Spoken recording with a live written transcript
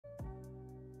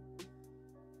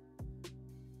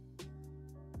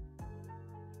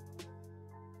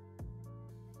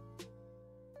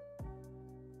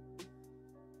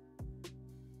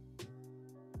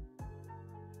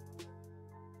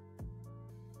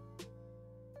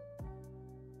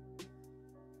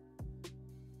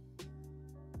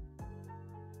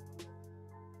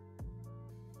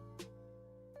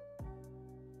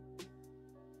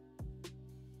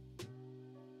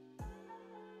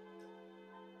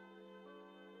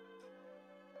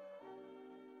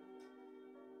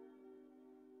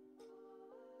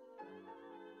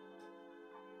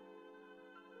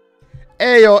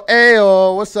Ayo,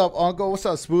 ayo. What's up, Uncle? What's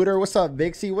up, Spooter? What's up,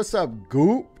 Vixie? What's up,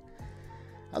 Goop?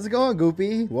 How's it going,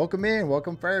 Goopy? Welcome in.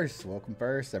 Welcome first. Welcome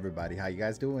first, everybody. How you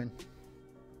guys doing?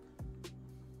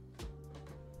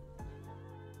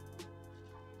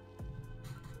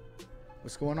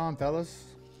 What's going on, fellas?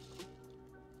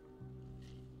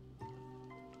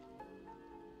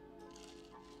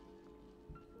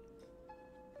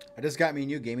 I just got me a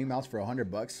new gaming mouse for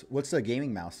 $100. What's the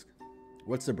gaming mouse?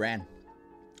 What's the brand?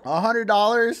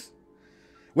 $100?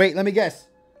 Wait, let me guess.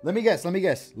 Let me guess.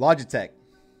 Logitech.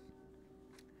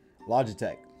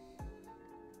 Logitech.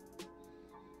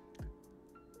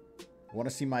 Want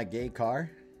to see my gay car?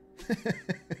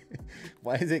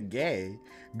 Why is it gay?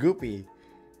 Goopy.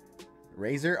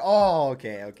 Razer? Oh,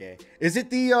 okay, okay. Is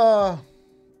it the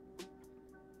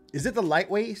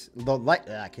lightweight?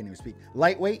 I can't even speak.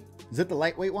 Lightweight? Is it the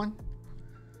lightweight one?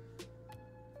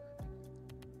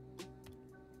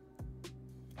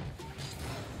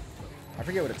 I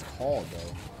forget what it's called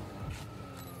though.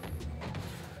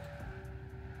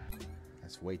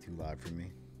 That's way too loud for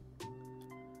me.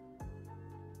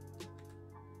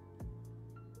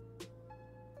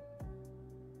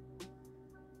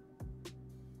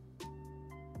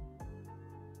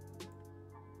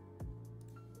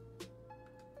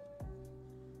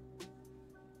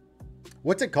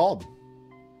 What's it called?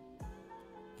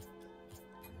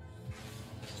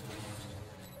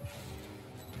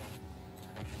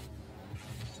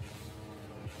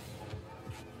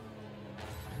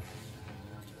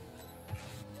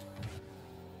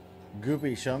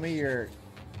 Goopy, show me your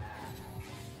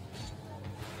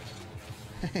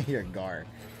your guard.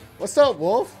 What's up,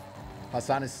 Wolf?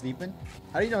 Hassan is sleeping.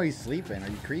 How do you know he's sleeping? Are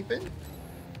you creeping?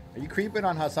 Are you creeping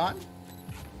on Hassan?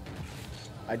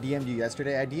 I DM'd you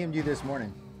yesterday. I DM'd you this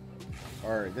morning.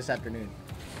 Or this afternoon.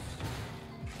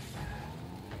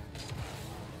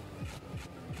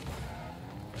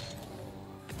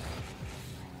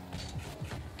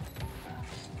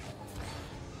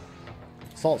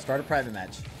 Salt, start a private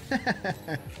match.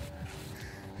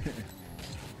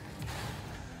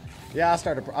 Yeah, I'll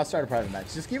start a private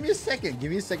match. Just give me a second. Give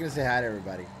me a second to say hi to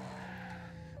everybody.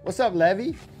 What's up,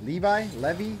 Levi?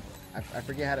 I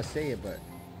forget how to say it, but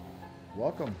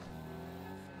welcome.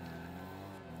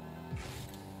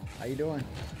 How you doing?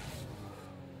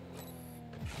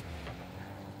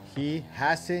 He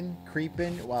Hassan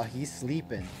creeping while he's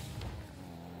sleeping.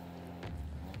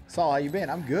 Saul, how you been?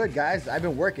 I'm good, guys. I've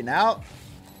been working out.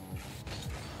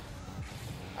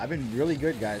 I've been really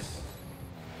good, guys.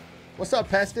 What's up,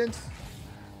 Pestance?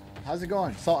 How's it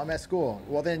going? Salt, I'm at school.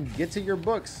 Well, then get to your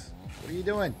books. What are you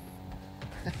doing?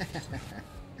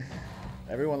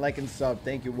 Everyone like and sub.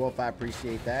 Thank you, Wolf. I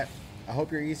appreciate that. I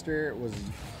hope your Easter was...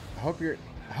 I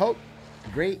hope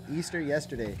great Easter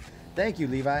yesterday. Thank you,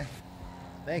 Levi.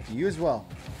 Thank you. You as well.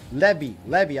 Levy.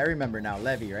 I remember now.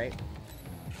 Levy, right?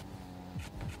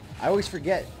 I always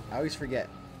forget. I always forget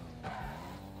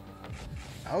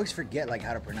like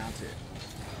how to pronounce it.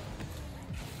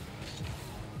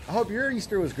 I hope your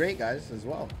Easter was great, guys, as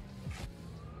well.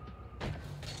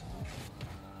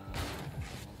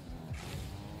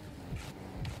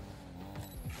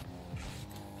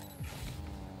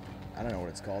 I don't know what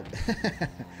it's called.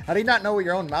 How do you not know what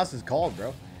your own mouse is called,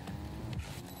 bro?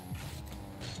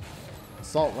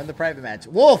 Salt, win the private match.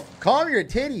 Wolf, calm your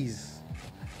titties.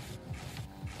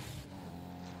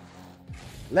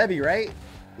 Levy, right?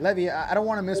 Levy, I don't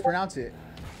want to mispronounce it.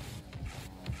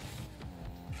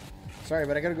 Sorry,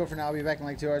 but I gotta go for now. I'll be back in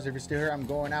like 2 hours. If you're still here, I'm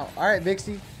going out. All right,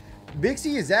 Vixie.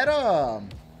 Vixie, is that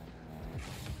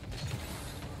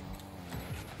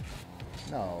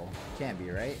No, can't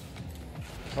be, right?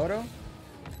 Kodo?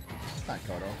 It's not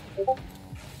Kodo.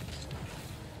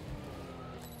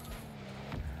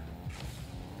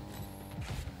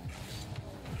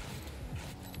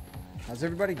 How's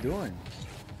everybody doing?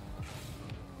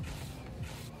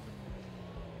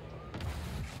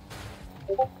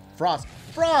 Frost.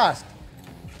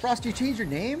 Frost, you changed your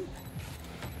name?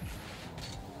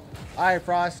 Alright,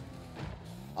 Frost.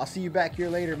 I'll see you back here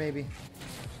later, maybe.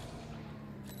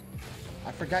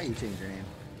 I forgot you changed your name.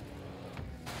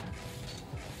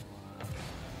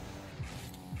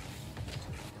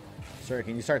 Sir,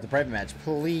 can you start the private match,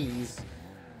 please?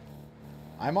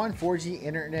 I'm on 4G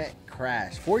internet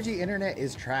crash. 4G internet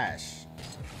is trash.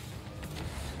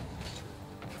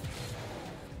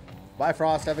 Bye,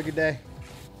 Frost. Have a good day.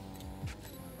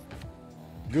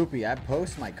 Goopy, I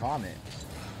post my comment.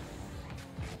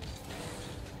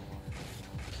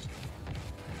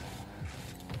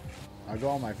 I'll go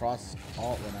on my Frost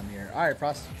alt when I'm here. Alright,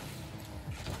 Frost.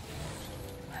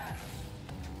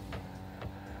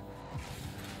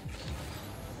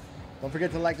 Don't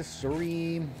forget to like the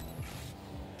stream.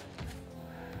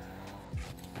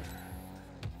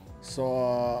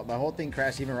 So my whole thing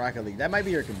crashed, even Rocket League. That might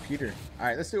be your computer. All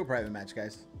right, let's do a private match,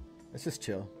 guys. Let's just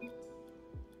chill.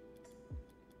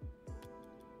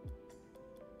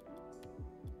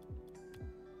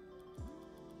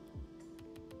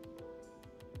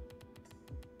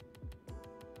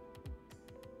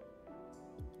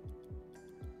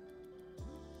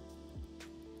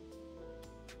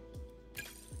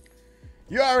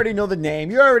 You already know the name.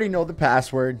 You already know the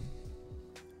password.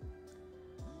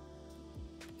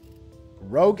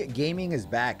 Rogue Gaming is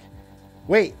back.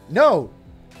 Wait, no.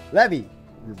 Levy.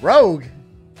 Rogue?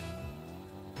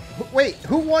 Wait,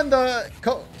 who won the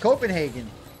Copenhagen?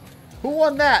 Who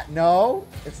won that? No,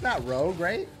 it's not Rogue,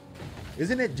 right?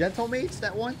 Isn't it Gentlemates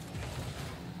that won?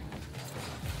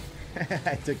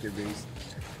 I took your boost.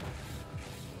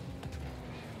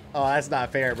 Oh, that's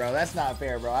not fair, bro. That's not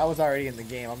fair, bro. I was already in the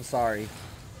game. I'm sorry.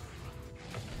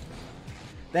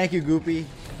 Thank you, Goopy.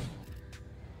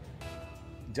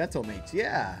 Gentlemates.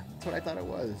 Yeah, that's what I thought it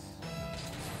was.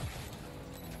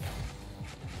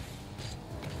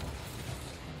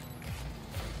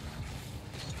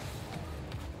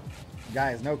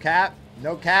 Guys, no cap.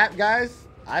 No cap, guys.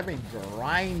 I've been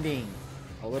grinding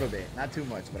a little bit. Not too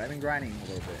much, but I've been grinding a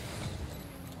little bit.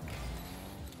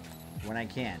 When I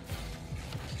can.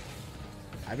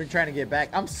 I've been trying to get back.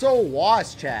 I'm so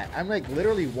washed, chat. I'm like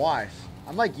literally washed.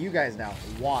 I'm like you guys now.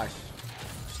 Washed.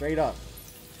 Straight up.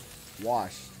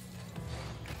 Washed.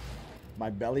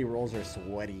 My belly rolls are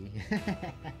sweaty.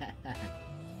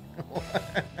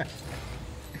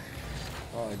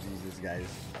 Oh, Jesus, guys.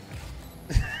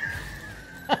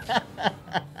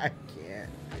 I can't.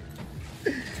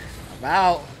 I'm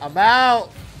out. I'm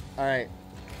out. All right.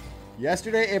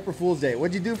 Yesterday, April Fool's Day.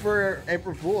 What'd you do for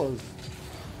April Fool's?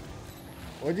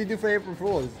 What'd you do for April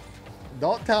Fool's?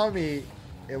 Don't tell me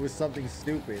it was something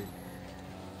stupid.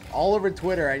 All over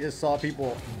Twitter, I just saw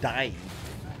people dying.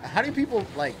 How do people,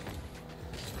 like,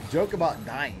 joke about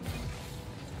dying?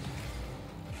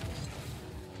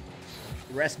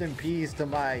 Rest in peace to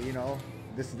my, you know,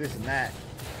 this and that.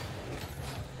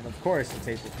 And of course, it's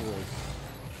April Fool's.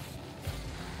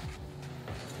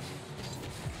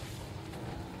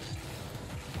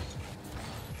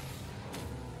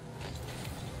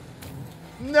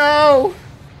 No!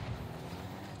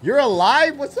 You're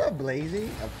alive? What's up, Blazy?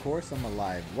 Of course I'm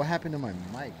alive. What happened to my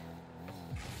mic?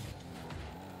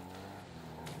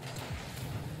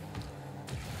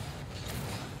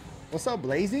 What's up,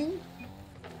 Blazing?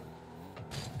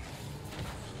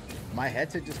 My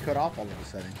headset just cut off all of a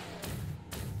sudden.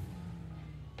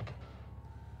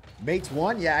 Mates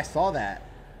won? Yeah, I saw that.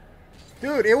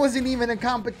 Dude, it wasn't even a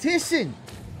competition.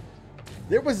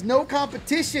 There was no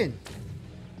competition.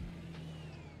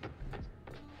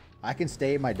 I can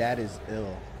stay. My dad is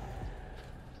ill.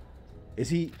 Is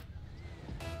he?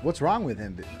 What's wrong with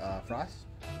him, Frost?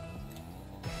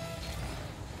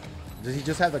 Does he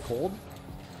just have the cold?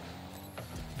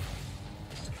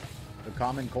 The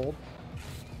common cold?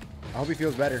 I hope he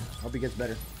feels better. I hope he gets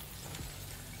better.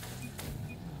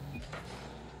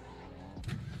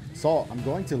 Salt, I'm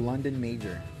going to London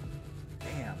Major.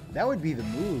 Damn, that would be the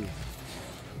move.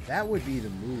 That would be the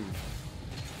move.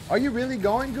 Are you really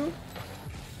going, Goop?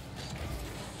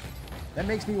 That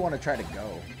makes me want to try to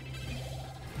go.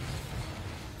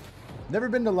 Never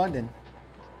been to London.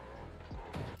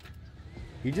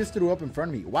 He just threw up in front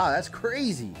of me. Wow, that's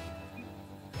crazy.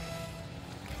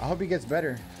 I hope he gets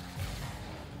better.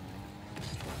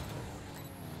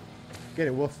 Get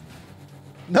it, Wolf.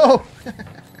 No!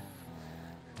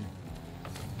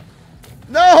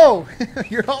 No!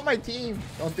 You're on my team.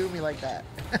 Don't do me like that.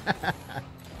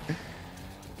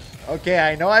 Okay,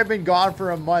 I know I've been gone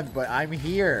for a month, but I'm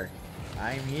here.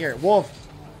 I'm here. Wolf,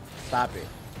 stop it.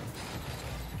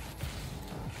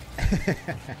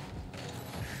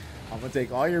 I'm going to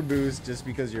take all your boosts just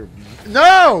because you're...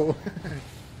 No!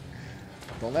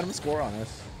 Don't let him score on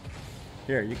us.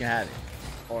 Here, you can have it.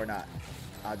 Or not.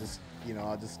 I'll just, you know,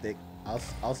 I'll just stick.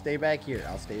 I'll stay back here.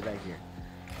 I'll stay back here.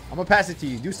 I'm going to pass it to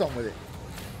you. Do something with it.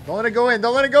 Don't let it go in.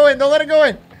 Don't let it go in. Don't let it go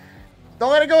in. Don't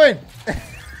let it go in.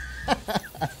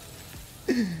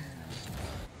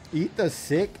 Eat the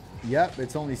sick. Yep,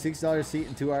 it's only $6 seat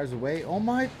and 2 hours away. Oh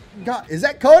my God. Is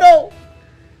that Kodo?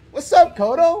 What's up,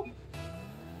 Kodo?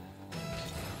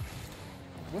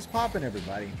 What's poppin',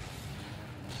 everybody?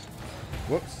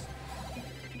 Whoops.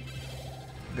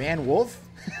 Ban Wolf?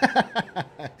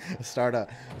 Start a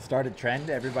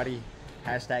trend. Everybody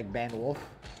hashtag ban Wolf.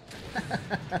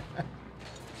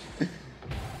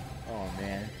 Oh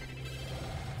man.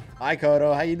 Hi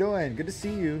Kodo, how you doing? Good to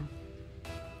see you.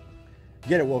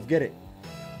 Get it, Wolf, get it.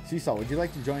 CSalt, would you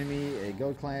like to join me? A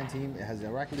Gold Clan team. It has a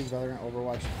Rocket League, Valorant,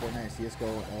 Overwatch, Fortnite, and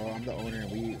CSGO. I'm the owner.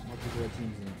 We multiplayer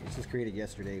teams. And it's just created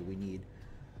yesterday. We need.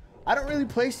 I don't really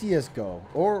play CSGO.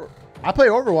 Or I play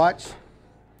Overwatch.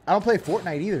 I don't play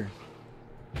Fortnite either.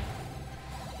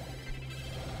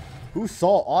 Who's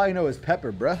Salt? All I know is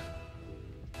Pepper, bruh.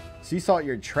 CSalt,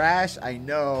 you're trash. I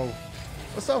know.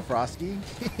 What's up, Frosty?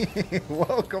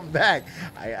 Welcome back.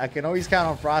 I can always count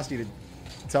on Frosty to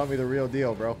tell me the real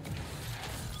deal, bro.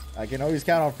 I can always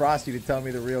count on Frosty to tell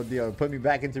me the real deal. Put me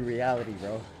back into reality,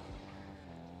 bro.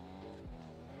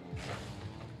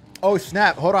 Oh,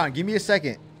 snap. Hold on. Give me a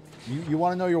second. You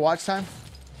want to know your watch time?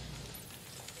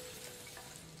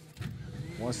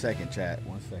 1 second, chat.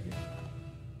 1 second.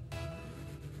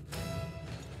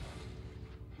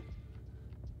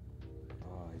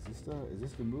 Is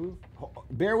this the move?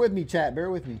 Bear with me, chat.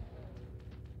 Bear with me.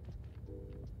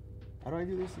 How do I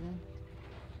do this again?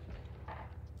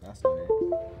 That's not it.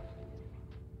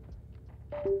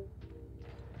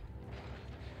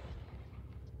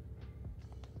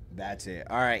 That's it.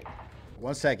 All right.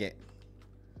 1 second.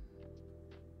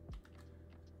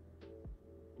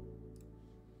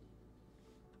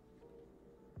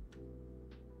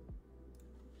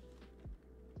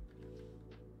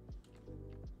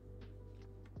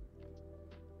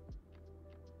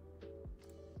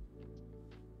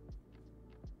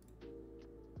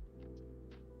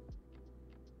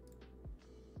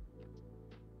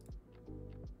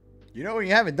 You know, when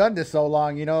you haven't done this so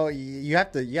long, you know, you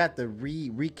have to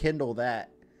rekindle that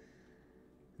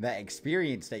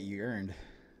experience that you earned.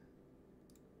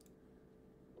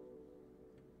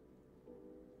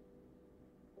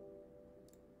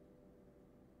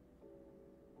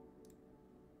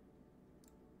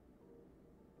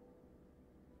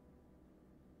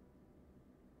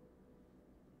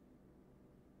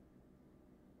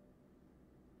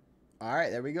 All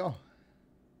right, there we go.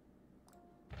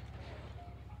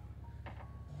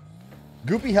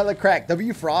 Goopy hella crack.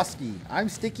 W Frosty. I'm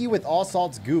sticky with all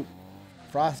salts goop.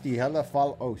 Frosty hella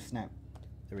follow. Oh, snap.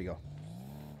 There we go.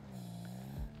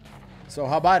 So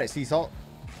how about it, Sea Salt?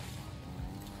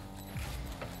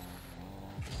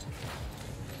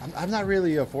 I'm not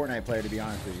really a Fortnite player, to be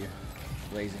honest with you.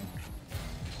 Blazing.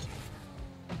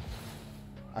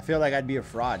 I feel like I'd be a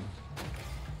fraud.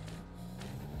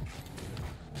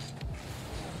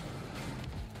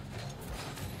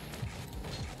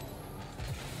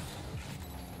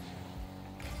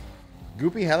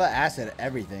 Goopy hella ass at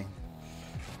everything.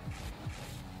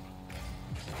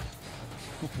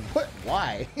 What?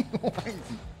 Why?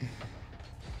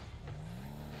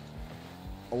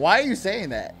 Why are you saying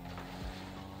that?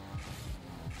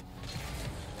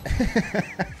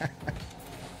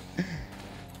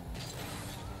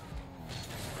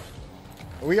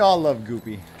 We all love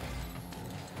Goopy.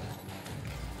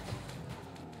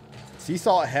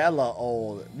 CSalt hella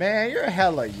old. Man, you're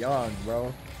hella young,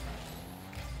 bro.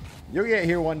 You'll get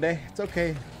here one day. It's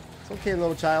okay. It's okay,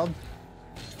 little child.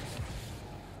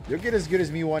 You'll get as good as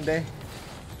me one day.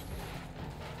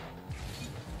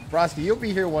 Frosty, you'll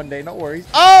be here one day. No worries.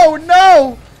 Oh,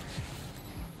 no!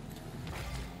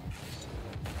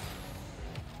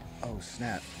 Oh,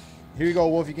 snap. Here you go,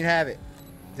 Wolf. You can have it.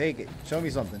 Take it. Show me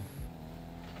something.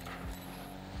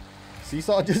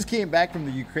 CSalt just came back from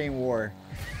the Ukraine war.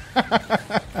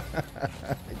 I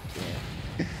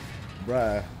can't.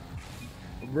 Bruh.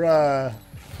 Bruh.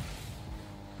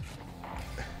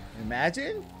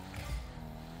 Imagine?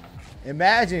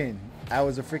 Imagine I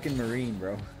was a freaking Marine,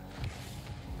 bro.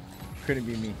 Couldn't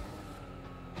be me.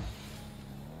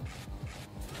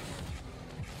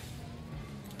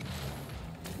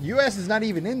 US is not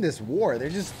even in this war. They're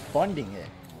just funding it.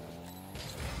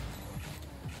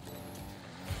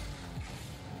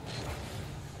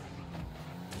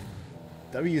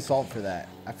 W Salt for that.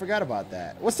 I forgot about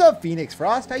that. What's up, Phoenix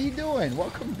Frost? How you doing?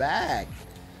 Welcome back.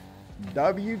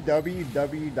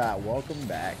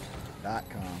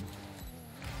 www.welcomeback.com.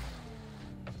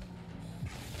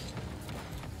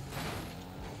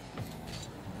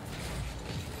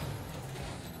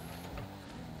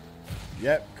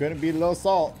 Yep, couldn't beat a little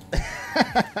salt.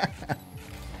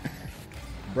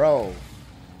 Bro,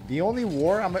 the only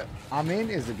war I'm in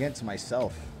is against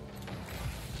myself.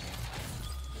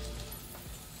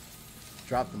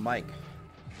 Drop the mic.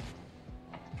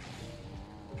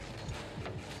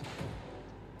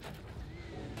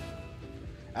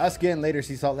 Ask again later,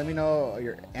 CSalt. Let me know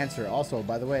your answer. Also,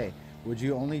 by the way, would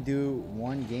you only do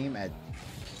one game at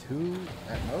 2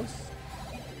 at most?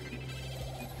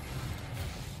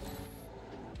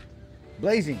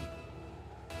 Blazing.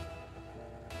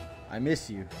 I miss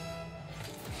you.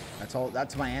 That's all.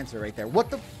 That's my answer right there. What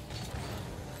the?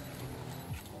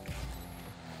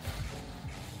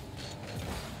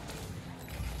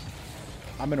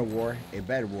 I'm in a war. A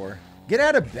bed war. Get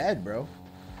out of bed, bro.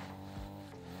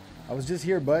 I was just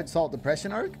here, bud. Salt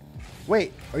depression arc?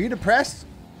 Wait, are you depressed?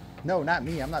 No, not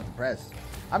me. I'm not depressed.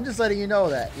 I'm just letting you know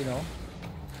that, you know,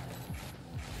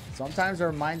 sometimes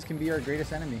our minds can be our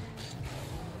greatest enemy.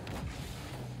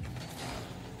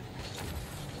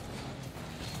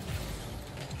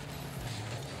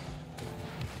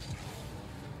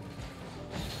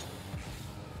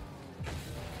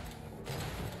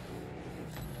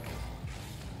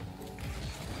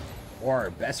 Or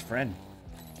our best friend.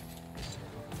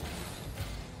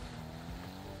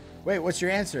 Wait, what's your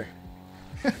answer?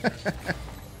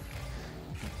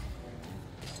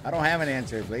 I don't have an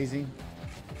answer, Blazing.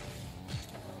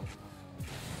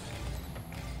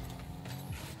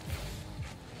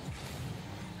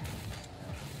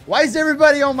 Why is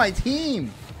everybody on my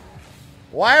team?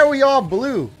 Why are we all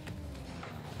blue?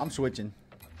 I'm switching.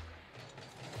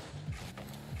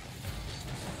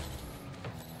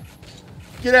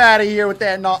 Get out of here with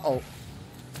that not. Oh.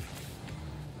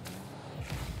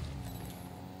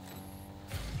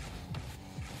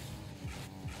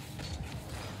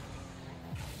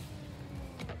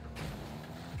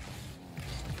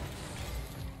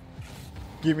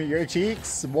 Give me your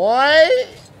cheeks, boy.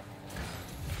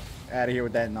 Out of here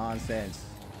with that nonsense.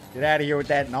 Get out of here with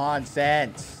that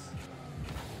nonsense.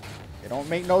 It don't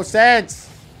make no sense.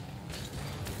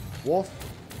 Wolf.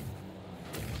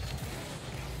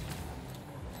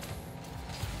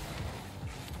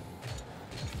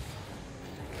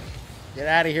 Get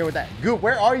out of here with that. Goop,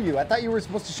 where are you? I thought you were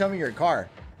supposed to show me your car.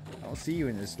 I don't see you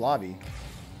in this lobby.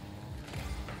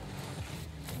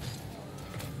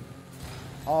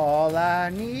 All I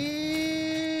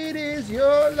need is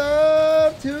your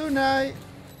love tonight.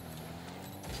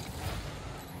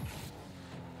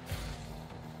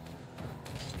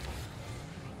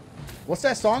 What's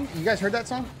that song? You guys heard that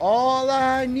song? All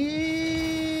I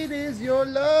need is your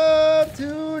love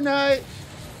tonight.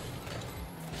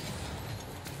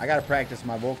 I gotta practice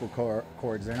my vocal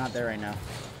cords. They're not there right now.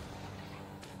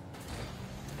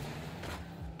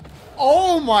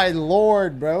 Oh my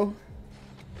lord, bro.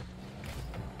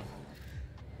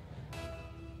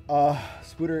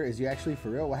 Spooter, is you actually for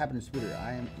real? What happened to Spooter?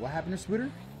 What happened to Spooter?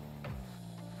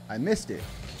 I missed it.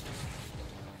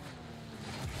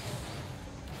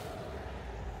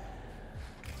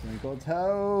 Twinkle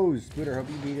toes. Spooter, hope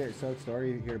you beat it. So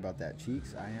sorry to hear about that.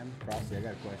 Cheeks, I am. Frosty, I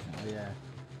got a question. Oh yeah.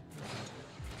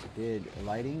 Did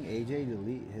lighting AJ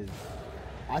delete his...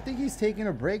 I think he's taking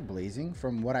a break, Blazing,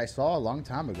 from what I saw a long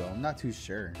time ago. I'm not too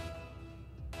sure.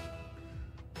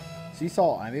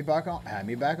 CSalt, add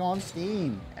me back on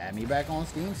Steam. Add me back on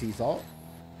Steam, CSalt.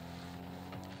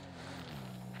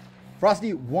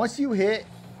 Frosty, once you hit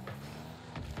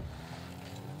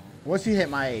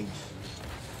my age.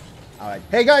 Alright.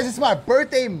 Hey guys, it's my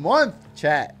birthday month,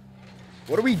 chat.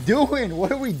 What are we doing?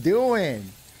 What are we doing?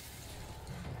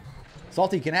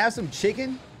 Salty, can I have some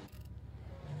chicken?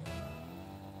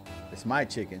 It's my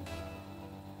chicken.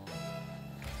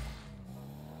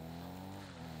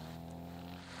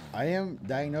 I am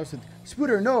diagnosed with...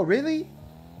 Spooter, no, really?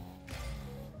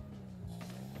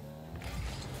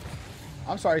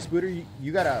 I'm sorry, Spooter.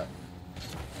 You gotta...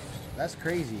 That's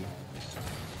crazy.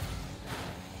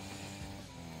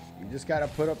 You just gotta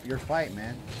put up your fight,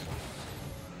 man.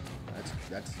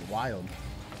 That's wild.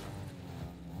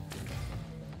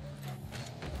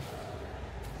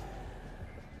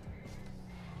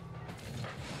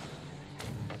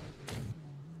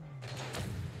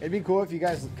 It'd be cool if you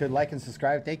guys could like and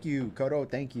subscribe. Thank you, Kodo.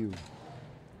 Thank you.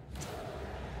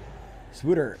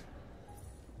 Spooter,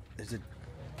 there's a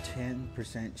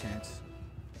 10% chance.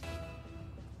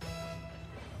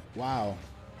 Wow.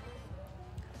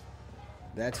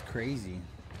 That's crazy.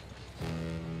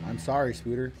 I'm sorry,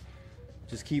 Spooter.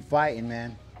 Just keep fighting,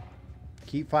 man.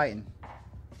 Keep fighting.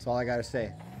 That's all I gotta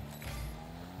say.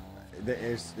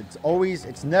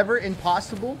 It's never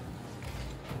impossible.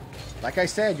 Like I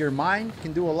said, your mind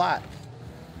can do a lot.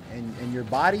 And your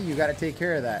body, you got to take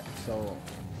care of that. So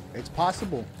it's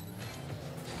possible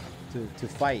to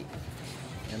fight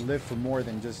and live for more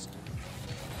than just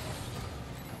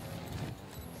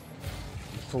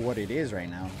for what it is right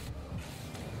now.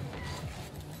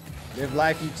 Live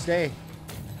life each day.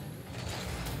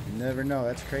 You never know.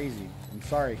 That's crazy. I'm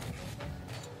sorry.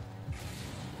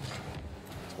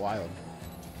 It's wild.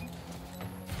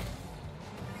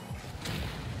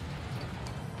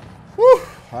 Whew.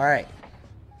 All right.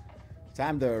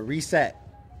 Time to reset.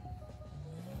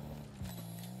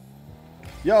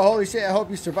 Yo, holy shit. I hope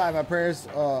you survive. My prayers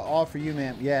all for you,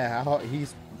 man. Yeah,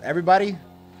 everybody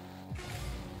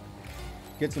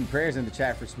get some prayers in the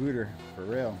chat for Spooter. For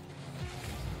real.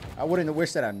 I wouldn't have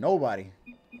wished that on nobody.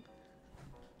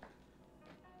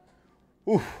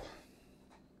 Oof.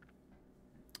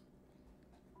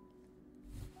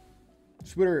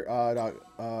 Twitter,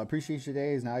 appreciate your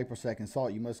day is now April 2nd.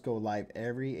 Salt, you must go live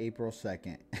every April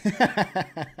 2nd.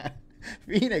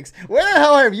 Phoenix, where the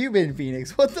hell have you been,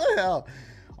 Phoenix? What the hell?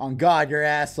 On God, your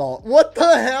ass, Salt. What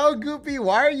the hell, Goopy?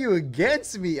 Why are you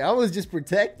against me? I was just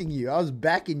protecting you. I was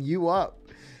backing you up.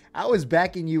 I was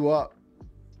backing you up.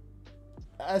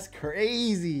 That's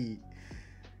crazy.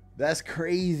 That's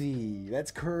crazy.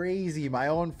 That's crazy. My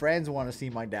own friends want to see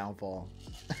my downfall.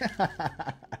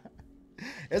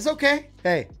 It's okay.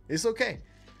 Hey, it's okay.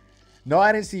 No,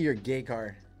 I didn't see your gay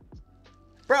card.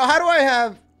 Bro, how do I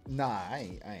have... Nah,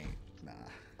 I ain't. Nah.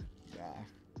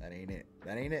 That ain't it.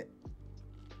 That ain't it.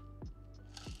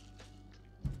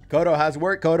 Kodo, how's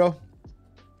work, Kodo?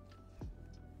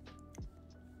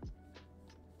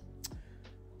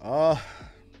 I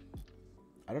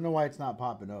don't know why it's not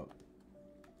popping up.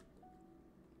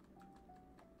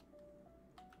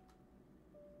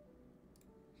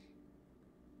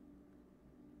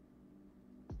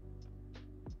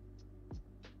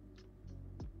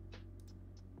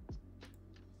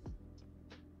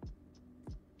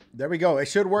 There we go. It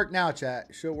should work now, chat.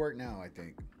 It should work now, I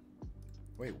think.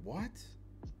 Wait, what?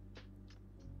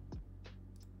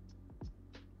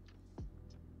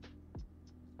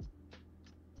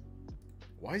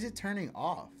 Why is it turning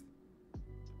off?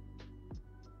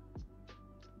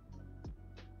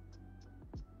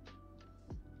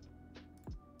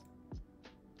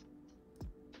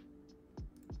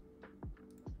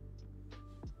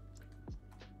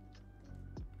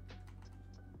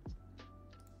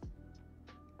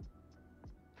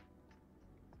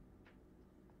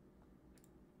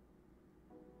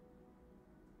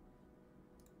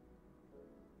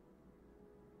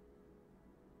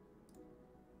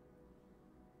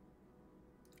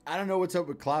 I don't know what's up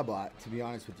with Cloudbot, to be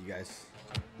honest with you guys.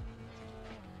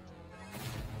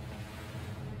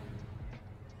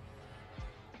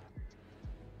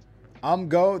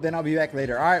 Go, then I'll be back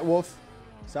later. All right, Wolf.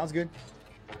 Sounds good.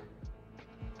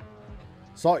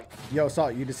 Salt, yo,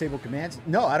 Salt, you disable commands?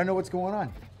 No, I don't know what's going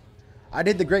on. I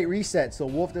did the great reset, so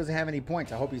Wolf doesn't have any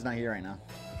points. I hope he's not here right now.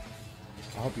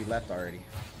 I hope he left already.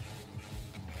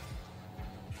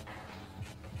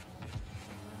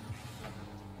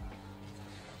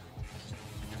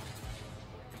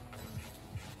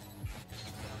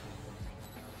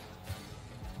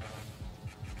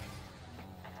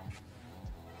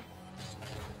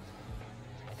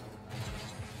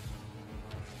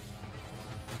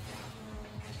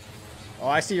 Oh,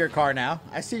 I see your car now.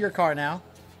 I see your car now.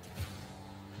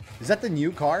 Is that the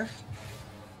new car?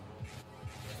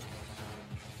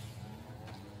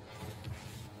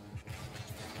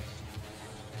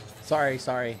 Sorry.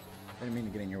 I didn't mean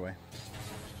to get in your way.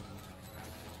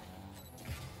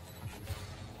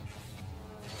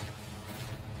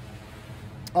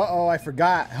 Uh-oh, I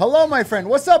forgot. Hello, my friend.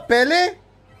 What's up, Pele?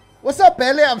 What's up,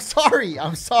 Pele? I'm sorry,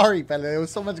 Pele. There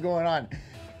was so much going on.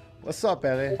 What's up,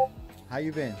 Pele? How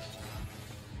you been?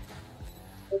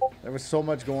 There was so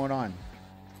much going on.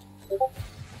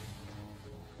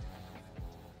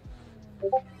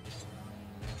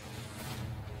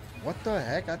 What the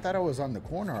heck? I thought I was on the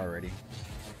corner already.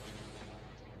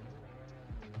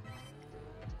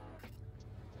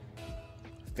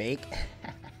 Fake.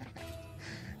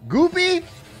 Goopy,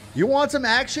 you want some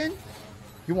action?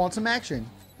 You want some action?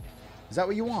 Is that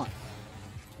what you want?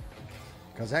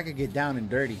 Because I could get down and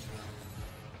dirty.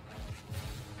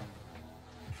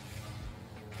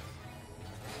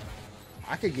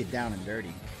 I could get down and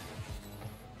dirty.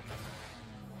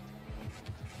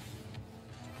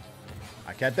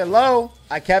 I kept it low.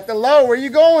 I kept it low. Where you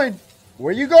going?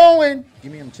 Where you going?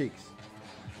 Give me them cheeks.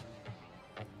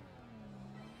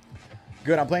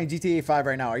 Good. I'm playing GTA 5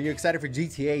 right now. Are you excited for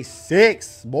GTA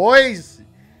 6, boys?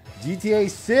 GTA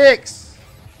 6.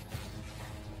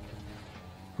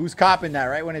 Who's copping that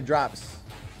right when it drops?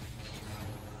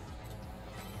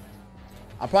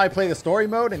 I'll probably play the story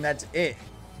mode and that's it.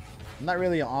 I'm not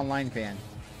really an online fan.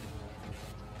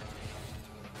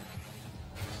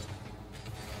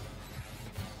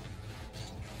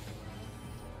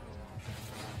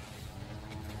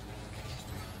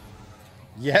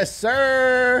 Yes,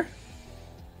 sir.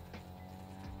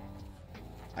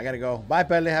 I gotta go. Bye,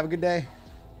 Pedle. Have a good day.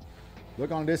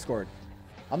 Look on Discord.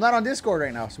 I'm not on Discord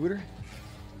right now, Sweeter.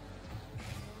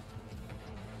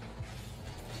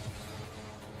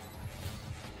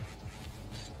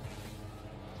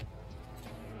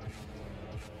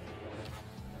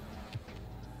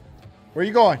 Where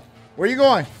you going? Where you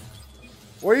going?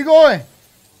 Where you going?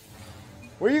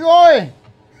 Where you going?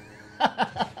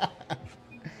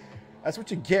 That's what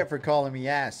you get for calling me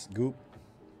ass, Goop.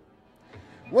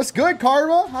 What's good,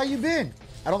 Karma? How you been?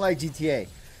 I don't like GTA.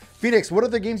 Phoenix, what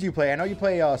other games do you play? I know you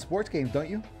play sports games, don't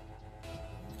you?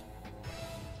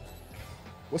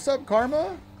 What's up,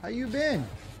 Karma? How you been?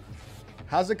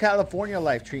 How's the California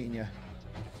life treating you?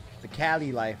 The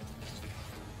Cali life.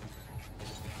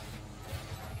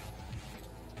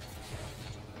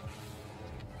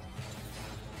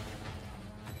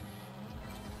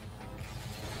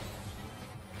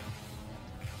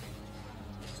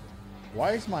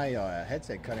 Why is my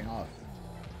headset cutting off?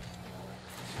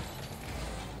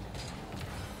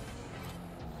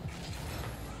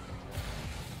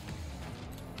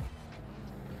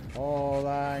 All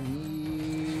I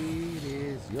need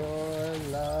is your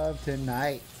love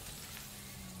tonight.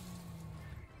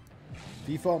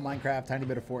 FIFA, Minecraft, tiny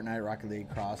bit of Fortnite, Rocket League,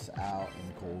 cross out,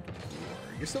 and Cold War.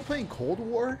 You're still playing Cold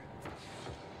War?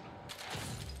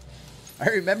 I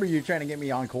remember you trying to get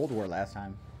me on Cold War last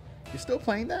time. You're still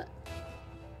playing that?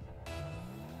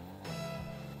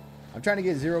 I'm trying to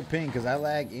get 0 ping because I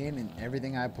lag in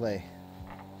everything I play.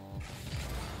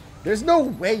 There's no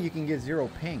way you can get 0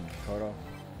 ping, Kodo.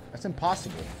 That's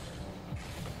impossible.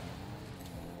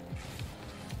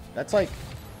 That's like...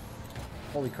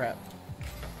 Holy crap.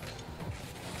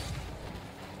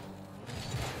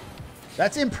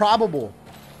 That's improbable.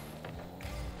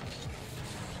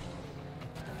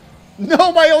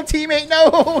 No, my old teammate.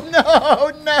 No,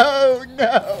 no, no,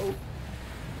 no.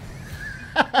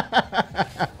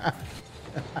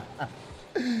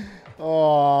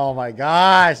 Oh my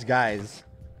gosh, guys.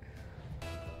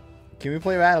 Can we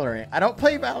play Valorant? I don't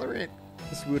play Valorant,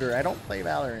 Scooter. I don't play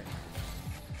Valorant.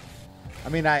 I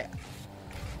mean, I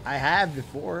have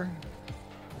before.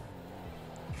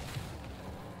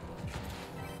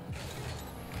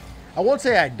 I won't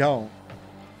say I don't,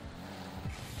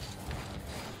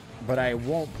 but I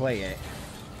won't play it.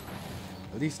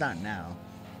 At least not now.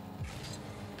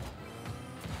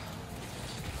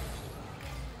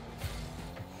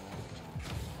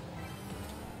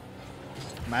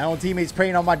 My own teammates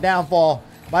praying on my downfall.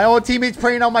 My own teammates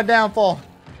praying on my downfall.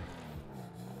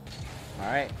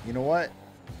 Alright, you know what?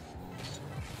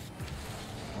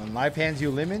 When life hands you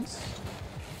lemons,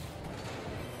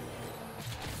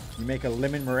 you make a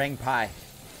lemon meringue pie.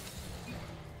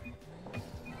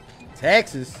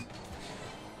 Texas?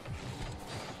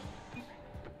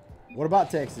 What about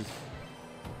Texas?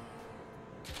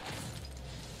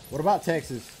 What about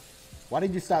Texas? Why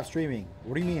did you stop streaming?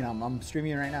 What do you mean? I'm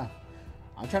streaming right now.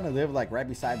 I'm trying to live like right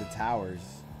beside the towers.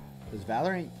 This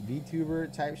Valorant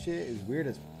VTuber type shit is weird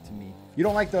as to me. You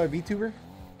don't like the VTuber?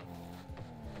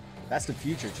 That's the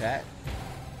future, chat.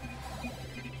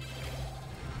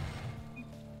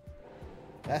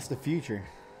 That's the future.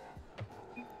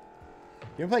 You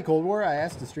ever play Cold War? I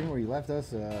asked the stream where you left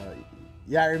us.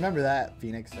 Yeah, I remember that,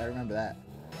 Phoenix. I remember that.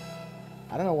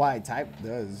 I don't know why type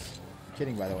does. I'm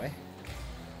kidding, by the way.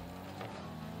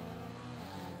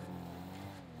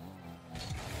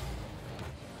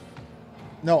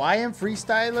 No, I Am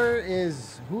Freestyler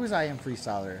is... Who is I Am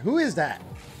Freestyler? Who is that?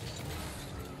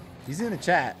 He's in the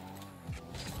chat.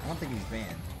 I don't think he's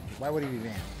banned. Why would he be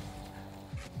banned?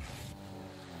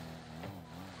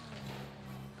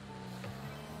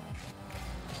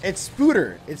 It's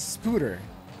Spooter. It's Spooter.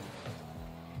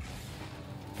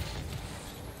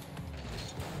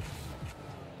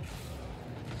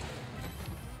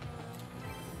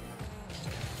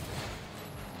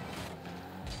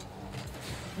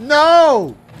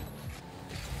 No!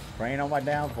 Praying on my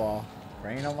downfall.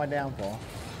 Praying on my downfall.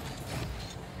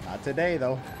 Not today,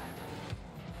 though.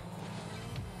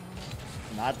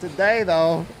 Not today,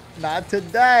 though. Not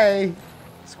today.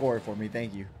 Score it for me.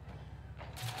 Thank you.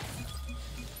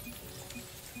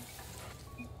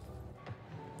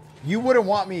 You wouldn't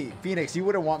want me, Phoenix, you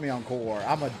wouldn't want me on Cold War.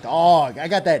 I'm a dog. I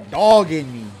got that dog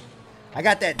in me. I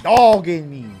got that dog in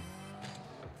me.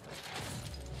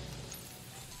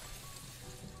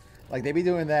 Like, they be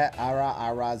doing that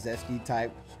Ara Zesky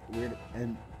type weird.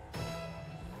 And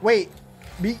wait,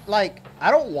 like,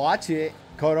 I don't watch it,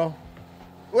 Kodo.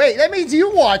 Wait, that means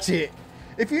you watch it.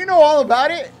 If you know all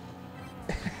about it.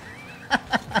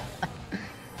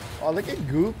 Oh, look at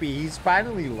Goopy. He's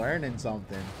finally learning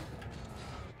something.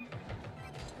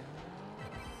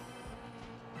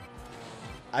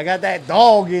 I got that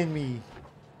dog in me.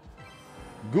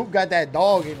 Goop got that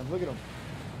dog in him. Look at him.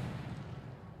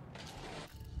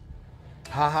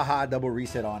 Ha ha ha, double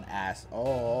reset on ass.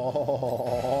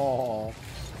 Oh,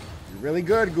 you're really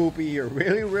good, Goopy. You're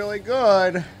really, really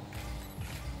good.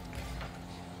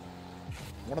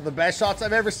 One of the best shots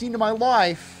I've ever seen in my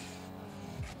life.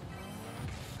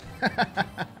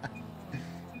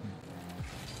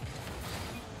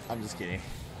 I'm just kidding.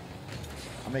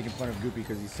 I'm making fun of Goopy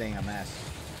because he's saying I'm ass.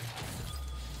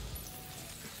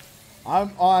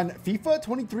 I'm on FIFA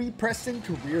 23 Preston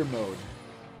career mode.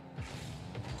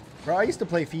 Bro, I used to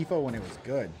play FIFA when it was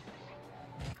good.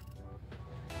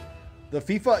 The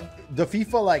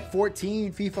FIFA like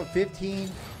 14, FIFA 15.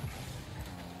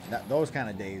 Those kind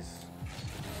of days.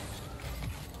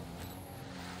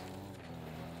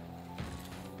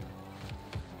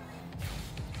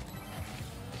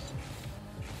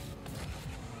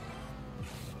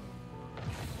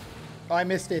 Oh, I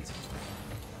missed it.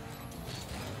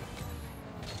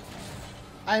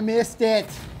 I missed it.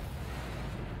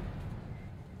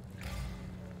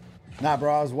 Nah,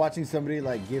 bro, I was watching somebody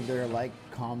like give their like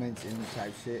comments in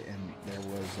type shit, and there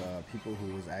was people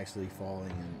who was actually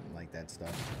falling and like that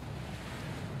stuff.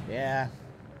 Yeah.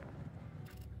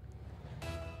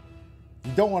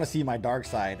 You don't want to see my dark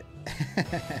side.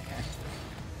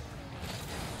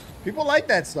 People like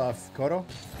that stuff, Kodo.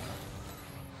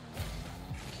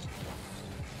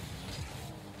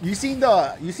 You seen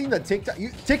the TikTok?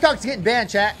 TikTok's getting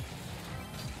banned, chat.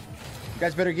 You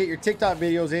guys better get your TikTok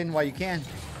videos in while you can.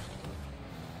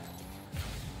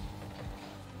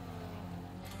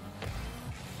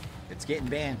 It's getting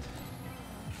banned.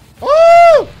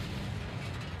 Oh!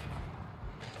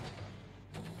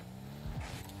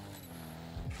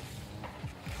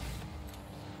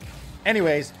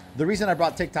 Anyways, the reason I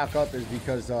brought TikTok up is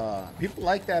because people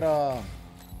like that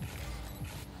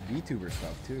VTuber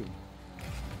stuff too.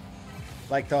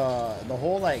 Like the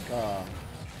whole like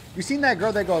you seen that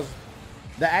girl that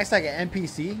acts like an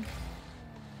NPC?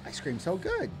 Ice cream so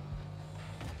good.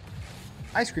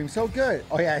 Ice cream so good.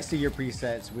 Oh yeah, I see your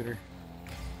presets, Twitter.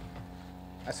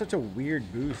 That's such a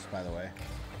weird boost, by the way.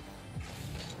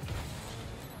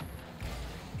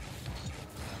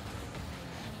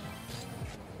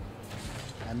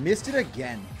 I missed it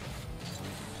again.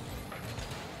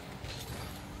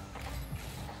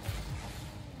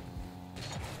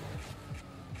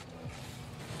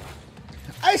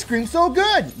 Ice cream so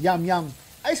good. Yum, yum.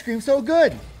 Ice cream so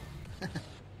good.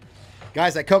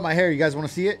 Guys, I cut my hair. You guys want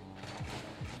to see it?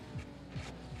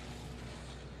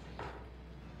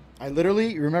 I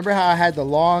literally, remember how I had the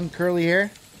long curly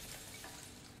hair?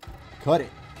 Cut it.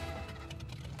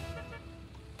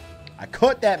 I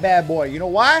cut that bad boy. You know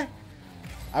why?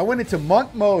 I went into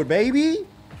monk mode, baby.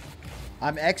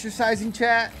 I'm exercising,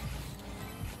 chat.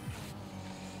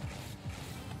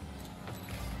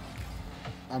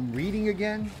 I'm reading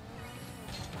again.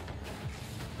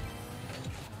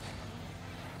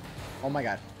 Oh my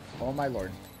God. Oh my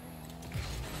Lord.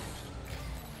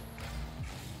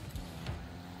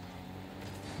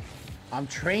 I'm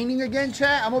training again,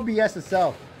 chat. I'm gonna be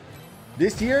SSL.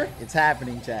 This year, it's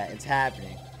happening, chat. It's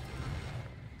happening.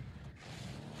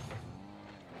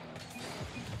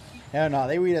 Hell no,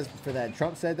 they read us for that.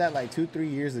 Trump said that like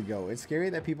 2-3 years ago. It's scary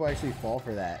that people actually fall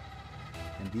for that.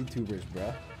 And VTubers,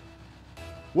 bro.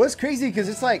 What's crazy because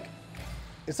it's like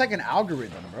an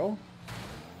algorithm, bro.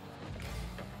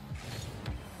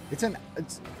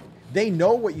 They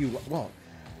know what you, well,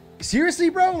 seriously,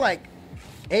 bro, like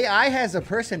AI has a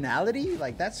personality.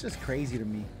 Like that's just crazy to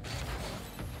me.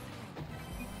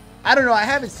 I don't know. I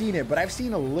haven't seen it, but I've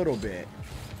seen a little bit.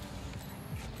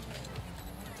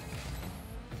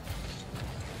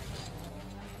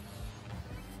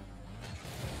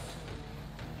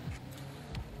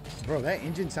 Bro, that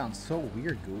engine sounds so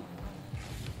weird, Goop.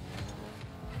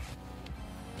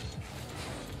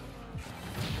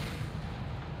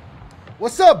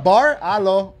 What's up, Bar?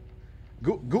 Hallo.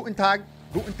 Guten Tag.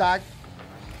 Guten Tag.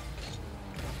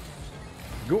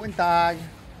 Guten Tag.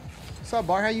 What's up,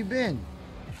 Bar? How you been?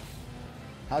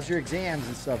 How's your exams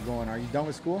and stuff going? Are you done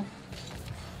with school?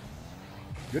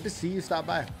 Good to see you stop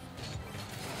by.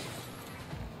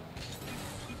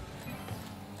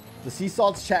 The sea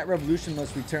salt's chat revolution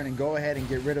must return and go ahead and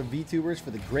get rid of VTubers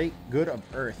for the great good of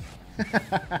Earth.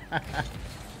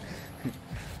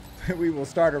 We will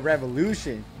start a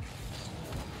revolution.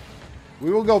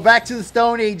 We will go back to the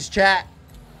Stone Age, chat.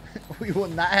 We will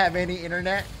not have any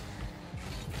internet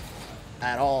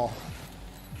at all.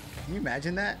 Can you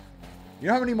imagine that? You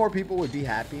know how many more people would be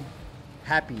happy?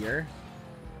 Happier.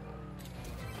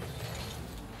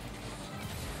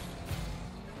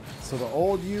 So the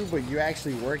old you, but you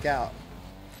actually work out.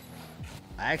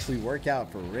 I actually work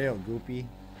out for real, Goopy.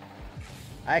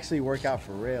 I actually work out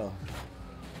for real.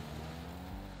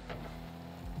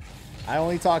 I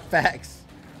only talk facts.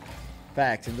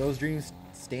 Facts. And those dreams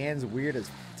stands weird as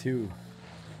too.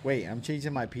 Wait, I'm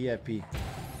changing my PFP.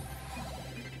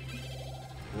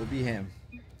 Will be him.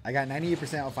 I got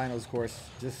 98% on finals course.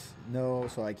 Just know,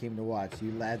 so I came to watch.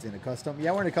 You lads in a custom?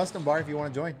 Yeah, we're in a custom bar if you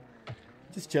want to join.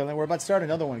 Just chilling. We're about to start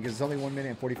another one because it's only 1 minute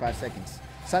and 45 seconds.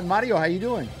 San Mario, how you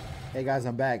doing? Hey guys,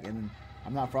 I'm back. And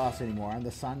I'm not Frost anymore. I'm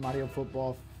the San Mario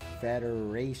Football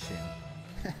Federation.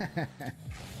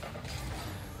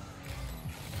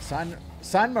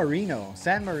 San Marino.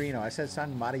 San Marino. I said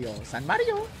San Mario. San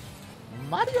Mario.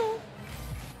 Mario.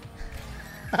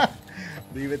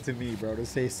 Leave it to me, bro, to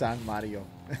say San Mario.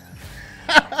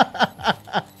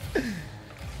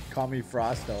 Call me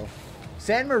Frosto.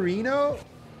 San Marino?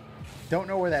 Don't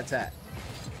know where that's at.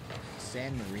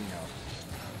 San Marino.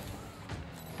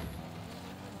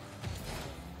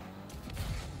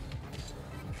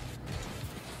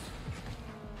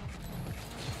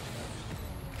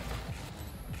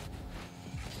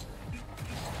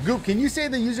 Goop, can you say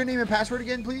the username and password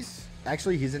again, please?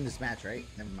 Actually, he's in this match, right?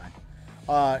 Never mind.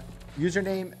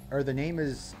 Username, or the name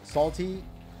is Salty.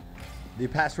 The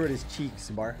password is Cheeks,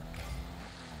 bar.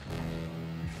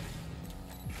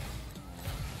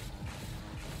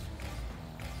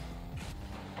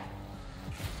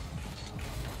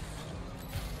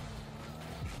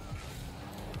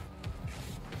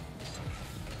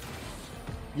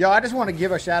 Yo, I just want to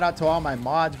give a shout out to all my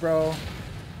mods, bro.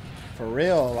 For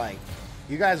real, like,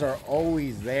 you guys are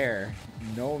always there,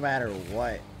 no matter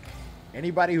what.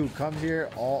 Anybody who comes here,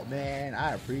 man,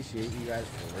 I appreciate you guys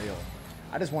for real.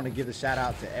 I just want to give a shout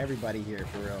out to everybody here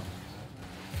for real.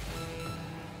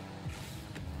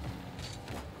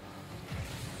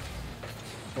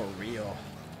 For real.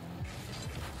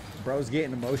 Bro's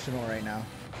getting emotional right now.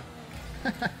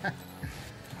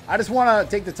 I just want to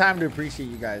take the time to appreciate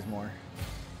you guys more.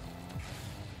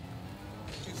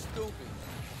 You stupid.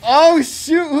 Oh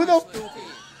shoot, who the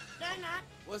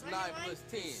What's 9 plus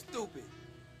 10? Stupid.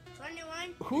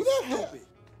 21. Who the hell?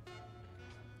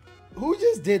 Who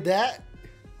just did that?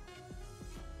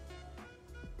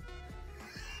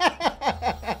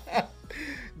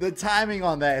 The timing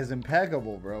on that is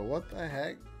impeccable, bro. What the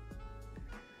heck?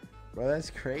 Bro, that's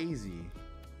crazy.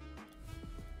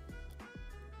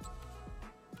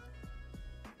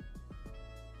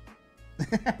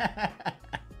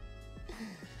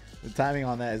 The timing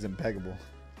on that is impeccable.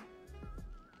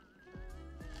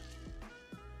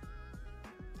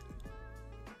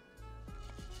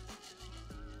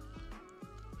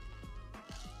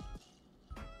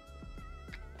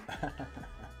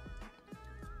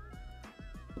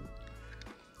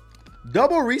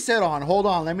 Double reset on. Hold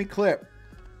on. Let me clip.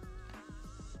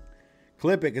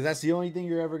 Clip it, because that's the only thing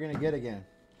you're ever going to get again.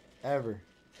 Ever.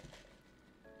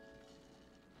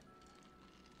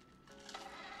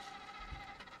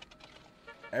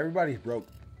 Everybody's broke.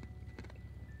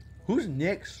 Who's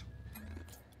Nyx?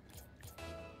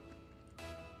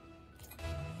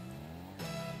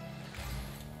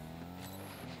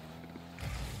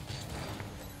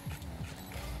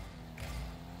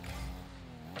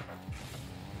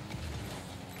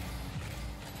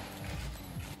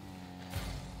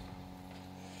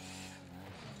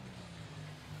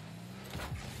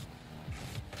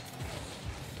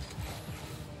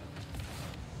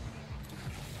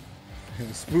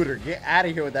 Spooter, get out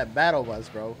of here with that battle bus,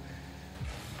 bro.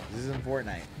 This isn't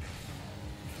Fortnite.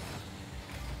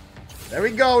 There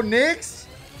we go, Nyx.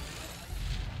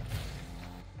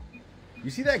 You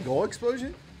see that goal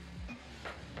explosion?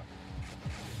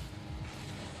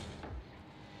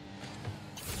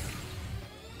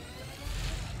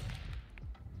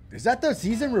 Is that the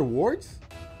season rewards?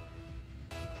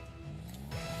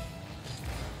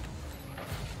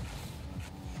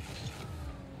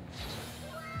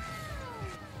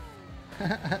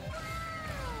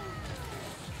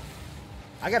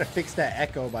 I gotta fix that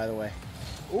echo, by the way.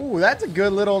 Ooh, that's a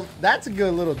good little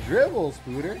dribble,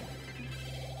 Spooter.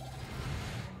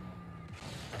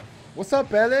 What's up,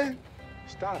 Bele?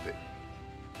 Stop it.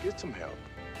 Get some help.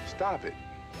 Stop it.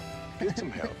 Get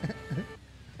some help.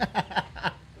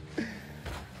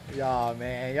 Y'all,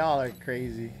 man, y'all are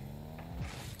crazy.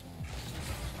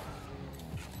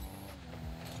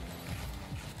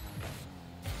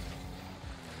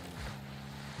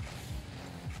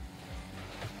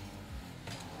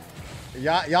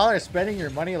 Y'all are spending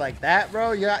your money like that,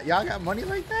 bro? Y'all got money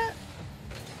like that?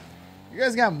 You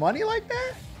guys got money like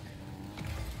that?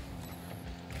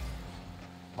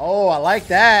 Oh, I like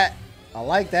that. I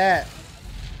like that.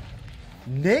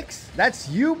 Nyx? That's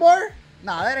you, Bar?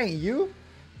 Nah, that ain't you.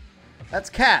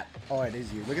 That's Cap. Oh, it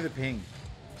is you. Look at the ping.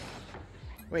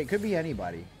 Wait, it could be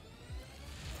anybody.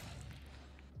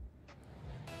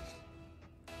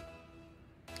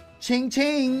 Ching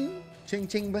ching. Ching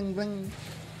ching bing bing.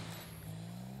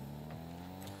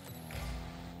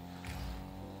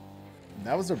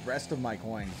 That was the rest of my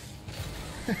coins.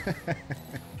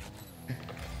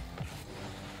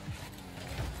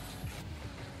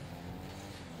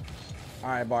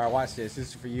 Alright, Bar, watch this. This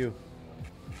is for you.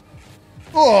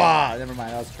 Oh, never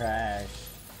mind. That was trash.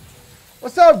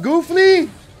 What's up, Goofly?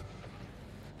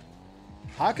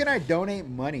 How can I donate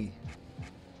money?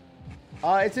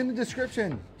 It's in the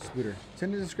description, Scooter. It's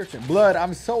in the description. Blood,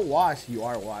 I'm so washed. You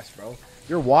are washed, bro.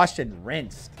 You're washed and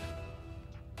rinsed.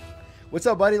 What's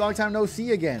up, buddy? Long time no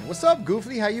see again. What's up,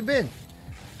 Goofly? How you been?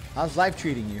 How's life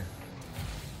treating you?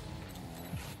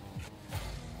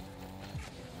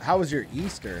 How was your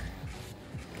Easter?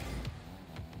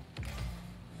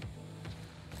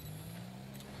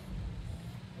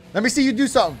 Let me see you do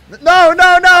something. No,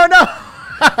 no, no, no.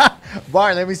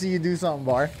 Bar, let me see you do something,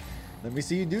 Bar. Let me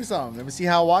see you do something. Let me see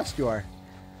how washed you are.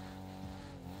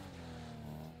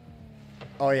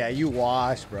 Oh, yeah, you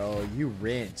washed, bro. You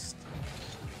rinsed.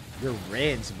 You're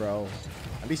rinsed, bro.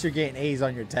 At least you're getting A's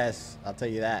on your tests. I'll tell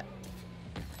you that.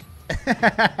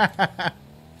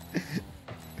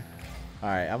 All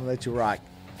right, I'm going to let you rock.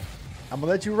 I'm going to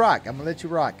let you rock. I'm going to let you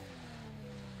rock.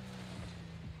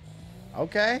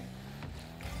 Okay.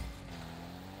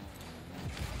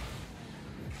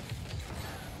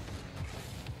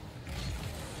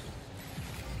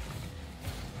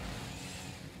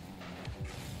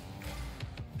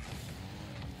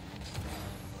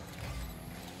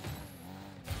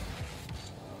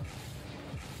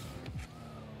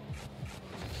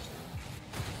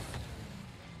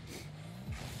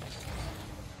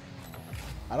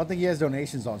 I don't think he has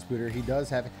donations on Scooter. He does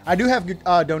have. I do have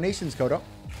donations, Kodo.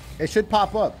 It should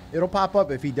pop up. It'll pop up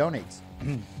if he donates.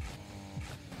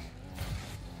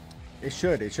 It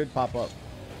should. It should pop up.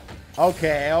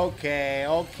 Okay, okay,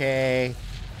 okay.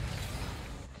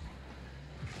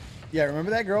 Yeah,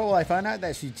 remember that girl? Well, I found out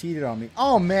that she cheated on me.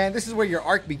 Oh, man. This is where your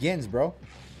arc begins, bro.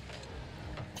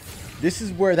 This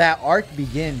is where that arc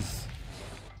begins.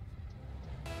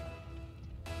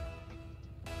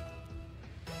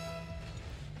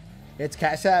 It's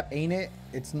Cash App, ain't it?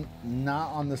 It's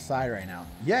not on the side right now.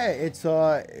 Yeah, it's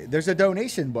there's a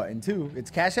donation button too.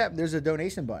 It's Cash App, there's a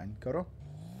donation button. Kodo?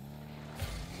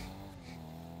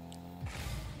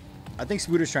 I think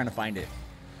Scooter's trying to find it.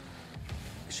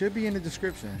 It should be in the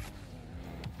description.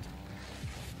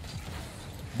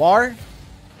 Bar?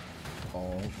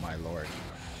 Oh my lord.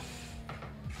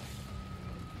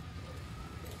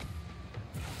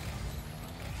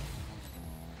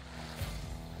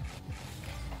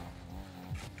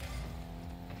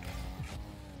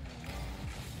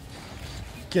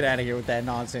 Get out of here with that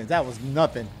nonsense. That was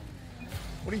nothing.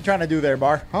 What are you trying to do there,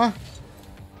 Bar? Huh? All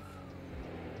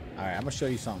right, I'm going to show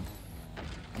you something.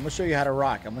 I'm going to show you how to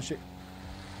rock. I'm going to show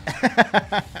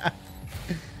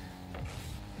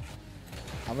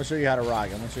I'm going to show you how to rock.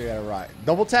 I'm going to show you how to rock.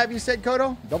 Double tap, you said,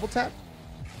 Kodo? Double tap?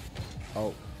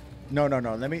 Oh. No, no,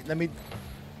 no. Let me get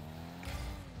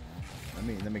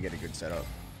a good setup.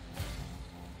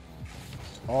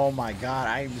 Oh my god,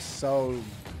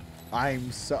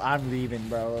 I'm leaving,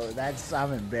 bro.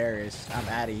 I'm embarrassed. I'm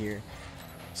out of here.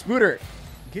 Scooter,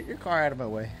 get your car out of my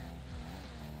way.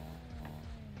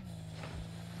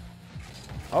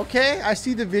 Okay, I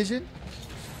see the vision.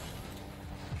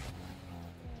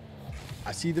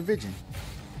 I see the vision.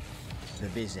 The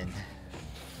vision.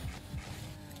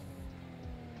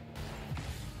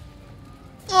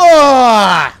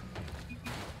 Oh!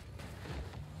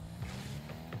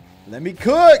 Let me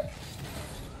cook.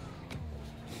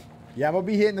 Yeah, I'm going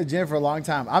to be hitting the gym for a long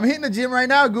time. I'm hitting the gym right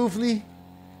now, Goofly.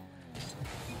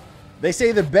 They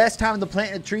say the best time to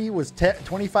plant a tree was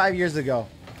 25 years ago.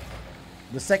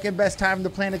 The second best time to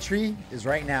plant a tree is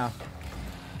right now.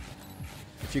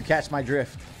 If you catch my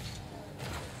drift.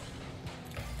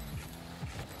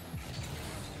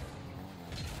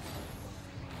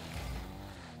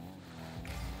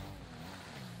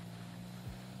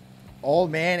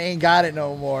 Old man ain't got it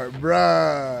no more.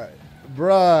 Bruh.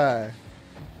 Bruh.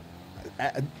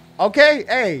 Okay,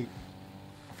 hey.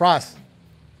 Frost.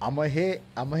 I'm gonna hit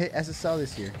SSL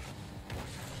this year.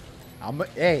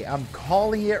 Hey, I'm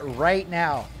calling it right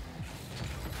now.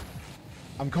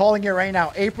 I'm calling it right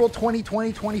now. April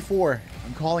 2020, 24.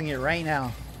 I'm calling it right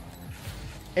now.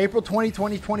 April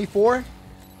 2020, 24.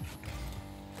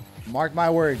 Mark my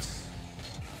words.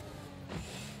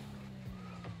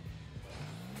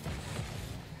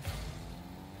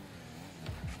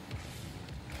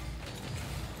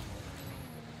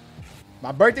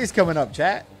 My birthday's coming up,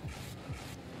 chat.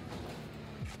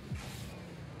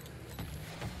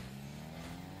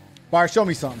 Bar, show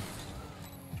me something.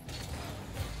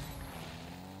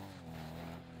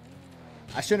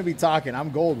 I shouldn't be talking.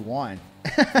 I'm gold 1.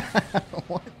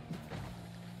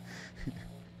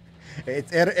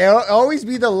 It'll always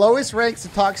be the lowest ranks to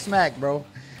talk smack, bro.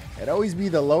 It'll always be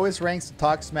the lowest ranks to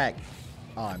talk smack.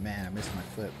 Oh, man, I missed my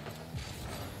flip.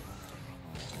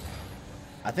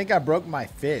 I think I broke my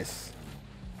fist.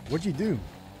 What'd you do?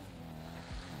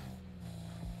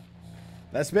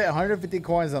 Let's bet 150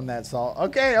 coins on that, Salt.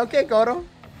 Okay, okay, Kodo.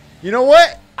 You know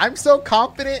what? I'm so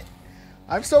confident.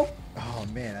 Oh,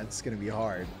 man, that's going to be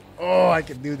hard. Oh, I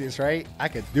can do this, right? I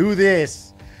can do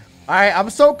this. All right, I'm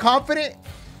so confident.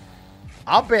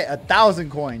 I'll bet 1,000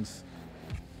 coins.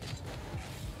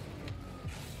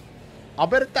 I'll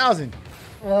bet 1,000.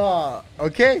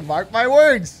 Okay, mark my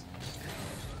words.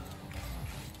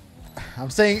 I'm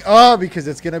saying because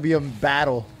it's going to be a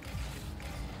battle.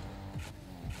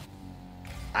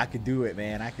 I could do it,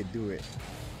 man. I could do it.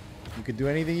 You could do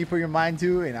anything you put your mind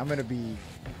to, and I'm going to be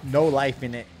no life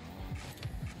in it.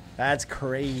 That's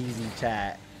crazy,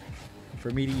 chat. For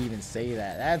me to even say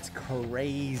that. That's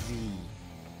crazy.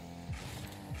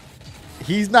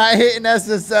 He's not hitting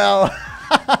SSL.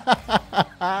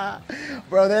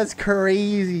 Bro, that's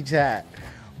crazy, chat.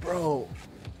 Bro.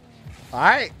 All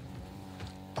right.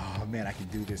 Oh, man, I can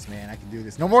do this, man. I can do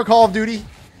this. No more Call of Duty.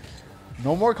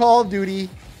 No more Call of Duty.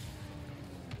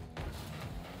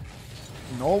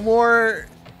 No more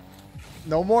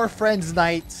friends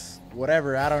nights.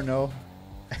 Whatever, I don't know.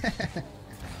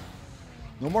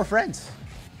 No more friends.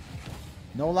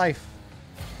 No life.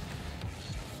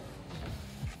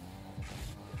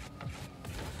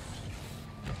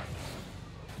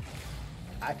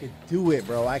 I could do it,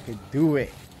 bro. I could do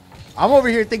it. I'm over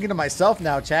here thinking to myself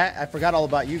now, chat. I forgot all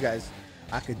about you guys.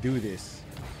 I could do this.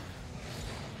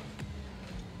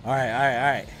 All right, all right,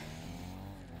 all right.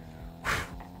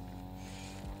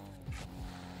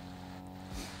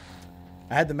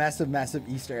 I had the massive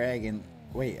Easter egg, and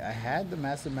wait, I had the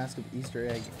massive Easter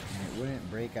egg, and it wouldn't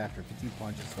break after 15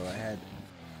 punches, so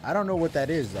I don't know what that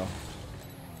is, though.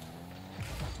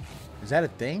 Is that a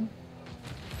thing?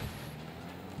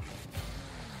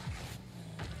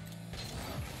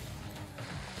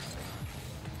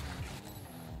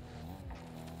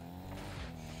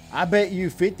 I bet you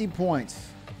 50 points.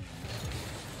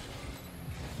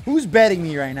 Who's betting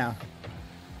me right now?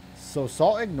 So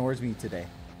Salt ignores me today.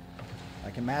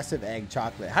 Like a massive egg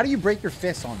chocolate. How do you break your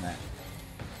fist on that?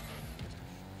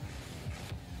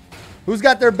 Who's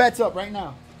got their bets up right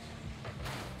now?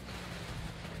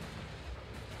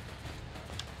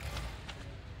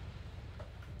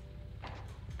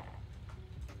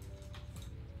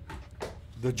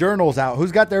 The journal's out.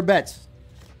 Who's got their bets?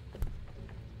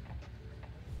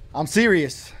 I'm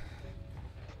serious.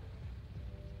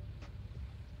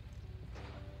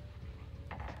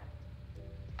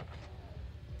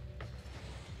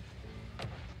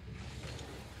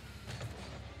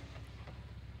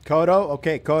 Kodo?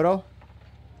 Okay, Kodo.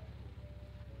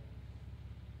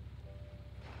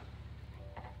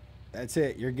 That's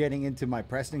it. You're getting into my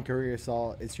Preston career,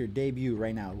 Saul. It's your debut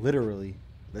right now. Literally.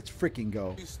 Let's freaking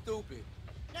go. You stupid.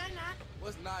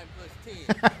 What's 9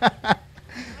 plus 10?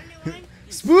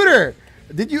 Spooter!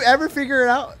 Did you ever figure it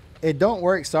out? It don't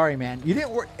work. Sorry, man. You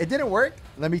didn't work. It didn't work?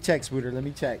 Let me check, Spooter. Let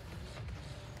me check.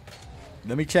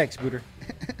 Let me check, Spooter.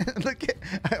 Look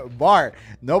at Bar.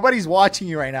 Nobody's watching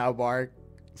you right now, Bar.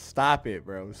 Stop it,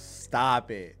 bro. Stop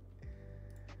it.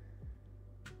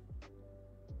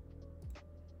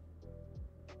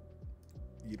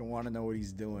 You don't want to know what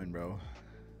he's doing, bro.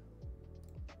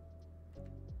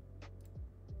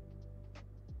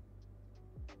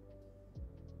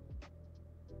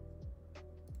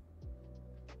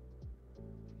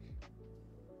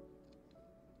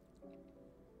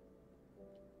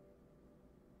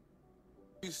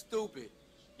 You stupid.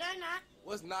 They're not.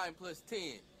 What's 9 plus 10?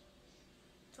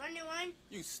 21.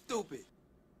 You stupid.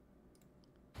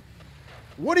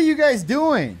 What are you guys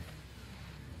doing?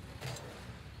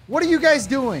 What are you guys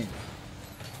doing?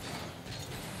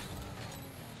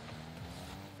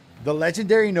 The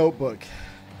legendary notebook.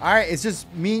 All right, it's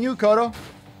just me and you, Kodo.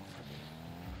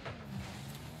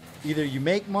 Either you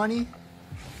make money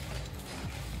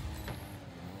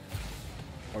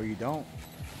or you don't.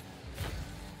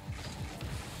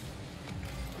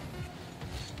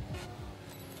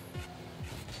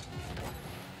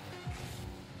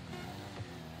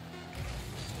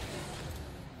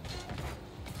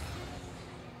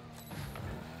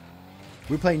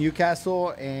 We play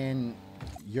Newcastle, and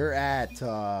you're at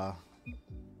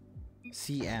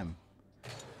CM.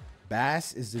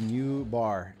 Bass is the new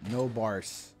bar. No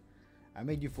bars. I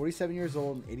made you 47 years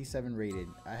old and 87 rated.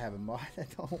 I have a mod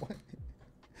that don't want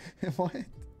it. What?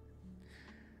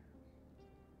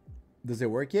 Does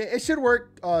it work yet? It should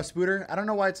work, Spooter. I don't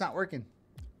know why it's not working.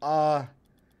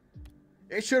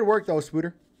 It should work, though,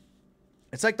 Spooter.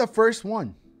 It's like the first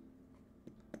one.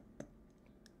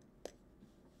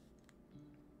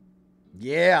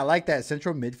 Yeah, I like that.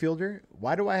 Central midfielder.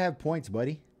 Why do I have points,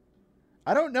 buddy?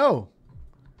 I don't know.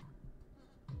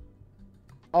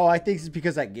 Oh, I think it's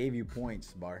because I gave you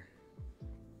points, Bar.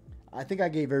 I think I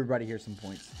gave everybody here some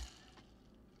points.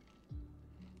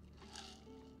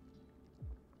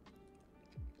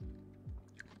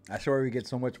 I swear we get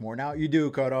so much more now. You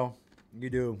do, Kodo. You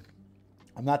do.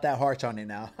 I'm not that harsh on it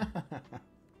now.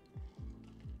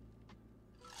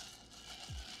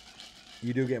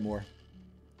 You do get more.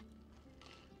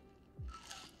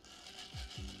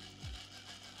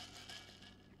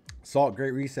 Salt,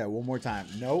 great reset. One more time.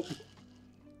 Nope.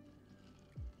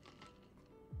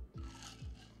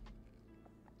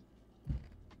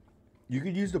 You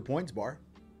could use the points bar.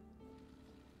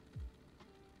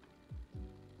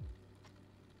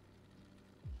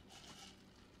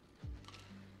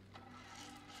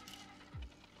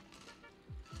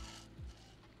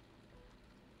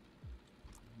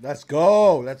 Let's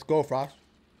go. Let's go, Frost.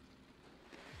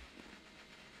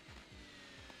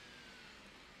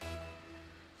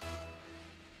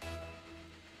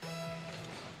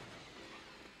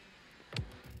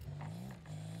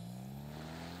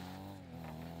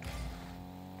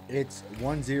 It's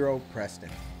 1-0 Preston.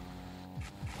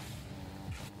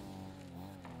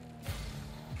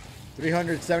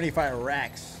 375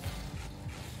 racks.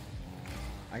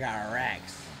 I got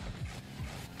racks.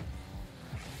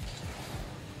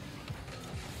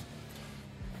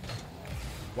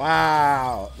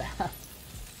 Wow. That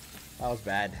was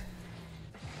bad.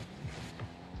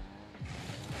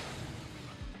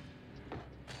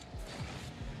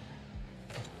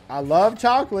 I love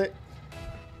chocolate.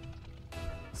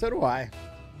 So do I.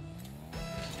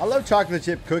 I love chocolate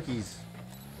chip cookies.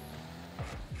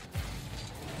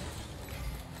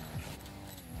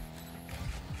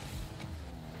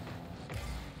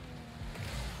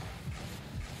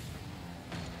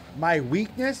 My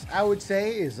weakness, I would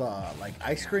say, is like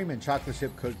ice cream and chocolate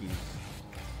chip cookies.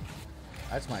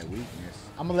 That's my weakness.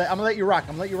 I'm gonna let you rock.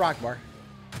 I'm gonna let you rock, Bar.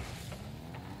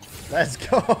 Let's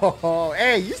go.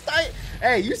 Hey,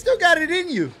 you still got it in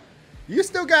you. You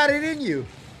still got it in you.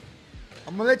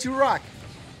 I'm gonna let you rock.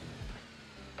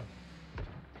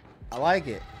 I like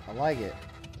it. I like it.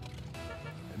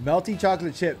 Melty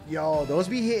chocolate chip. Yo, those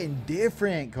be hitting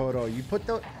different, Kodo.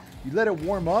 You let it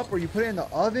warm up, or you put it in the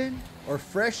oven, or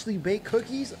freshly baked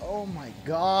cookies. Oh my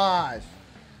gosh.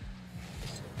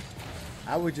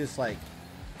 I would just like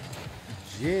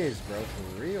jizz, bro,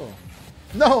 for real.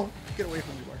 No, get away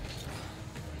from me, Bar.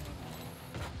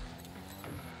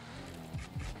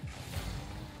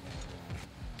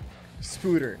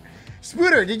 Spooter.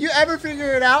 Spooter, did you ever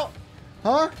figure it out?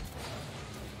 Huh?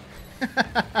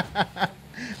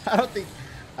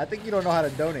 I think you don't know how to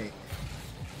donate.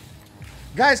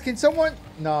 Guys, can someone...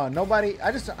 No, nobody...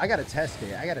 I gotta test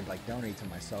it. I gotta, like, donate to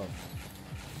myself.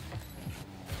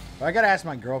 But I gotta ask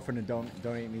my girlfriend to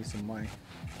donate me some money.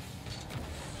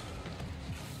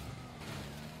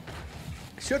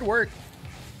 It should work.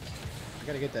 I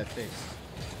gotta get that fixed.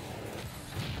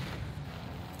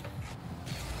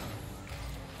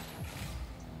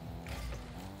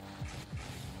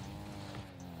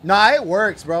 Nah, it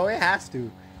works, bro. It has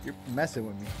to. You're messing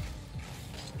with me.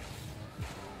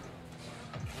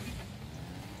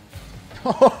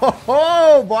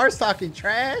 Oh, Bar's talking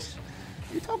trash.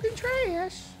 You talking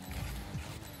trash.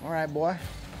 All right, boy.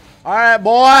 All right,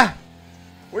 boy.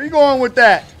 Where you going with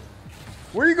that?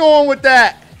 Where you going with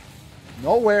that?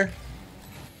 Nowhere.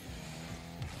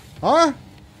 Huh?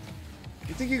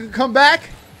 You think you can come back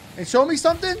and show me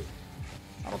something?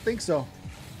 I don't think so.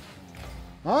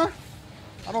 Huh?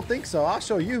 I don't think so. I'll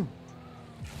show you.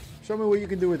 Show me what you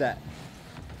can do with that.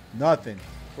 Nothing.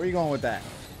 Where you going with that?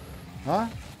 Huh?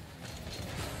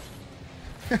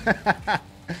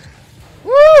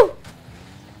 Woo!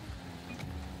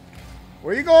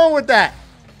 Where you going with that?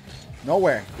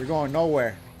 Nowhere. You're going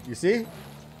nowhere. You see?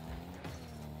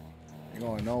 You're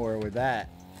going nowhere with that.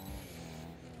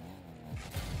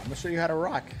 I'm gonna show you how to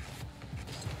rock.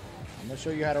 I'm gonna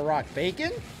show you how to rock.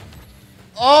 Bacon?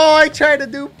 Oh, I tried to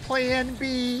do plan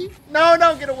B. No,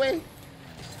 no, get away.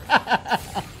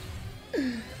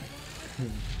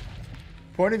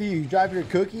 Point of view, you drop your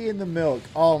cookie in the milk.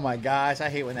 Oh my gosh, I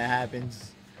hate when that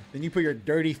happens. Then you put your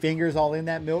dirty fingers all in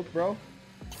that milk, bro.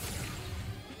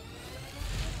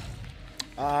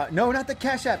 No, not the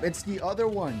Cash App. It's the other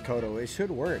one, Kodo. It should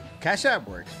work. Cash App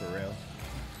works for real.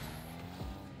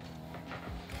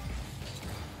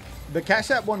 The Cash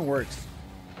App one works.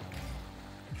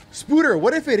 Spooter,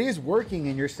 what if it is working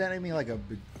and you're sending me like a... Let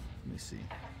me see.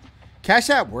 Cash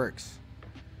App works.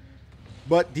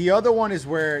 But the other one is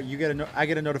where you get I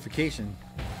get a notification.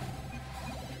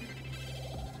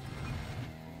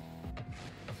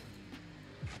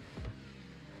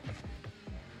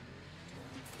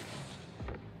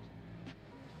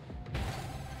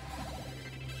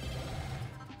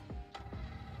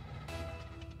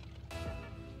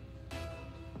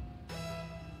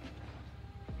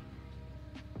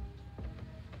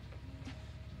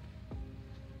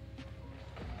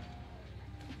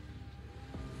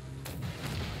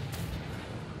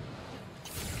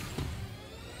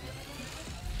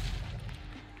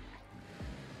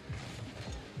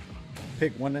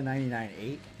 Pick 1 to 99,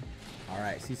 8. All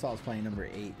right, CSalt's playing number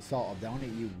 8. Salt, I'll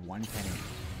donate you 1 penny.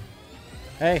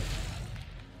 Hey,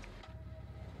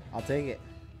 I'll take it.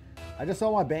 I just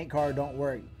saw my bank card don't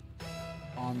work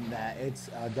on that.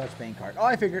 It's a Dutch bank card. Oh,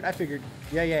 I figured.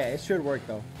 Yeah, it should work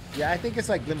though. Yeah, I think it's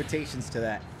like limitations to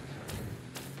that.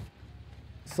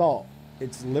 Salt,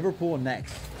 it's Liverpool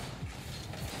next.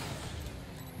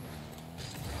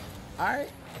 All right,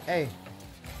 hey.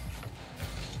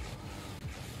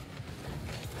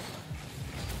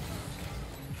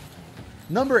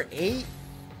 Number 8? You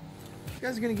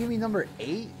guys are gonna give me number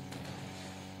 8?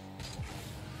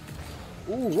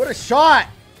 Ooh, what a shot!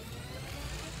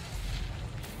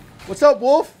 What's up,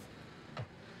 Wolf?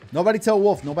 Nobody tell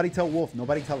Wolf. Nobody tell Wolf.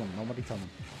 Nobody tell him. Nobody tell him.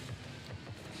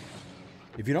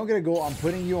 If you don't get a goal, I'm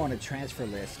putting you on a transfer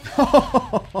list.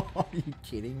 Are you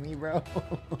kidding me, bro?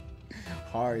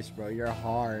 Harsh, bro. You're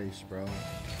harsh, bro.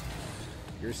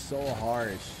 You're so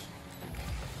harsh.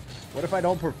 What if I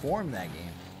don't perform that game?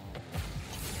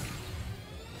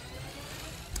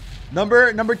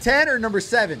 Number 10 or number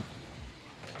 7?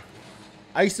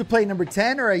 I used to play number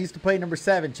 10 or I used to play number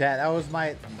 7, chat. I was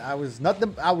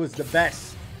the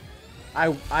best.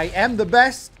 I am the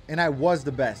best and I was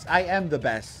the best. I am the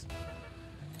best.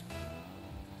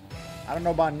 I don't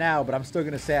know about now, but I'm still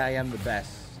going to say I am the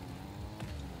best.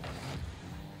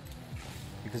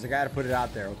 Because I got to put it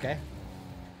out there, okay?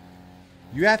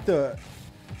 You have to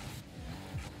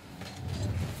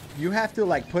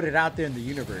like put it out there in the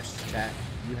universe, chat.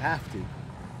 You have to.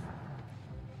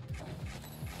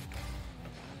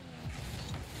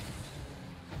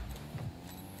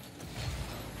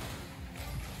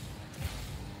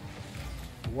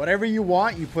 Whatever you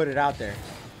want, you put it out there.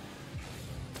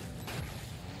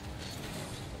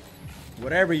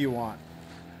 Whatever you want.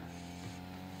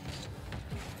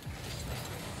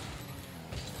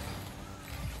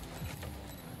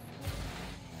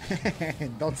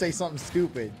 Don't say something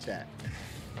stupid, chat.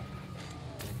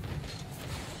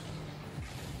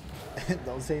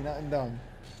 Don't say nothing dumb.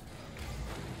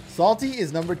 Salty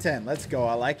is number 10. Let's go.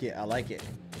 I like it. I like it.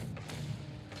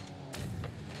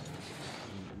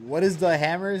 What is the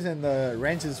hammers and the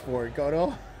wrenches for,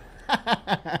 Kodo?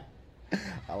 I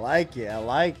like it. I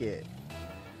like it.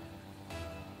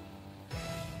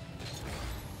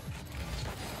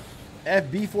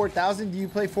 FB 4000, do you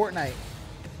play Fortnite?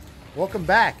 Welcome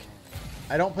back.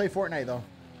 I don't play Fortnite though.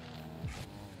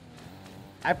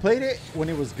 I played it when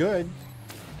it was good.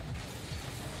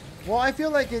 Well, I feel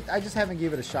like I just haven't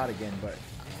gave it a shot again, but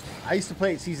I used to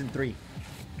play it season 3.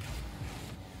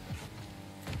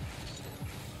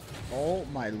 Oh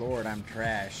my lord, I'm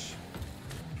trash.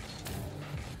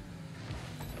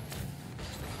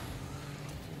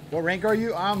 What rank are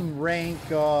you? I'm rank,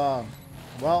 well,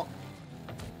 I'm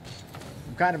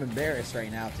kind of embarrassed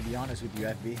right now, to be honest with you,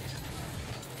 FB.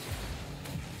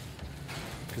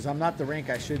 Because I'm not the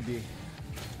rank I should be.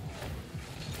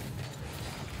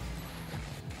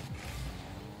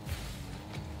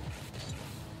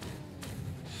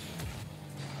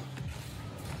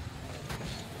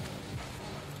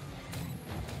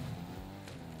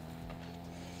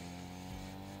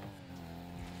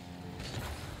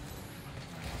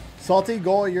 Salty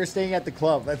goal, you're staying at the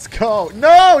club. Let's go.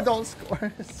 No, don't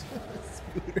score.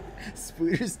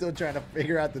 Spooter's still trying to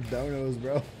figure out the donos,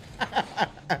 bro.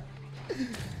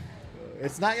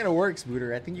 It's not going to work,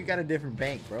 Spooter. I think you got a different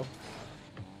bank, bro.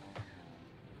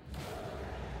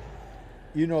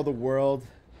 You know the world.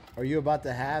 Are you about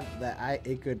to have that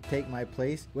it could take my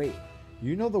place? Wait,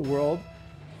 you know the world.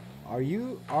 Are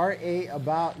you RA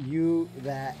about you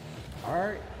that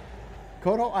are...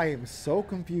 Kodo, I am so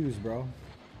confused, bro.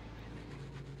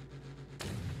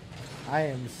 I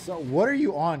am so... What are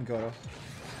you on, Kodo?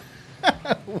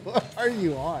 What are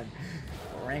you on?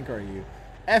 What rank are you?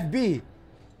 FB.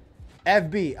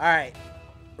 FB. All right.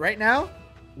 Right now,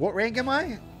 what rank am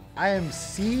I? I am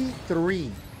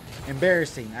C3.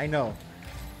 Embarrassing. I know.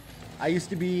 I used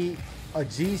to be a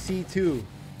GC2.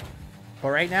 But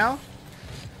right now,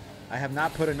 I have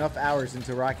not put enough hours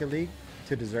into Rocket League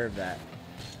to deserve that.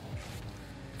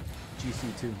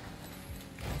 GC2.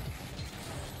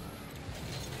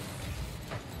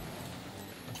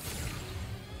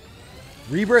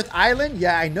 Rebirth Island?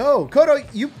 Yeah, I know. Kodo,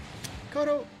 you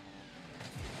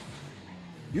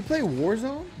play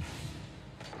Warzone?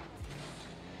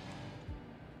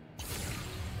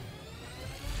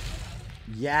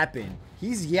 Yapping.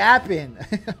 He's yapping.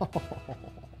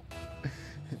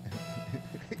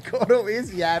 Kodo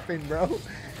is yapping, bro.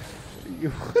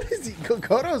 What is he?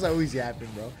 Kodo's always yapping,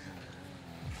 bro.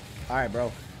 All right,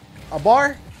 bro. A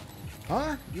bar?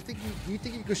 Huh? You think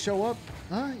you could show up?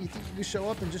 Huh? You think you could show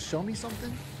up and just show me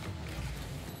something?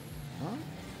 Huh?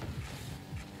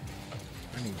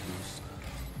 I need boost.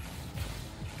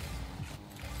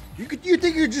 You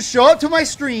think you could just show up to my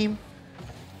stream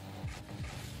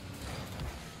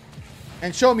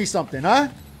and show me something, huh?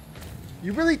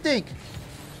 You really think?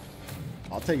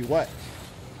 I'll tell you what.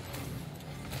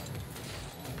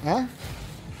 Huh?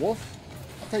 Wolf?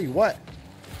 I'll tell you what.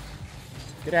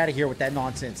 Get out of here with that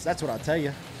nonsense. That's what I'll tell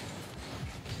you.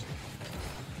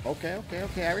 Okay, okay,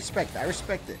 okay. I respect it. I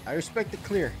respect it. I respect it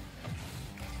clear.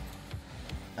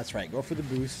 That's right. Go for the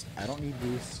boost. I don't need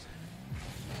boost.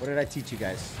 What did I teach you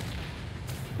guys?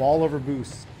 Ball over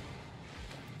boost.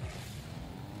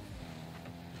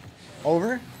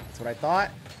 Over? That's what I thought.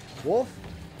 Wolf?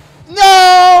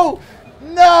 No!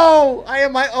 No! I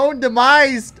am my own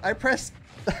demise. I pressed.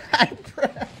 I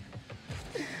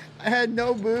had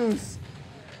no boost.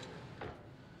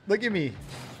 Look at me.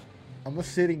 I'm a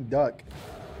sitting duck.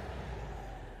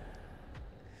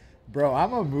 Bro,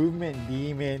 I'm a movement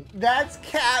demon. That's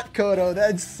cap, Kodo.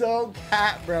 That's so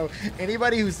cap, bro.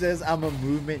 Anybody who says I'm a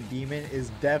movement demon is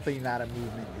definitely not a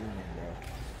movement demon,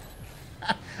 bro.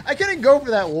 I couldn't go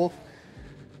for that, Wolf.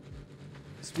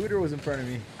 Spooter was in front of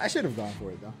me. I should have gone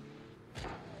for it, though.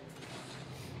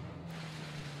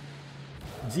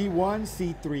 G1,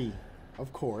 C3.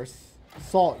 Of course.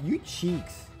 Salt, you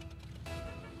cheeks.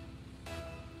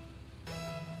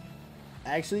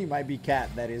 Actually, it might be cap.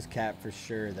 That is cap for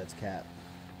sure. That's cap.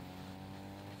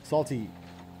 Salty,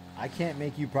 I can't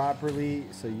make you properly,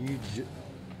 so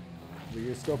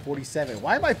you're still 47.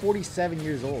 Why am I 47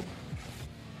 years old?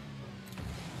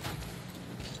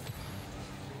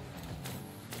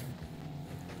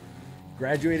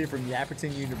 Graduated from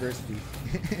Yapperton University.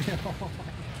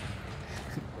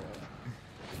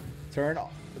 Turn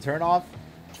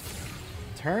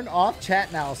off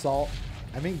chat now, Salt.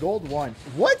 I mean, gold 1.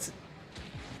 What?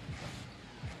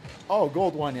 Oh,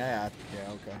 gold 1. Yeah,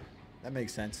 okay. That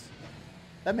makes sense.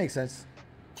 That makes sense.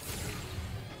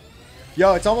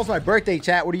 Yo, it's almost my birthday,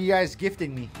 chat. What are you guys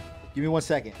gifting me? Give me 1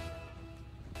 second.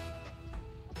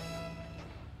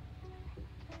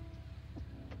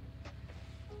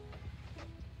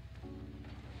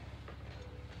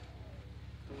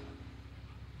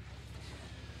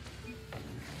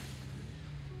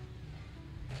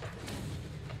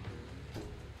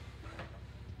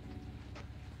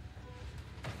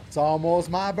 It's almost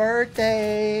my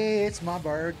birthday. It's my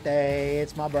birthday.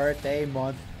 It's my birthday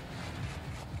month.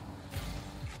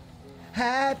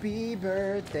 Happy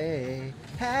birthday.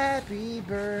 Happy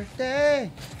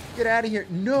birthday. Get out of here.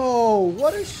 No,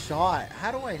 what a shot. How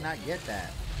do I not get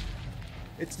that?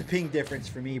 It's the ping difference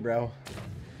for me, bro.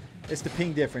 It's the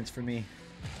ping difference for me.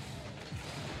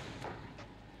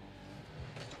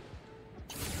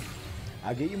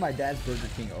 I'll get you my dad's Burger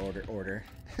King order.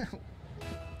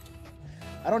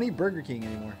 I don't eat Burger King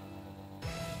anymore.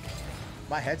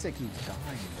 My headset keeps dying,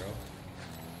 bro.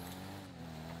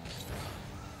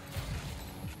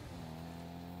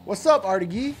 What's up,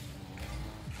 Artigi?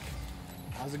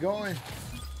 How's it going?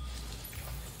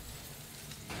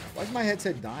 Why is my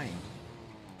headset dying?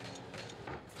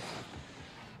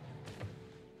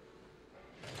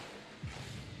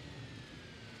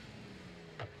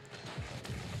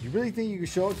 You really think you can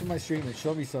show up to my stream and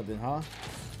show me something, huh?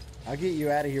 I'll get you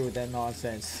out of here with that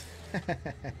nonsense.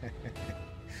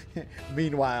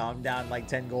 Meanwhile, I'm down like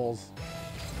 10 goals.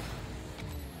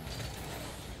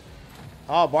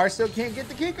 Oh, Bar still can't get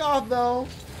the kickoff, though.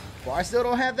 Bar still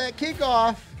don't have that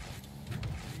kickoff.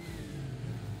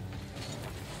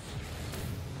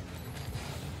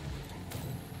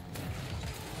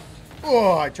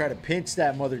 Oh, I try to pinch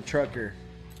that mother trucker.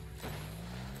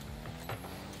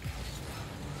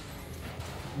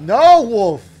 No,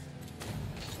 Wolf.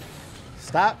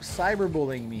 Stop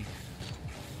cyberbullying me.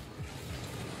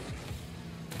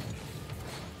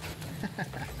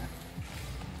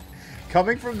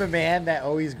 Coming from the man that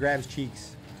always grabs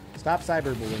cheeks. Stop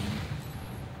cyberbullying me.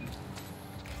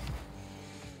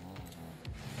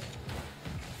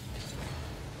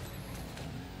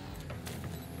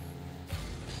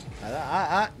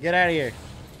 Get out of here.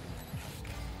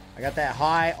 I got that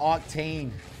high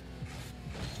octane.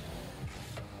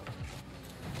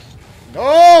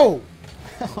 No!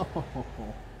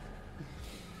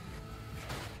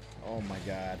 Oh my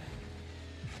god.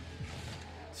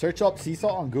 Search up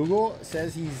CSalt on Google. It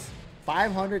says he's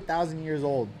 500,000 years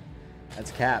old. That's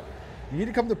cap. You need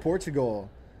to come to Portugal.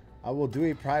 I will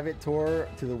do a private tour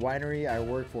to the winery I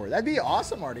work for. That'd be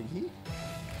awesome, Artie.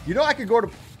 You know, I could go to...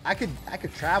 I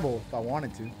could travel if I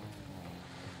wanted to.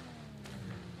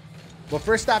 But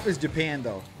first stop is Japan,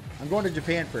 though. I'm going to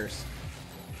Japan first.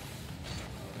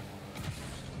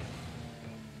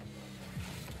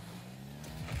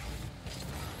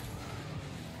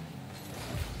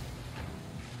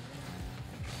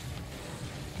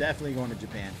 Definitely going to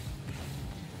Japan.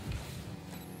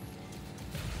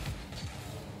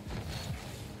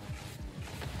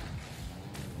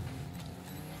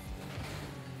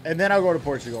 And then I'll go to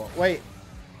Portugal. Wait.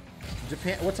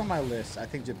 Japan. What's on my list? I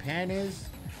think Japan is.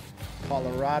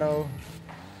 Colorado.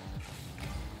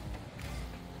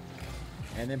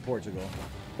 And then Portugal.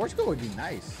 Portugal would be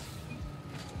nice.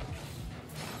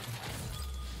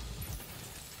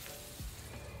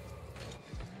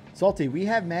 Salty, we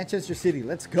have Manchester City.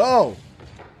 Let's go.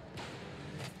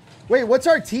 Wait, what's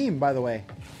our team, by the way?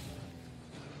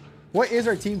 What is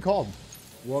our team called?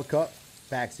 World Cup.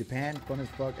 Facts. Japan. Fun as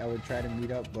fuck. I would try to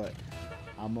meet up, but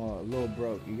I'm a little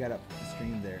broke. You gotta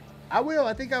stream there. I will.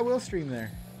 I think I will stream there.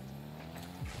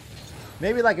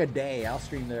 Maybe like a day. I'll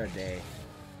stream there a day.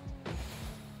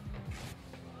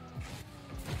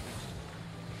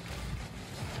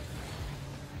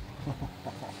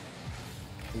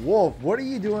 Wolf, what are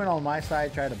you doing on my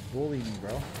side trying to bully me,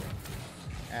 bro?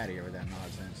 Out of here with that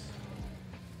nonsense.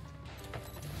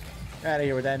 Out of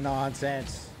here with that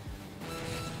nonsense.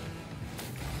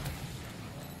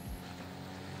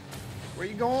 Where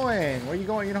you going? Where you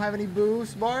going? You don't have any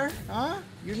boost, bar? Huh?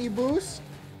 You need boost?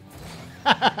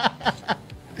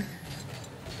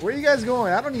 Where you guys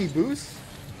going? I don't need boost.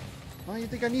 Oh, you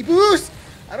think I need boost?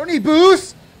 I don't need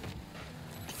boost.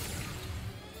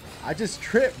 I just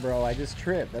tripped, bro. I just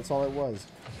tripped. That's all it was.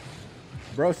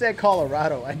 Bro said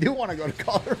Colorado. I do want to go to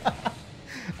Colorado.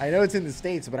 I know it's in the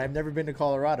States, but I've never been to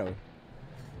Colorado.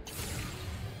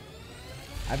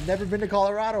 I've never been to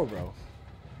Colorado, bro.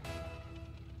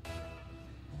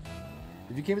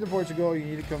 If you came to Portugal, you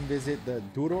need to come visit the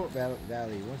Douro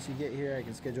Valley. Once you get here, I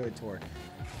can schedule a tour.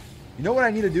 You know what I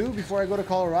need to do before I go to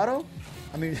Colorado?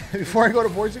 I mean, before I go to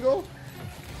Portugal?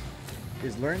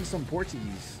 Is learn some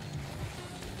Portuguese.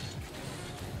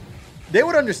 They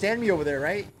would understand me over there,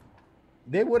 right?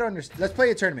 They would understand. Let's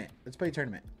play a tournament. Let's play a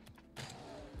tournament.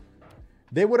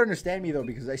 They would understand me, though,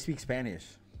 because I speak Spanish.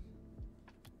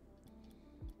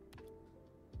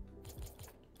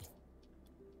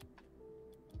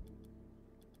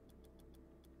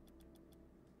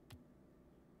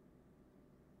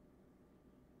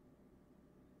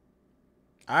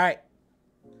 All right.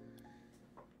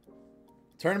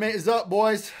 Tournament is up,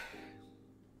 boys.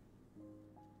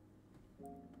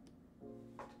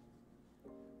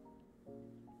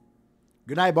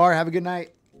 Good night, Bar. Have a good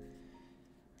night.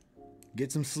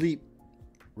 Get some sleep.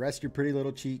 Rest your pretty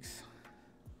little cheeks.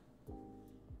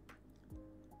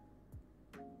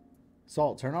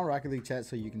 Salt, turn on Rocket League chat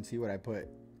so you can see what I put.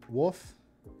 Wolf,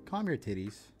 calm your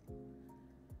titties.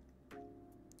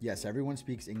 Yes, everyone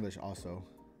speaks English also.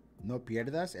 No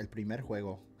pierdas el primer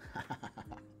juego.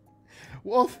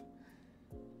 Wolf.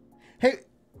 Hey,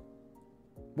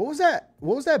 what was that?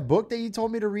 What was that book that you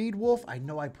told me to read, Wolf? I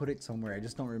know I put it somewhere. I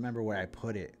just don't remember where I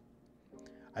put it.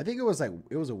 I think it was like,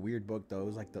 it was a weird book though. It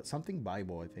was like something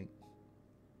Bible, I think.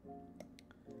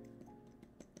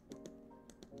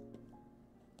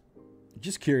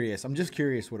 Just curious. I'm just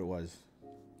curious what it was.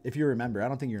 If you remember. I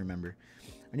don't think you remember.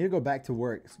 I need to go back to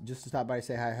work. Just to stop by and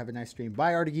say hi. Have a nice stream.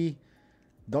 Bye, Artigi.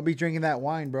 Don't be drinking that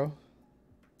wine, bro.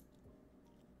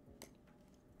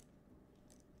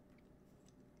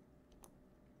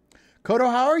 Kodo,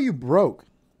 how are you broke?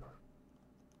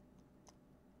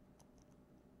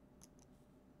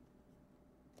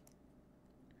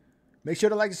 Make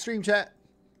sure to like the stream, chat.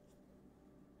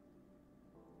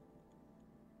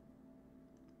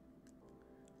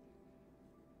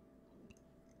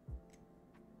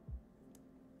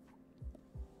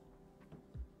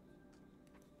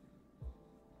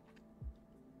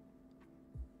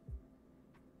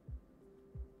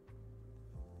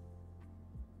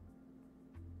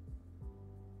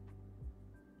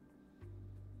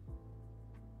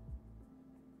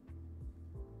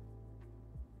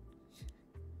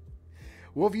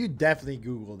 Wolf, you definitely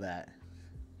Google that.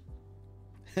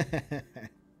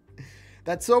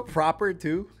 That's so proper,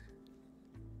 too.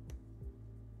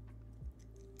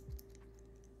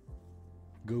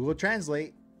 Google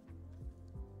Translate.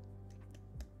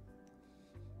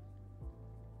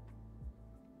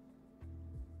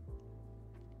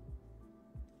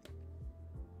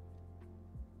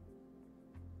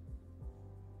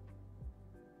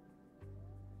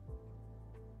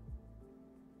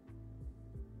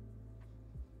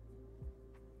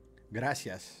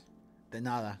 Gracias. De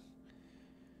nada.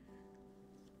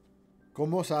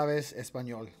 ¿Cómo sabes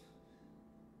español?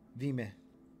 Dime.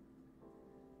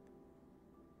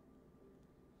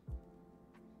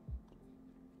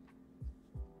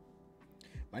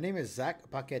 My name is Zach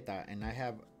Paqueta, and I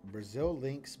have Brazil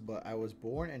links, but I was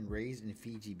born and raised in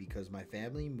Fiji because my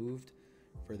family moved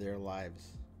for their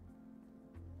lives.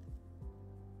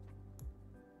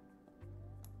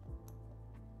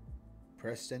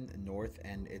 Preston North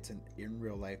End. It's an in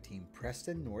real life team.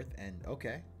 Preston North End.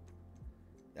 Okay.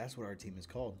 That's what our team is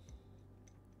called.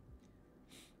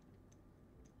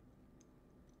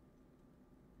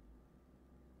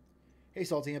 Hey,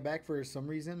 Salty, I'm back. For some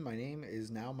reason, my name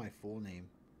is now my full name.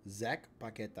 Zach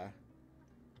Paqueta.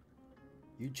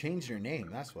 You changed your name,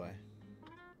 that's why.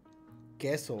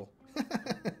 Queso.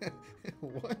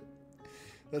 What?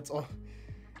 That's all.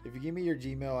 If you give me your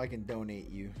Gmail, I can donate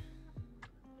you.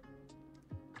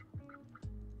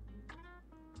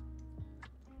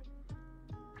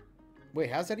 Wait,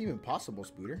 how's that even possible,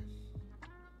 Spooter?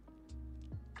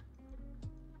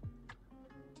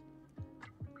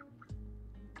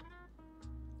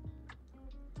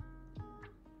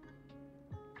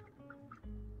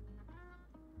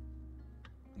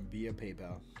 Via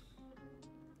PayPal.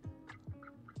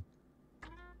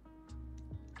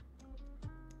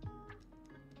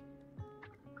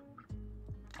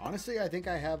 Honestly, I think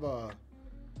I have a...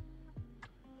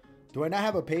 Do I not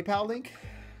have a PayPal link?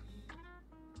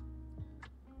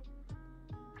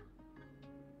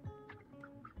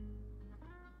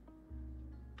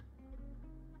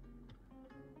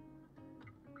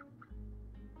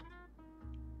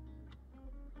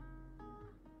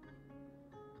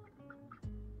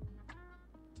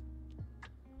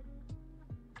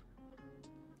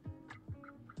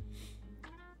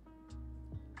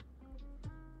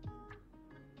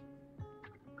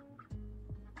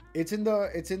 It's in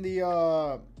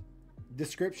the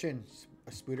description,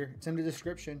 Spooter. It's in the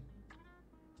description.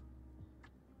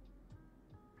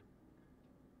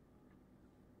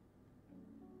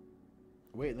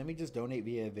 Wait, let me just donate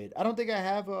via vid. I don't think I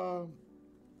have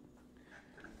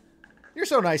You're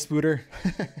so nice, Spooter.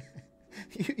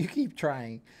 you keep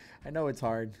trying. I know it's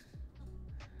hard.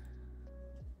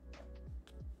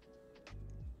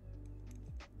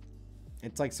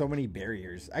 It's like so many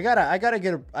barriers. I gotta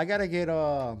get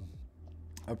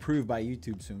approved by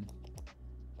YouTube soon.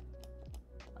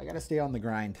 I gotta stay on the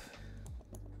grind.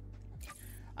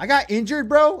 I got injured,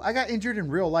 bro. I got injured in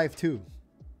real life too.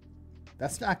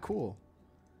 That's not cool.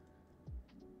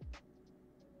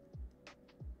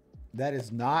 That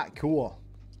is not cool.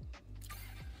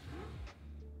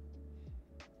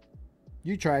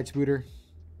 You tried, Spooter.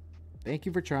 Thank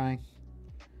you for trying.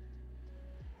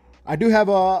 I do have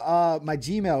my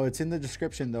Gmail. It's in the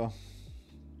description, though.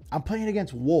 I'm playing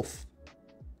against Wolf.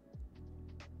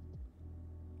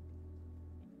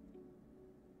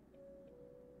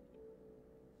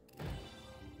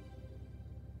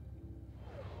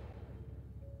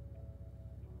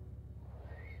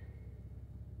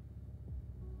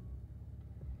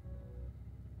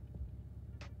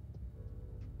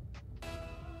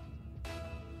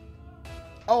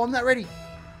 Oh, I'm not ready.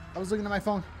 I was looking at my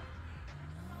phone.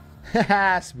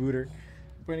 Haha, Spooter.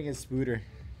 Playing against Spooter.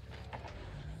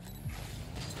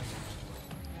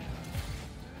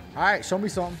 Alright, show me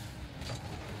something.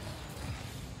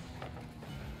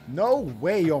 No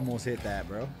way you almost hit that,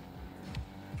 bro.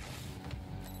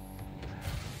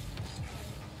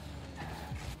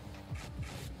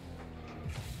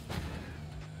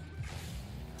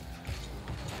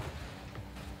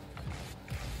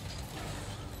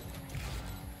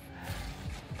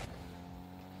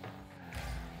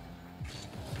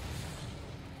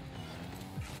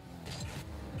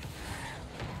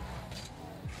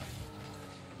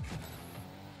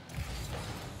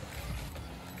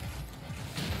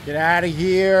 Get out of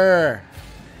here.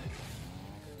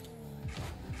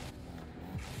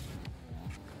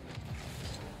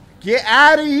 Get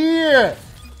out of here.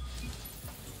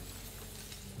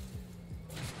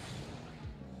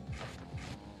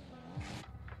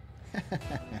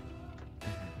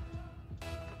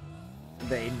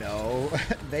 They know.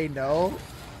 They know.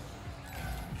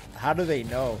 How do they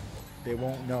know? They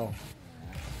won't know.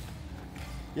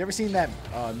 You ever seen that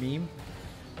meme?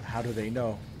 How do they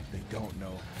know? They don't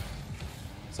know.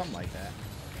 Something like that.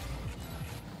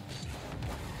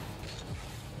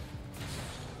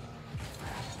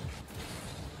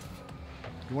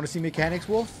 You want to see mechanics,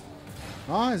 Wolf?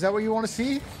 Huh? Is that what you want to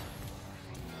see?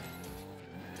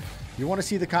 You want to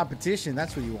see the competition.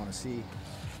 That's what you want to see.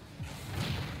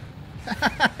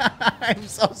 I'm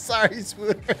so sorry,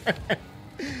 Spooter.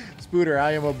 Spooter,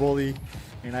 I am a bully,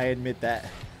 and I admit that.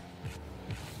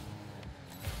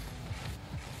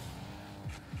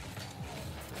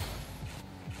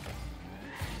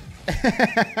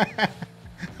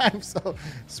 I'm so...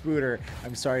 Spooter,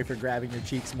 I'm sorry for grabbing your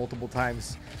cheeks multiple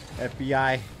times.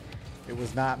 FBI, it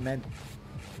was not meant...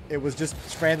 It was just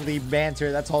friendly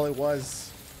banter. That's all it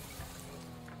was.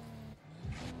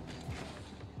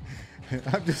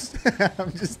 I'm just...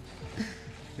 I'm just...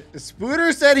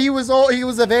 Spooter said he was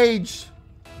of age.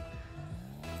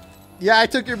 Yeah, I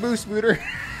took your boost, Booter.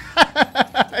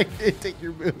 I did take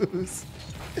your boost.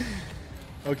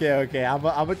 Okay, okay. I'm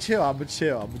a chill. I'm a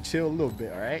chill a little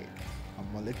bit. All right.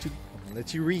 I'm gonna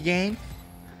let you regain.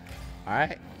 All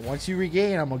right. Once you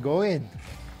regain, I'm gonna go in.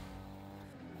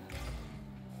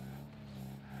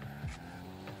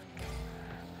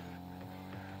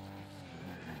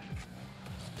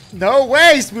 No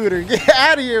way, Spooter. Get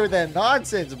out of here with that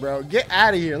nonsense, bro. Get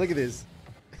out of here. Look at this.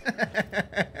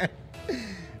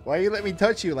 Why you let me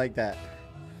touch you like that?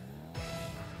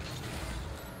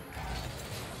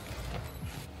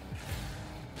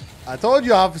 I told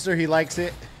you, officer, he likes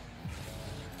it.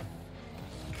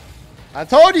 I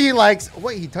told you he likes...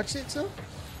 Wait, he touched it, so?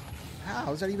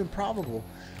 How is that even probable?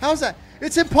 How is that?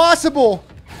 It's impossible!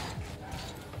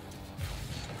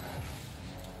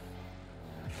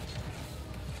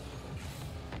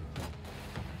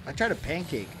 I tried a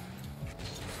pancake.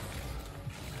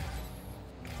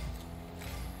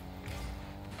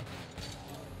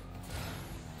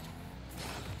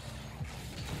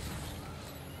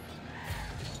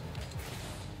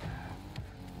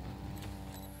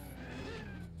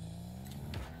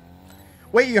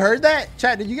 Wait, you heard that?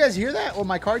 Chat, did you guys hear that? What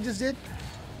my card just did?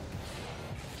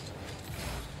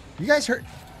 You guys heard?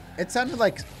 It sounded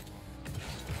like...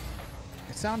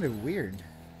 It sounded weird.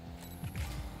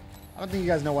 I don't think you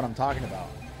guys know what I'm talking about.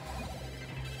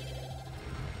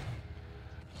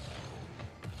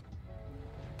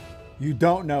 You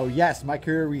don't know. Yes, my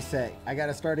career reset. I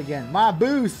gotta start again. My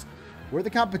boost. Where the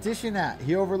competition at?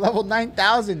 He over level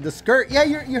 9,000. The skirt. Yeah,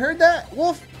 you heard that,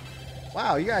 Wolf?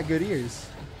 Wow, you got good ears.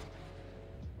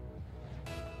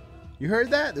 You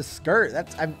heard that? The skirt.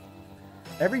 That's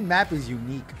every map is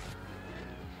unique.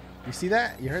 You see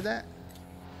that? You heard that?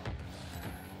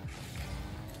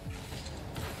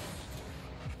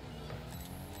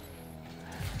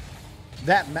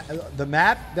 The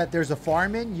map that there's a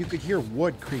farm in, you could hear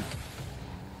wood creak.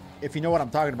 If you know what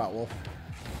I'm talking about, Wolf.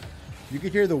 You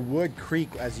could hear the wood creak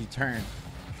as you turn.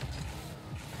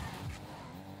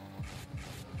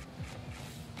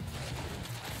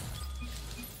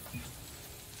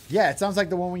 Yeah, it sounds like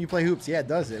the one when you play hoops. Yeah, it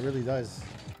does. It really does.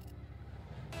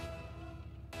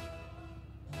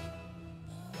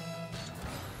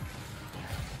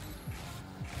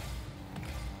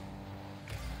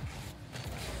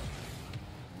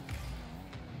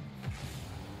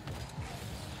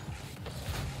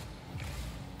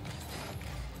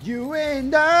 You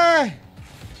and I,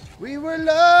 we were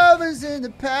lovers in the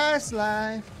past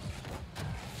life.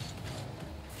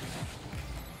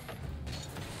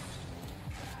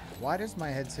 Why does my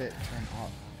headset turn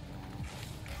off?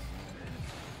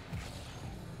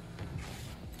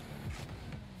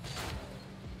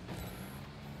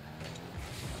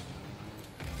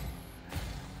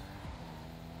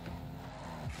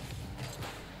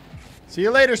 See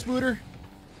you later, Spooter.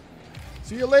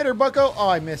 See you later, bucko. Oh,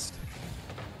 I missed.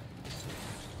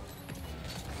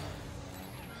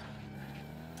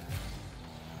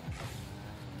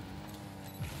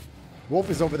 Wolf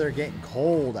is over there getting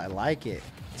cold. I like it.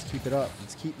 Let's keep it up.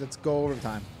 Let's go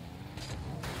overtime.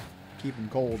 Keep him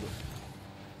cold.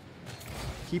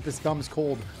 Keep his thumbs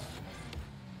cold.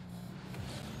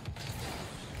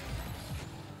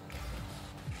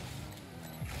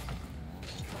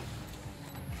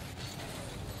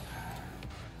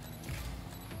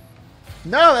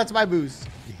 No, that's my boost.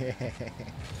 Yeah.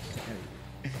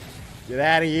 Get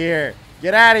out of here.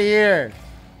 Get out of here.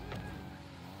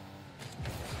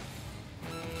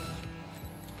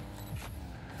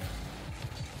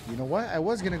 You know what? I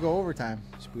was going to go overtime,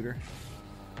 Spooter.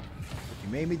 But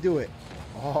you made me do it.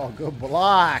 Oh, good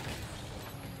block.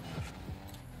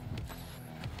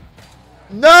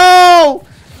 No!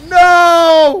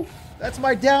 No! That's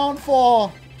my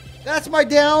downfall. That's my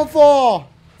downfall.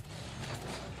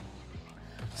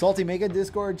 Salty, make a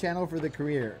Discord channel for the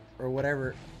career or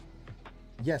whatever.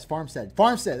 Yes, Farmstead.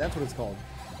 Farmstead, that's what it's called.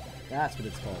 That's what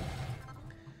it's called.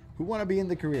 Who want to be in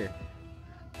the career?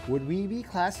 Would we be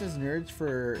classed as nerds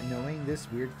for knowing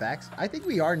this weird facts? I think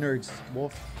we are nerds,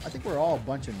 Wolf. I think we're all a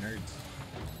bunch of nerds.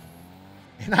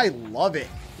 And I love it.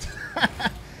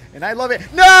 And I love it.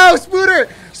 No! Spooter!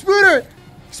 Spooter!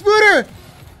 Spooter!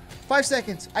 5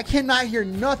 seconds. I cannot hear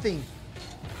nothing.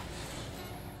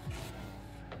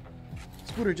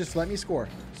 Spooter, just let me score.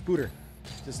 Spooter,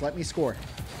 just let me score.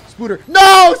 Spooter.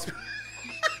 No!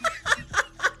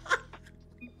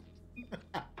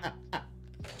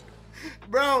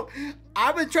 Bro,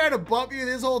 I've been trying to bump you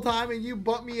this whole time, and you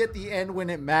bump me at the end when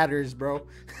it matters, bro.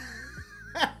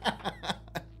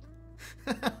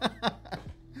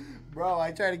 Bro,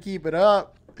 I try to keep it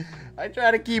up. I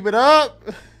try to keep it up.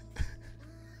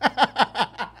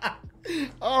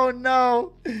 Oh. Oh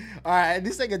no. All right, at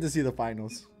least I get to see the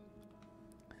finals.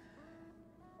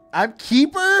 I'm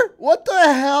keeper? What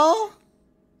the hell?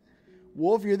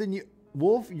 Wolf, you're the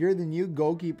new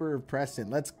goalkeeper of Preston.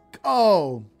 Let's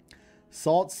go.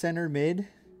 Salt center mid.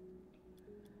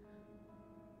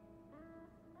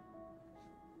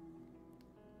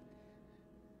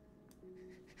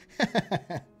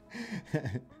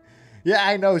 Yeah,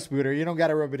 I know, Spooter. You don't got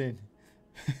to rub it in.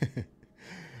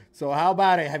 So how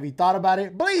about it? Have you thought about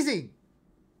it? Blazing!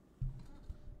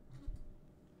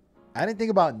 I didn't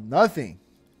think about nothing.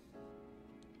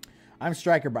 I'm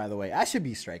striker, by the way. I should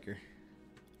be striker.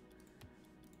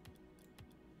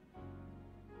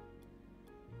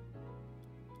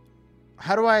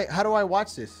 How do I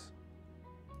watch this?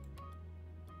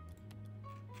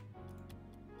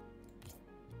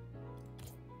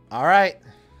 All right.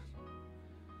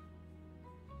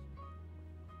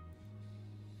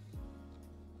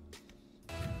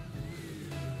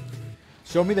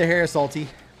 Show me the hair, Salty.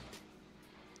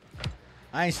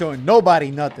 I ain't showing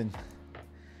nobody nothing.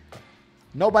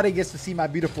 Nobody gets to see my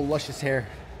beautiful, luscious hair.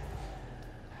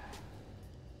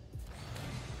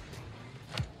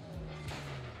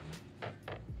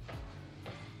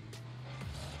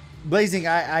 Blazing,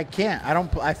 I can't.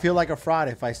 I feel like a fraud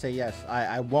if I say yes.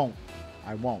 I won't.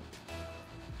 I won't.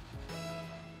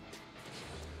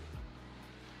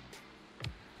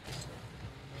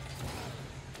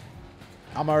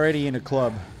 I'm already in a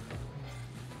club.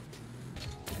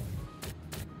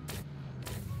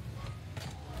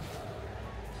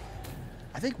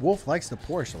 I think Wolf likes the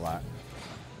Porsche a lot.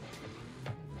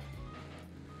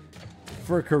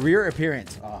 For a career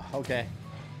appearance. Oh, okay.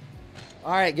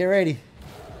 All right, get ready.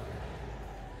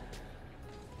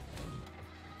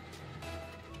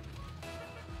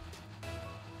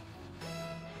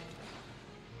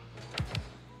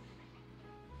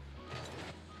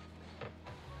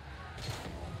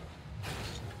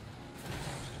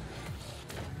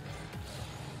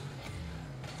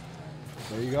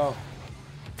 There you go.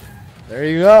 There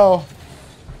you go.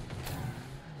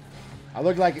 I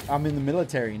look like I'm in the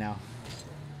military now.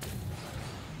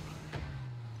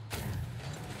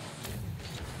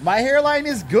 My hairline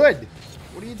is good.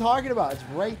 What are you talking about? It's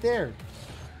right there.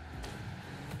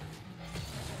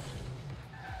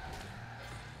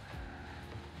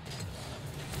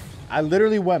 I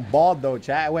literally went bald though,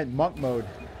 chat. I went monk mode.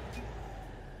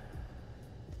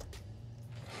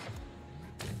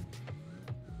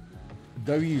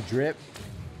 W drip.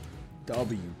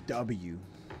 W.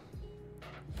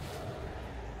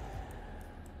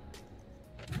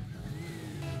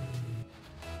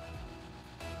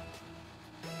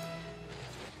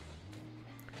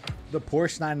 The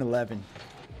Porsche 911.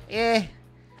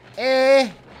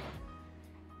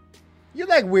 You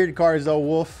like weird cars though,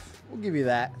 Wolf. We'll give you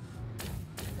that.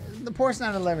 The Porsche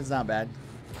 911 is not bad.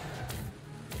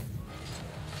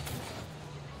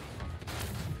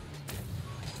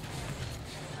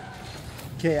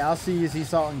 Okay, I'll see you,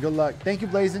 CSalt, and good luck. Thank you,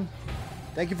 Blazing.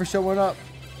 Thank you for showing up.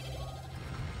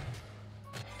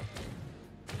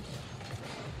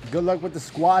 Good luck with the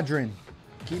squadron.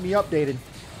 Keep me updated.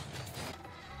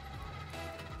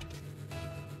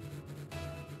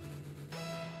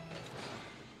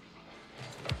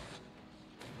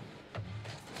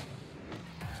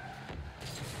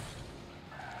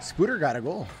 Scooter got a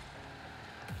goal.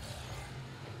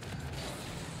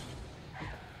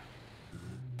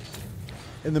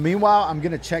 In the meanwhile, I'm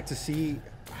going to check to see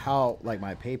how, like,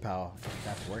 my PayPal, if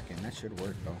that's working. That should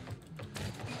work, though.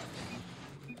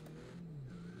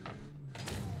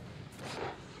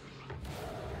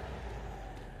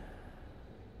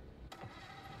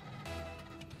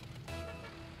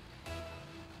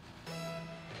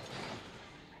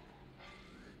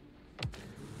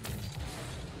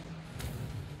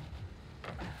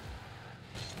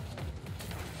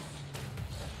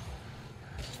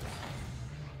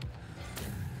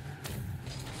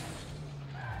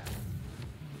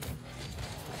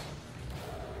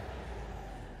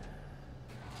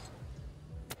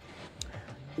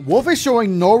 Wolf is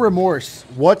showing no remorse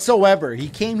whatsoever. He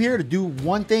came here to do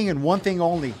one thing and one thing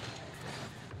only.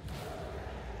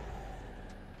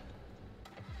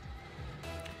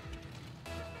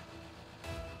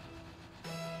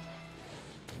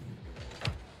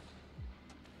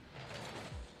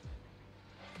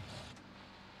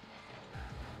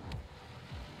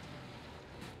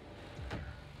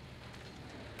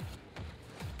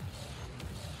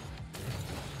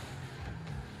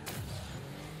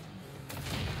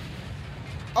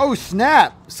 Oh,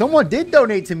 snap. Someone did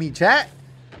donate to me, chat.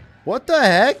 What the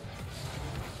heck?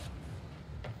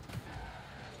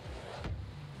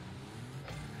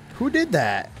 Who did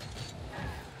that?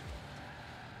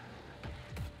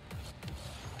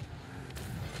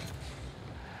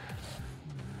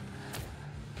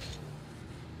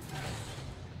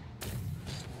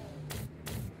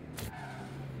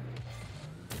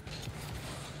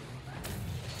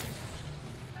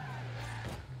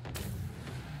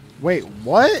 Wait,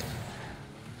 what?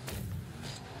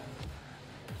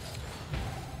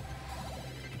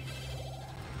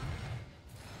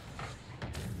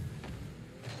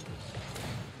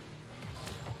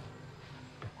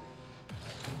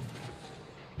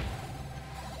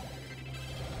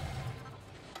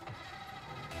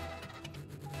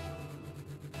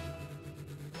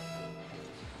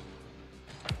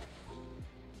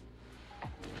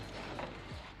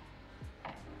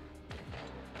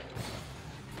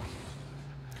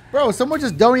 Bro, someone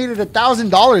just donated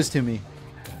 $1,000 to me.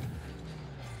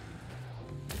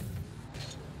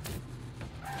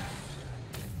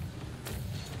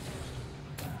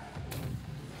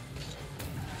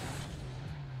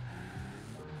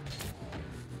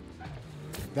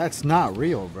 That's not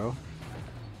real, bro.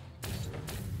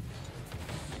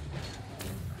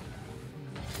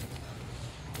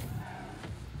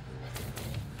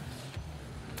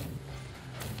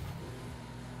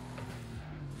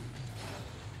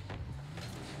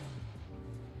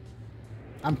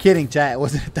 I'm kidding, chat. It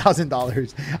wasn't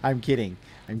 $1,000. I'm kidding.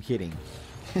 I'm kidding.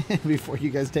 Before you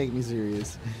guys take me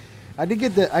serious, I did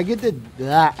get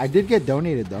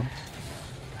donated though.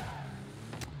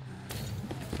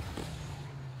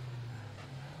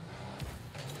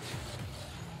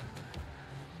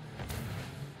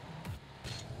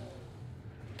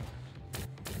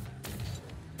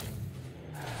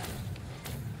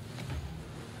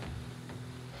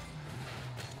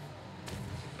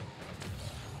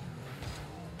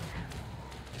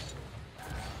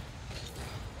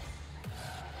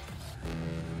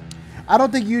 I don't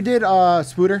think you did,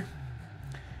 Spooter.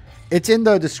 It's in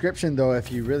the description though. If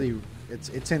you really, it's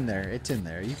in there. It's in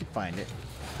there. You can find it.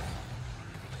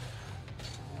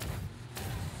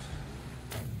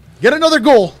 Get another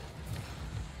goal.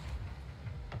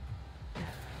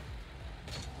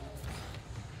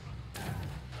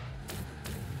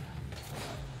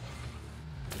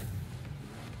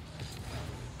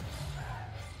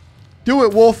 Do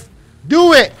it, Wolf.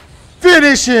 Do it.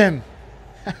 Finish him.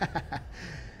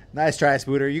 Nice try,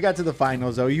 Spooter. You got to the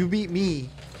finals, though. You beat me.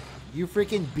 You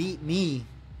freaking beat me.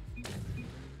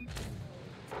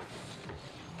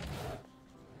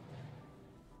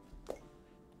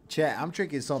 Chat, I'm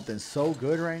drinking something so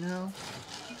good right now.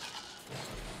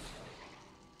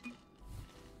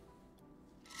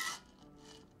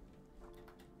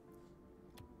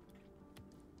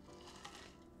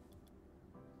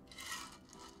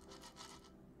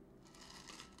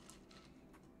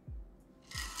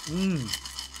 Mmm.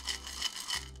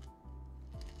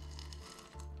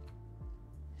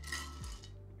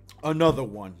 Another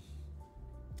one.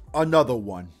 Another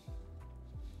one.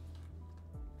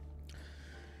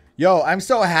 Yo, I'm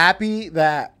so happy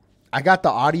that I got the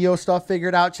audio stuff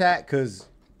figured out, chat, because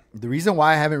the reason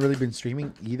why I haven't really been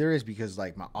streaming either is because,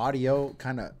 like, my audio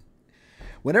kind of...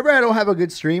 Whenever I don't have a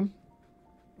good stream,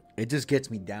 it just gets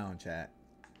me down, chat.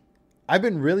 I've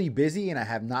been really busy and I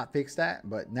have not fixed that,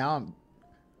 but now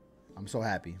I'm so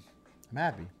happy. I'm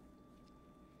happy.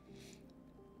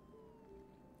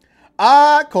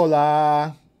 Ah,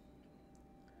 cola.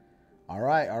 All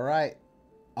right, all right.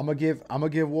 I'm gonna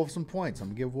give Wolf some points. I'm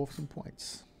gonna give Wolf some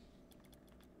points.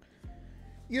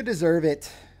 You deserve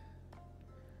it.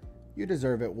 You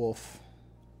deserve it, Wolf.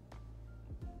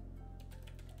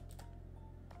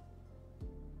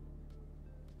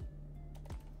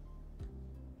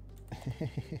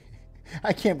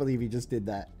 I can't believe he just did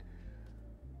that.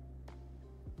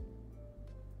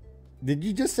 Did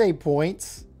you just say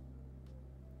points?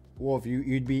 Wolf,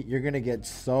 you're gonna get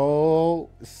so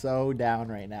down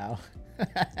right now.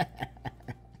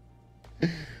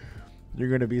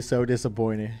 You're gonna be so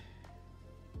disappointed.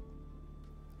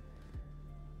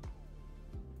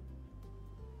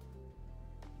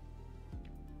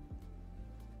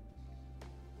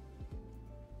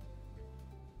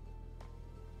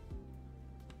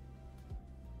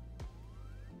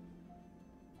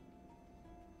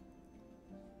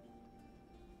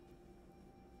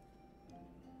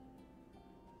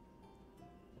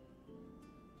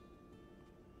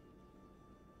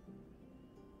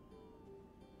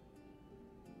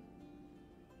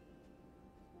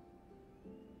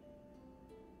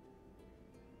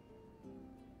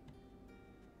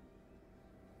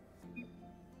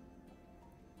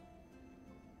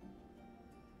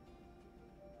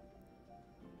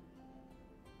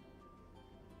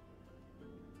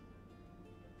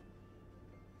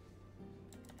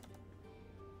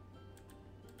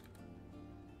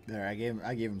 There, I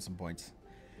gave him some points.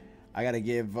 I gotta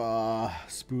give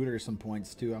Spooter some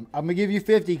points too. I'm gonna give you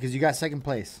 50 because you got second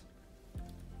place.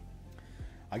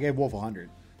 I gave Wolf 100.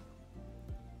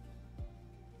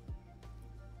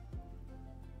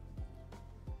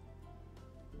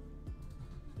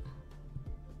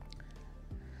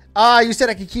 You said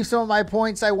I could keep some of my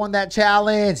points. I won that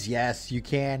challenge. Yes, you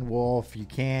can, Wolf. You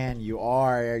can. You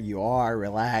are. You are.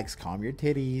 Relax. Calm your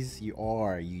titties. You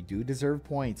are. You do deserve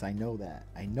points. I know that.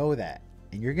 I know that.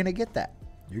 And you're going to get that.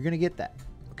 You're going to get that.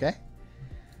 Okay?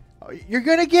 You're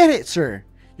going to get it, sir.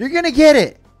 You're going to get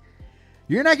it.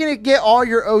 You're not going to get all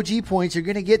your OG points. You're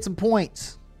going to get some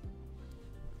points.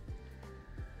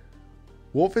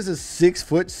 Wolf is a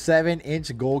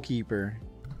 6'7" goalkeeper.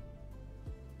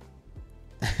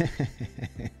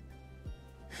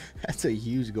 That's a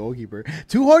huge goalkeeper.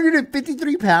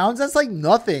 253 pounds? That's like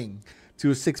nothing to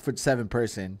a 6'7"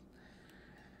 person.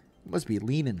 He must be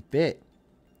lean and fit.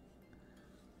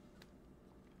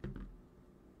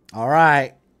 All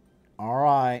right. All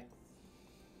right.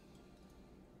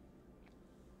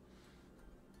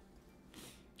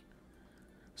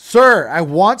 Sir, I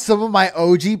want some of my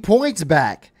OG points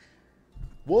back.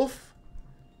 Wolf,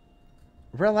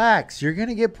 relax. You're going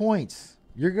to get points.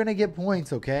 You're going to get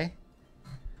points, okay?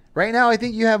 Right now, I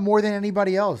think you have more than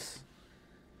anybody else.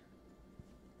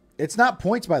 It's not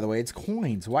points, by the way. It's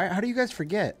coins. Why? How do you guys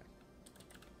forget?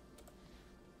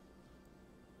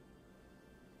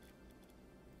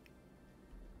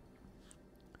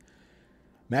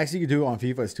 Max you can do on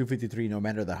FIFA is 253 no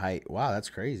matter the height. Wow, that's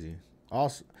crazy.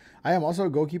 Also, I am also a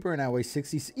goalkeeper and I weigh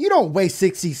 60. You don't weigh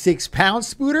 66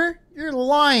 pounds, Spooter. You're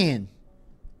lying.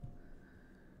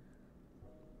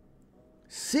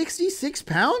 66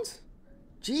 pounds?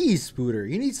 Jeez, Spooter.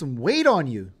 You need some weight on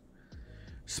you.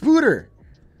 Spooter.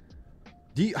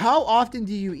 How often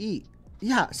do you eat?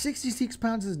 Yeah, 66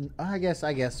 pounds is, I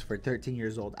guess for 13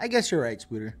 years old. I guess you're right,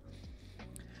 Spooter.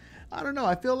 I don't know.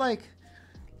 I feel like,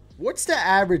 what's the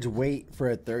average weight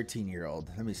for a 13-year-old?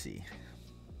 Let me see.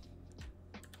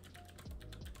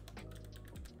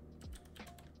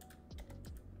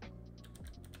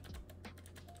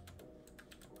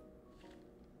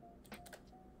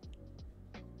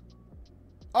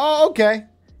 Oh, okay.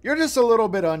 You're just a little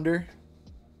bit under.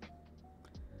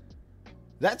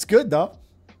 That's good, though.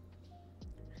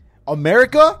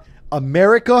 America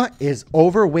is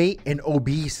overweight and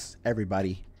obese,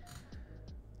 everybody.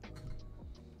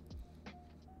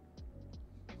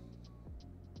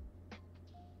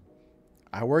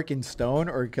 I work in stone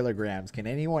or kilograms. Can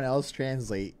anyone else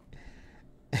translate?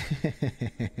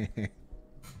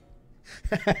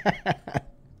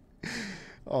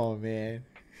 Oh, man.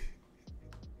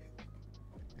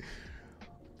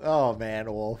 Oh, man,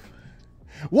 Wolf.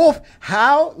 Wolf,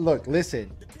 how? Look,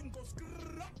 listen.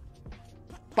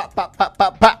 Pop, pop, pop,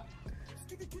 pop, pop.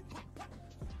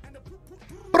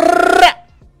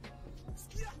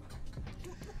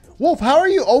 Wolf, how are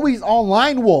you always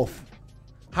online, Wolf?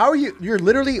 How are you? You're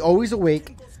literally always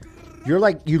awake. You're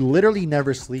like, you literally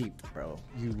never sleep, bro.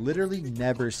 You literally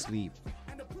never sleep.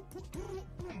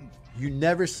 You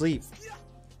never sleep.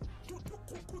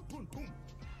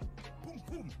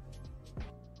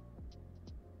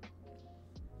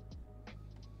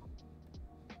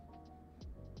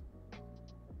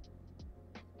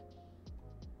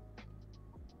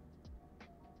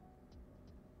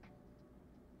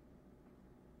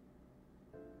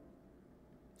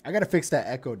 I gotta fix that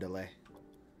echo delay.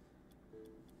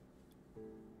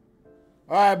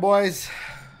 All right, boys.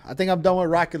 I think I'm done with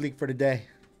Rocket League for today.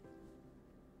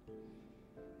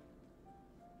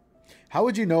 How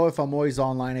would you know if I'm always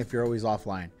online if you're always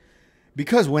offline?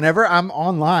 Because whenever I'm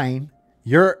online,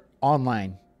 you're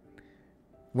online.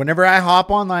 Whenever I hop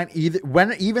online,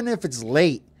 even if it's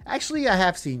late. Actually, I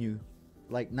have seen you.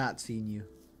 Like, not seen you.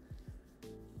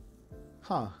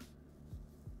 Huh.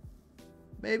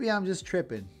 Maybe I'm just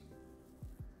tripping.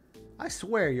 I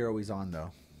swear you're always on,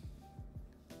 though.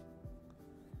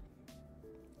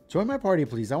 Join my party,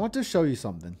 please. I want to show you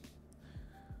something.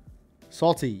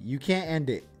 Salty, you can't end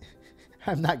it.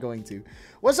 I'm not going to.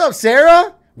 What's up,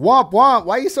 Sarah? Womp womp.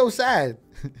 Why are you so sad?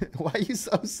 Why are you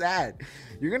so sad?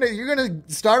 You're gonna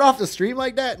start off the stream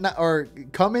like that, or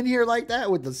come in here like that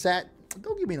with the sad?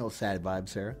 Don't give me no sad vibes,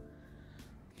 Sarah.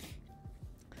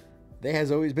 There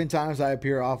has always been times I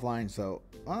appear offline, so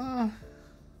I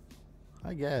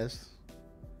guess.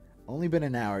 Only been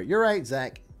an hour. You're right,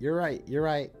 Zach. You're right. You're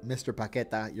right, Mr.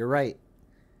 Paqueta. You're right,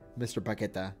 Mr.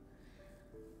 Paqueta.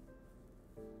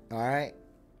 All right.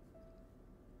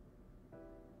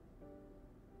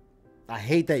 I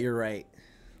hate that you're right.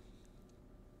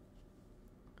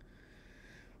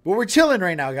 But we're chilling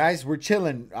right now, guys. We're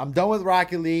chilling. I'm done with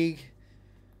Rocket League.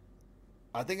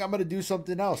 I think I'm going to do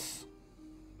something else.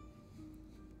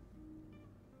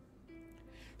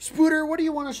 Spooter, what do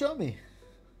you want to show me?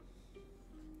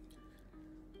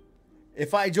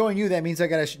 If I join you, that means I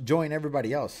got to join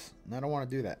everybody else. And I don't want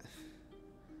to do that.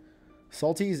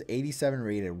 Salty is 87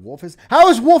 rated. Wolf is... How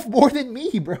is Wolf more than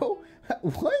me, bro?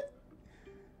 What?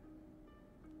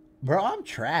 Bro, I'm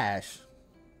trash.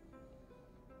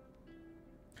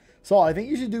 Saul, I think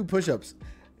you should do push-ups.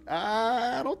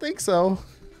 I don't think so.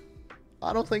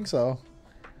 I don't think so.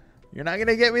 You're not going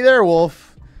to get me there,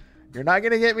 Wolf. You're not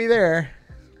going to get me there.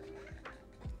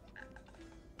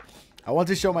 I want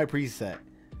to show my preset.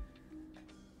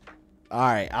 All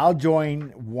right, I'll join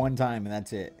one time and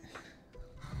that's it.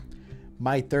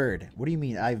 My third. What do you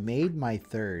mean? I've made my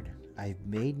third. I've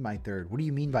made my third. What do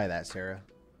you mean by that, Sarah?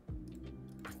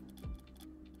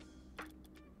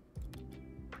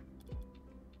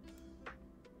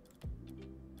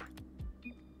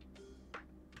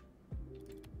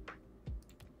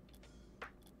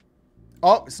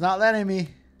 Oh, it's not letting me.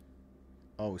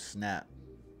 Oh, snap.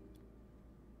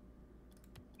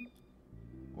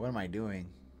 What am I doing?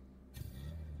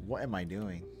 What am I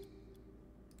doing?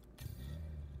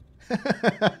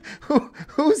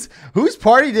 Whose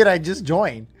party did I just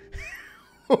join?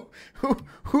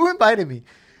 who invited me?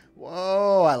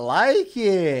 Whoa, I like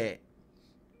it.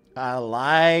 I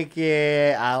like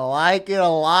it. I like it a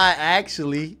lot,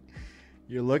 actually.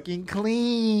 You're looking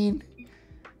clean.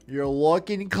 You're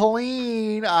looking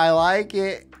clean. I like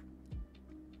it.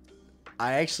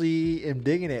 I actually am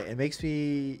digging it. It makes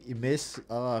me miss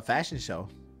fashion show.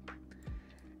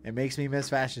 It makes me miss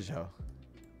fashion show.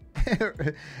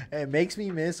 It makes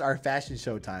me miss our fashion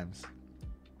show times.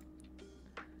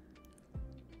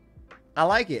 I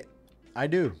like it. I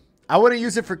do. I wouldn't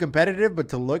use it for competitive, but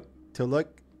to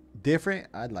look different,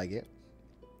 I'd like it.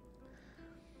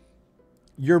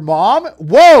 Your mom?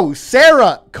 Whoa,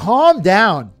 Sarah, calm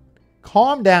down.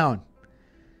 Calm down.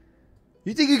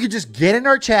 You think you could just get in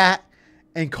our chat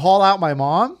and call out my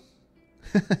mom?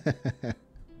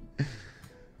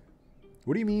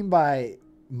 What do you mean by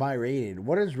my rated?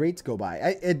 What does rates go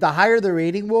by? The higher the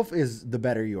rating, Wolf, is the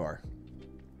better you are.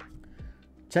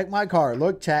 Check my car.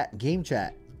 Look, chat. Game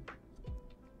chat.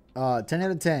 10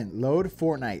 out of 10. Load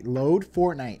Fortnite. Load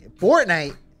Fortnite.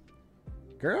 Fortnite?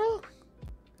 Girl?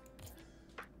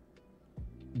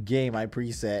 Game, I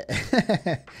preset.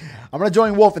 I'm going to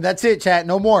join Wolf, and that's it, chat.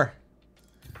 No more.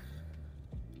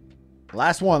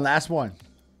 Last one. Last one.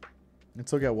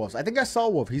 Let's look at Wolf. I think I saw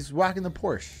Wolf. He's rocking the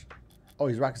Porsche. Oh,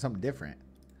 he's rocking something different.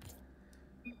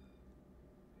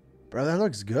 Bro, that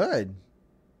looks good.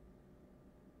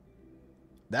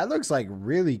 That looks like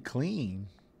really clean.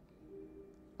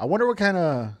 I wonder what kind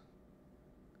of...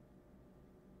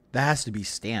 That has to be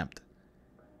stamped.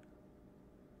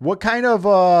 What kind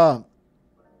of...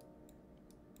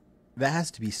 That has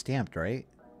to be stamped, right?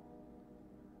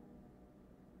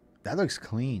 That looks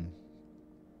clean.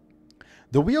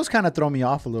 The wheels kind of throw me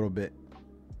off a little bit.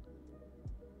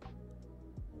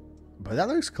 But that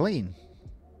looks clean.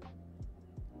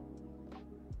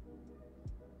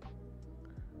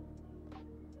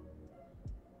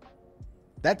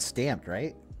 That's stamped,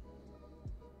 right?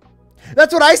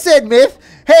 That's what I said, Myth.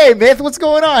 Hey, Myth, what's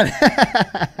going on?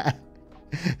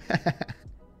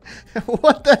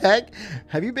 What the heck?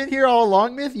 Have you been here all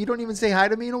along, Myth? You don't even say hi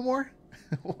to me no more?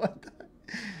 What the...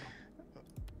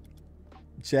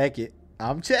 Check it.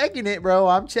 I'm checking it, bro.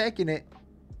 I'm checking it.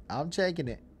 I'm checking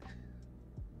it.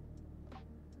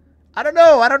 I don't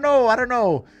know. I don't know. I don't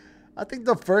know. I think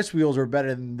the first wheels were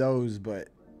better than those, but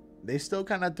they still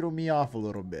kind of threw me off a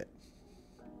little bit.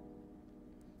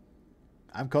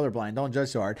 I'm colorblind. Don't judge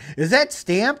so hard. Is that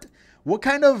stamped? What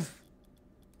kind of...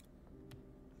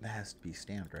 That has to be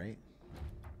stamped, right?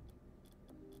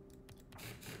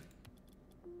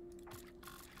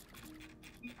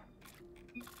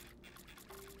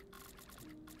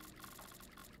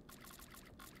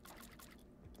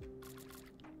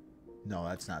 No,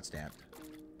 that's not stamped.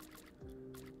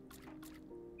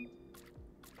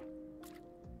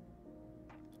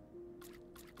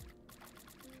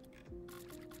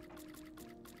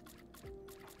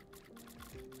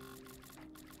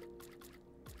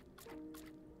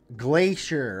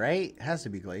 Glacier, right? It has to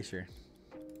be Glacier.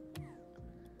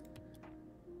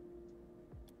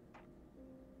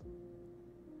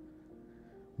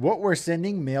 What, we're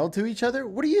sending mail to each other?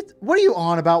 What are you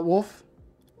on about, Wolf?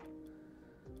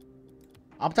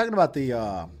 I'm talking about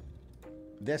the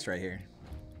this right here.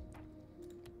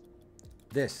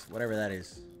 This, whatever that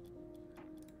is.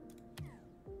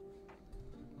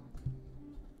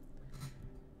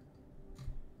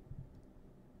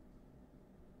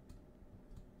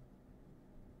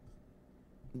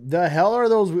 The hell are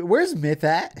those? Where's Myth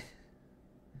at?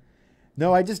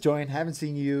 No, I just joined. Haven't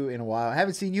seen you in a while.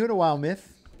 Haven't seen you in a while,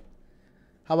 Myth.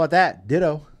 How about that?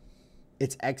 Ditto.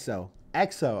 It's EXO.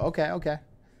 EXO. Okay, okay.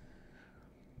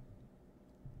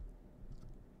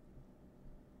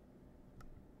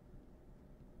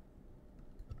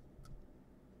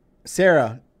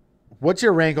 Sarah, what's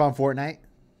your rank on Fortnite?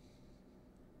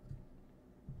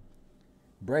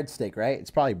 Breadstick, right? It's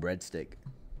probably breadstick.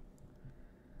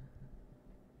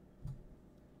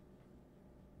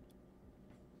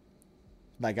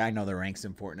 Like I know the ranks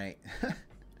in Fortnite. All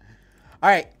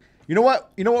right. You know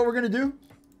what? You know what we're going to do?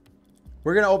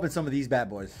 We're going to open some of these bad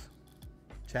boys.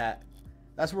 Chat.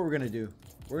 That's what we're going to do.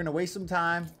 We're going to waste some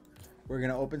time. We're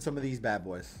going to open some of these bad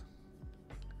boys.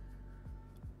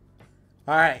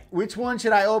 All right. Which one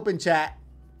should I open, chat?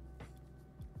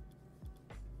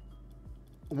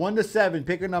 1 to 7.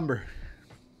 Pick a number.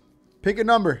 Pick a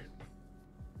number.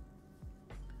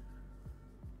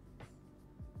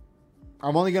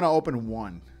 I'm only going to open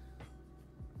 1.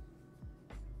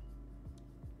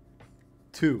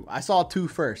 2. I saw 2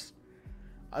 first.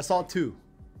 I saw 2.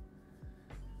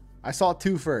 I saw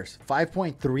 2 first.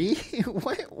 5.3?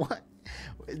 What?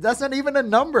 That's not even a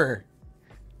number.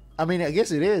 I mean, I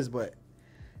guess it is, but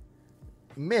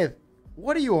Myth,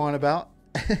 what are you on about?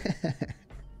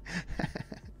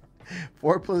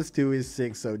 4 plus 2 is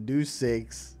 6, so do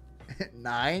 6.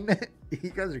 9?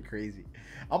 You guys are crazy.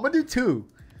 I'm going to do 2.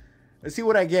 Let's see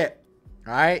what I get.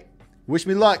 All right. Wish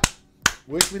me luck.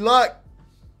 Wish me luck.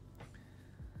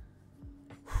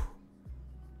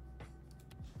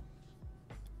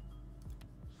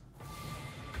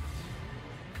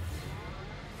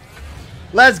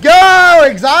 Let's go,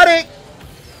 exotic.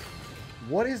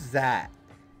 What is that?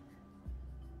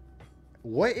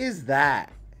 What is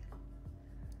that?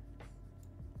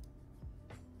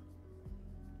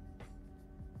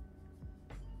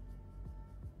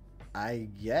 I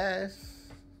guess.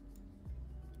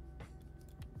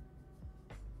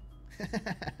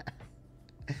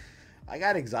 I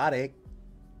got exotic.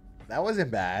 That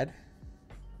wasn't bad.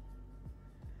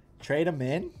 Trade them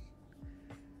in.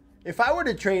 If I were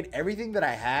to trade everything that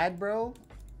I had, bro,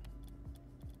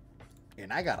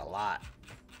 and I got a lot,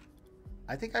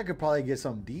 I think I could probably get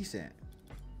some decent.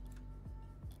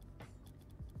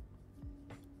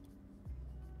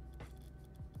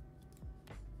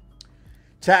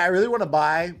 Chat, I really want to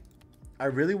buy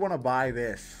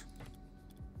this.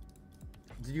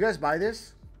 Did you guys buy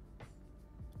this?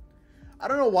 I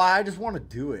don't know why. I just want to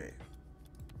do it.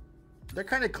 They're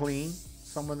kind of clean,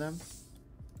 some of them.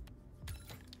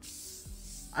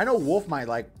 I know Wolf might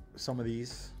like some of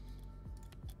these.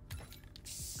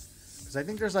 Because I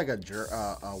think there's like a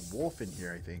wolf in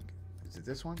here, I think. Is it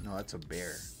this one? No, that's a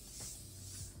bear.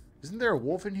 Isn't there a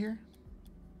wolf in here?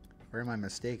 Or am I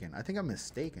mistaken? I think I'm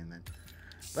mistaken then.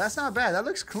 But that's not bad. That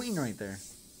looks clean right there.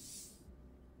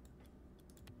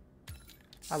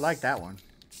 I like that one.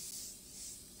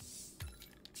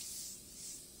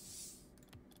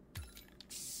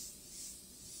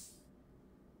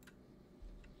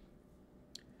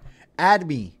 Add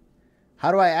me.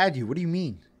 How do I add you? What do you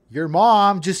mean? Your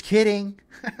mom. Just kidding.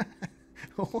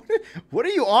 What are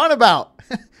you on about?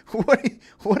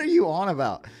 What are you on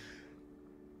about?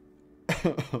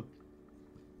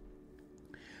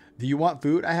 Do you want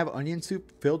food? I have onion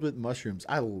soup filled with mushrooms.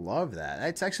 I love that.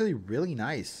 That's actually really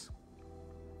nice.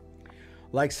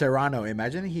 Like Serrano.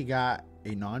 Imagine he got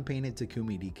a non-painted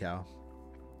Takumi decal.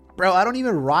 Bro, I don't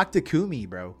even rock Takumi,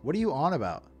 bro. What are you on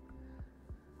about?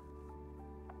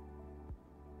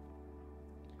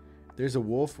 There's a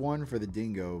wolf one for the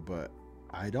dingo, but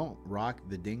I don't rock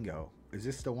the dingo. Is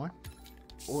this the one?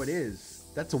 Oh, it is.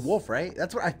 That's a wolf, right?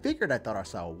 That's what I figured. I thought I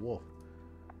saw a wolf.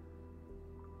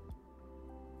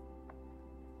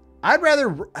 I'd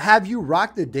rather have you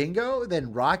rock the dingo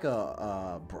than rock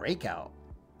a breakout.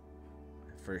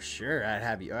 For sure, I'd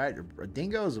have you. All right, a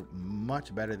dingo is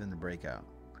much better than the breakout.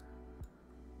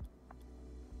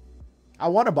 I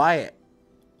want to buy it.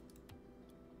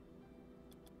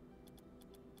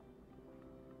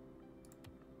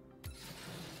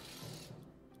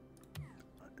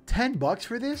 $10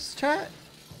 for this, chat?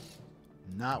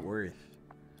 Not worth.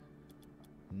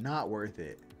 Not worth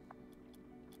it.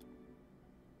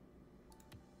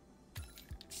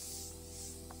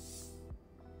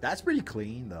 That's pretty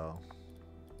clean, though.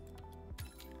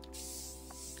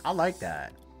 I like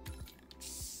that.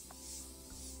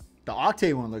 The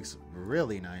Octane one looks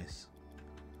really nice.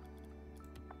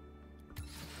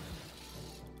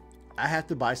 I have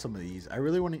to buy some of these. I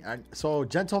really want to. So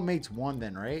Gentle Mates 1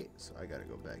 then, right? So I gotta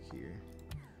go back here.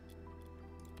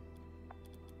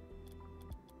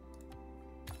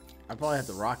 I probably have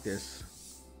to rock this.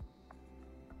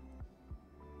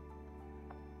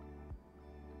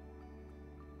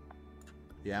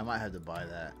 Yeah, I might have to buy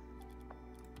that.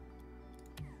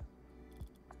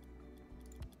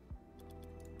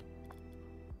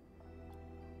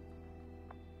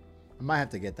 I might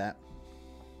have to get that.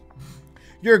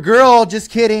 Your girl, just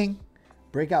kidding.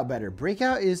 Breakout better.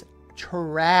 Breakout is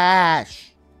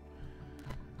trash.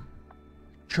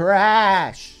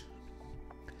 Trash.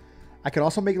 I can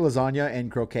also make lasagna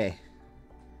and croquet.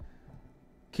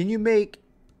 Can you make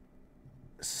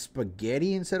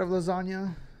spaghetti instead of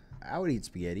lasagna? I would eat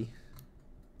spaghetti.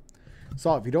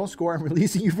 So if you don't score, I'm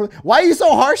releasing you from... Why are you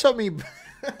so harsh on me?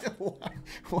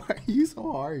 Why are you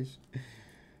so harsh?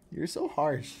 You're so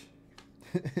harsh.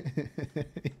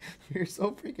 You're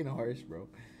so freaking harsh, bro.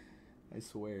 I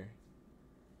swear.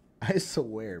 I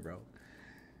swear, bro.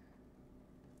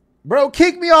 Bro,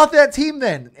 kick me off that team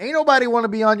then. Ain't nobody want to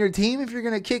be on your team if you're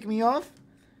going to kick me off.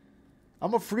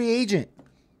 I'm a free agent.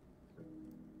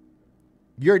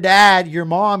 Your dad, your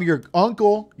mom, your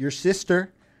uncle, your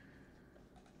sister,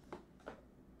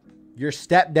 your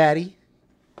stepdaddy,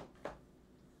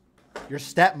 your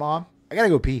stepmom. I got to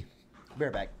go pee. Be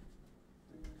right back.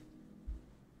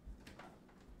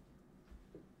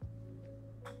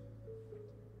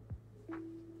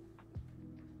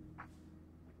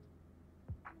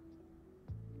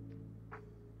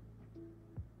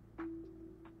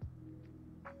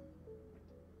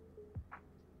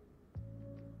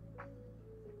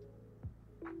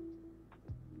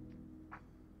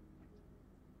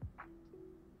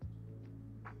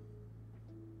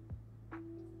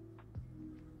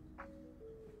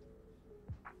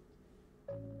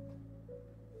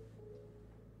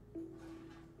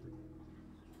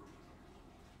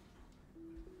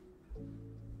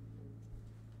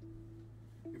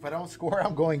 If I don't score,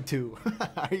 I'm going to.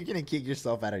 Are you going to kick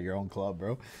yourself out of your own club,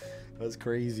 bro? That's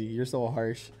crazy. You're so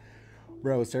harsh.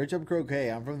 Bro, search up croquet.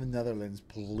 I'm from the Netherlands.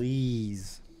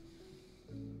 Please.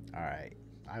 All right.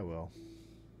 I will.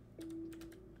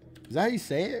 Is that how you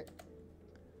say it?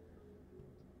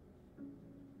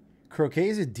 Croquet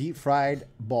is a deep fried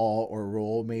ball or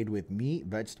roll made with meat,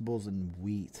 vegetables, and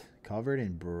wheat, covered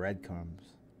in breadcrumbs.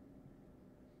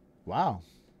 Wow.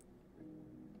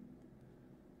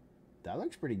 That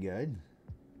looks pretty good.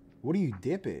 What do you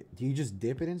dip it? Do you just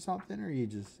dip it in something or you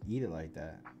just eat it like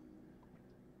that?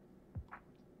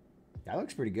 That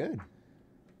looks pretty good.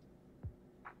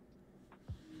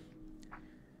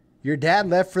 Your dad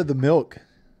left for the milk.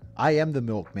 I am the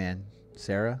milkman,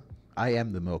 Sarah. I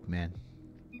am the milkman.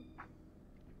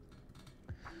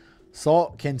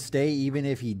 Salt can stay even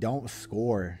if he don't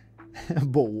score.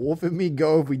 But Wolf and me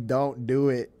go if we don't do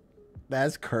it.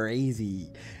 That's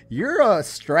crazy. You're a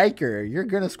striker. You're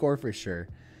gonna score for sure.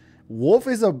 Wolf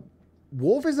is a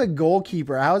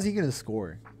goalkeeper. How is he gonna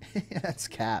score? That's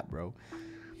cap, bro.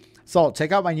 Salt,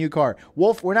 check out my new car.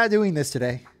 Wolf, we're not doing this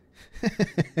today.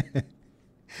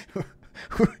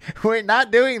 We're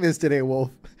not doing this today,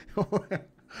 Wolf.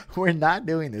 We're not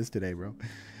doing this today, bro.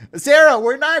 Sarah,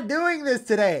 we're not doing this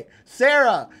today.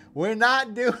 Sarah, we're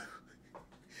not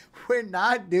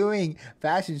doing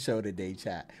fashion show today,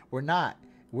 chat. We're not.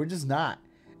 We're just not.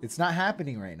 It's not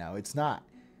happening right now. It's not.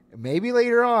 Maybe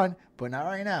later on, but not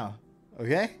right now.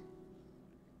 Okay?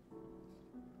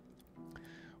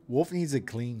 Wolf needs a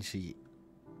clean sheet.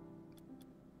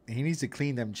 He needs to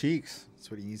clean them cheeks. That's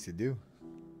what he needs to do.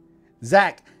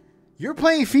 Zach, you're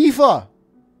playing FIFA.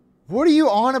 What are you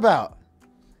on about?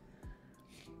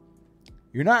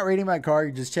 You're not rating my car.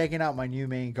 You're just checking out my new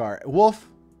main car. Wolf.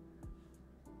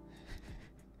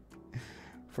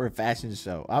 For a fashion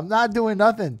show. I'm not doing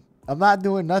nothing. I'm not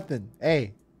doing nothing.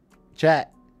 Hey,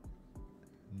 chat.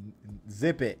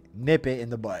 Zip it. Nip it in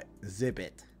the butt. Zip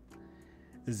it.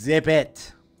 Zip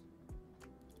it.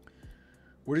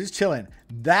 We're just chilling.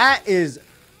 That is...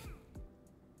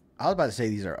 I was about to say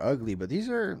these are ugly, but these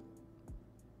are...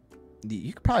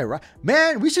 You could probably...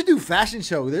 Man, we should do fashion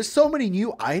show. There's so many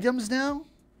new items now.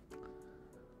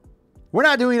 We're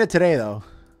not doing it today, though.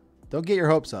 Don't get your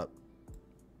hopes up.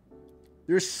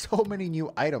 There's so many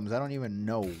new items. I don't even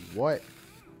know what.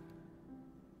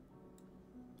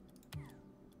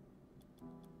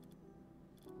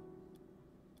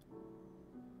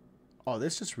 Oh,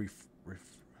 this just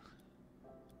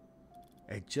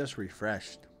it just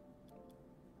refreshed.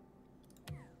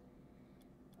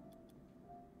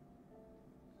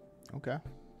 Okay.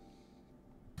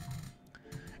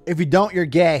 If you don't, you're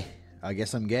gay. I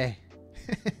guess I'm gay.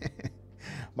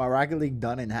 My Rocket League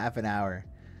done in half an hour.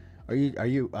 Are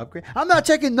you upgrade? I'm not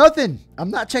checking nothing.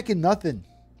 I'm not checking nothing.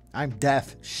 I'm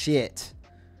deaf. Shit.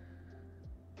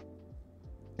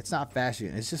 It's not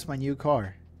fashion. It's just my new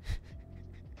car.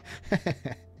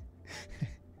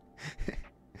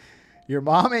 Your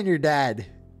mom and your dad.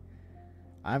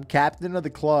 I'm captain of the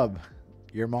club.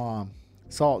 Your mom.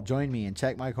 Salt, join me and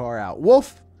check my car out.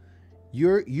 Wolf,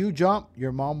 you jump,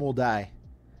 your mom will die.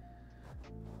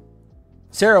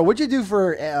 Sarah, what'd you do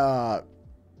for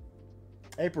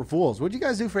April Fools. What'd you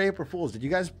guys do for April Fools? Did you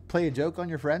guys play a joke on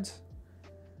your friends?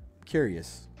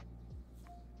 Curious.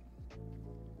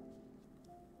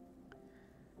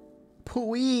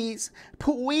 Please,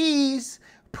 please,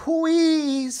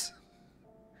 please,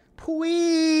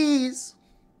 please,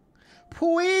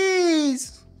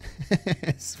 please.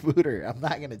 Spooter, I'm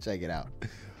not gonna check it out.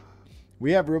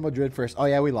 We have Real Madrid first. Oh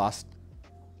yeah, we lost.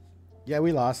 Yeah,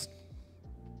 we lost.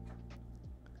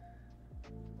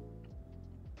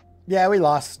 Yeah, we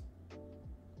lost.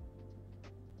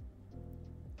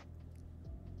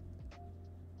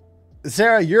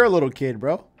 Sarah, you're a little kid,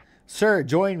 bro. Sir,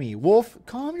 join me. Wolf,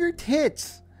 calm your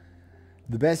tits.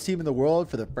 The best team in the world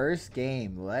for the first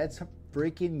game. Let's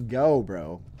freaking go,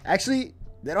 bro. Actually,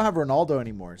 they don't have Ronaldo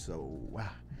anymore, so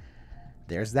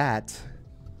there's that.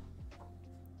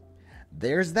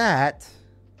 There's that.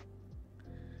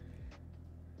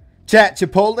 Chat,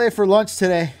 Chipotle for lunch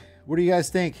today. What do you guys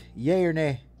think? Yay or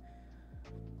nay?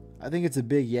 I think it's a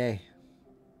big yay.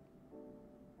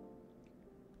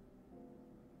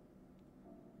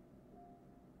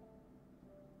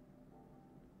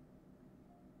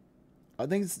 I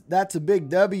think that's a big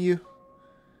W.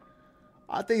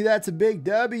 I think that's a big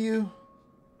W.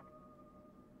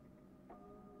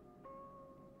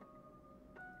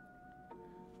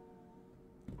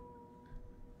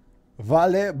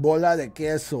 Vale bola de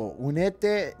queso.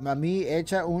 Únete, mami,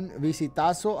 echa un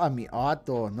visitazo a mi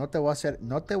auto. No te voy a hacer,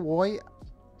 no te voy.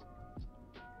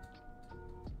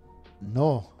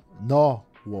 No,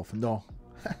 Wolf, no.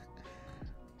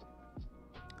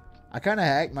 I kind of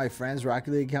hacked my friend's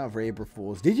Rocket League account for April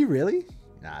Fools. Did you really?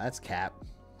 Nah, that's cap.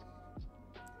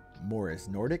 Morris,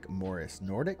 Nordic,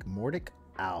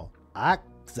 Ow.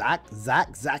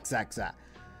 Zach.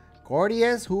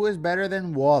 Cordius, who is better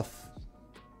than Wolf?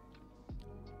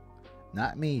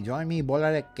 Not me. Join me.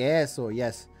 Bola de queso.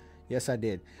 Yes, I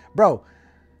did. Bro,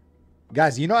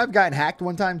 guys, you know I've gotten hacked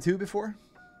one time too before?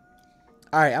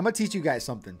 All right, I'm going to teach you guys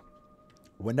something.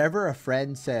 Whenever a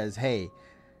friend says, hey,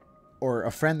 or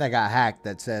a friend that got hacked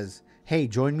that says, hey,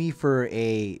 join me for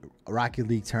a Rocket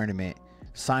League tournament.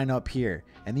 Sign up here.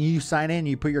 And then you sign in,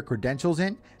 you put your credentials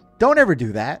in. Don't ever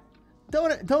do that.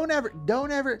 Don't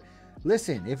ever.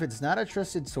 Listen, if it's not a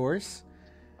trusted source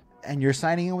and you're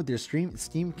signing in with your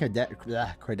Steam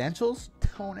credentials,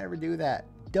 don't ever do that.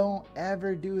 Don't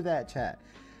ever do that, chat.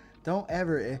 Don't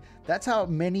ever. That's how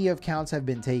many accounts have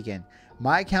been taken.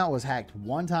 My account was hacked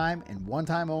one time and one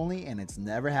time only, and it's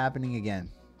never happening again.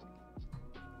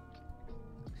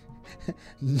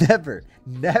 Never.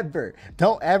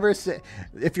 Don't ever say,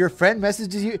 if your friend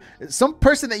messages you, some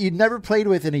person that you never played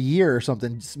with in a year or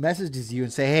something messages you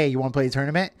and say, hey, you want to play a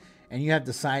tournament? And you have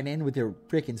to sign in with your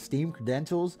freaking Steam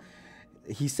credentials.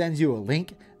 He sends you a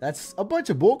link. That's a bunch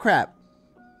of bullcrap.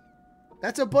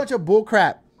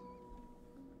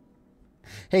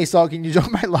 Hey, Saul, can you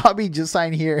join my lobby? Just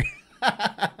sign here.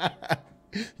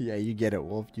 Yeah, you get it,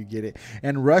 Wolf. You get it.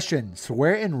 And Russian.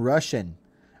 Swear in Russian.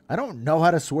 I don't know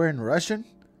how to swear in Russian.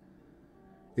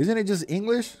 Isn't it just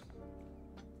English?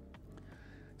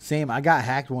 Same. I got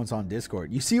hacked once on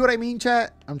Discord. You see what I mean,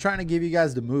 chat? I'm trying to give you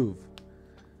guys the move.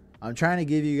 I'm trying to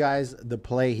give you guys the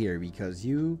play here because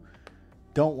you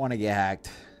don't want to get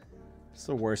hacked. It's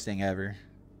the worst thing ever.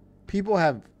 People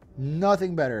have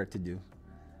nothing better to do.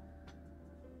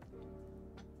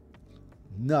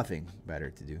 Nothing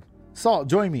better to do. Salt,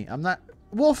 join me. I'm not...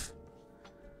 Wolf.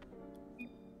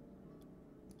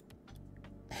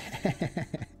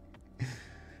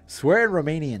 Swear in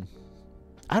Romanian.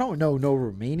 I don't know no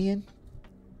Romanian.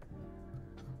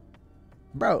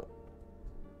 Bro.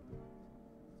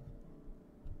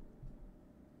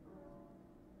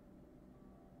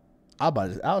 I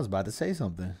was about to say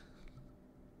something.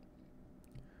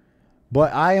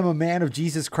 But I am a man of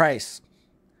Jesus Christ.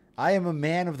 I am a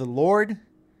man of the Lord.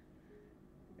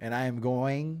 And I am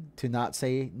going to not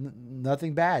say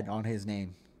nothing bad on his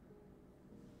name.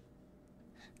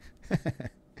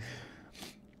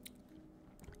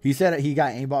 He said he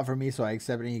got aimbot for me, so I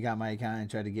accepted it. He got my account and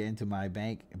tried to get into my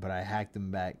bank, but I hacked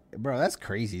him back. Bro, that's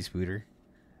crazy, Spooter.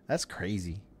 That's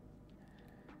crazy.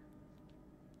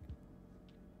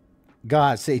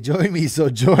 God, say join me, so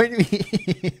join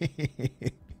me.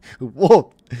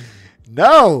 Whoa.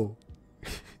 No.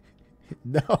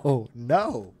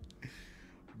 No.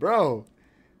 Bro.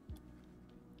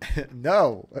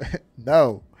 No.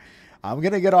 No. I'm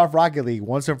going to get off Rocket League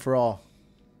once and for all.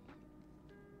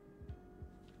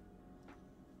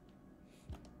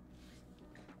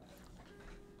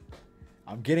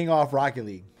 I'm getting off Rocket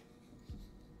League.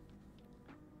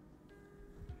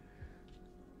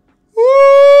 Woo!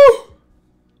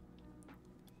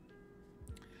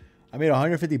 I made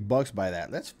 150 bucks by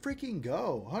that. Let's freaking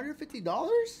go.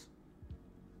 $150?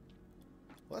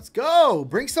 Let's go.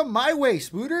 Bring some my way,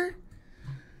 Spooter.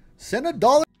 Send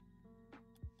 $1.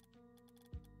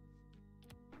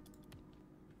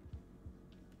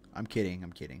 I'm kidding.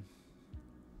 I'm kidding.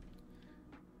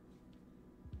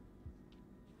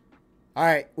 All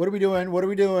right. What are we doing? What are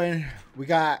we doing? We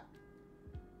got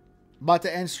about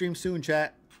to end stream soon,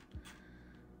 chat.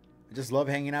 I just love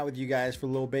hanging out with you guys for a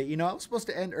little bit. You know, I was supposed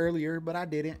to end earlier, but I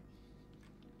didn't.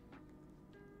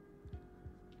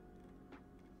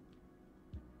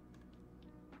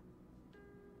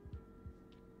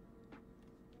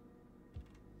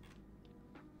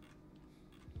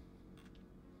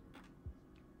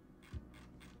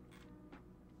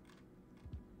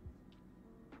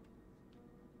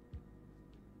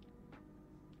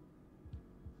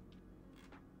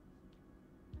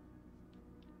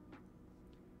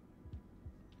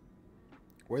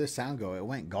 Where'd the sound go? It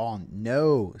went gone.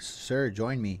 No, sir,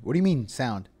 join me. What do you mean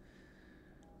sound?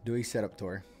 Dewey setup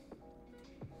tour.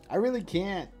 I really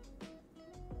can't.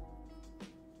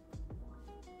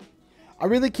 I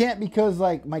really can't because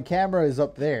like my camera is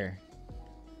up there.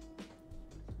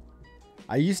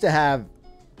 I used to have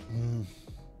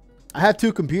I have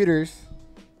 2 computers.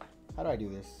 How do I do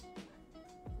this?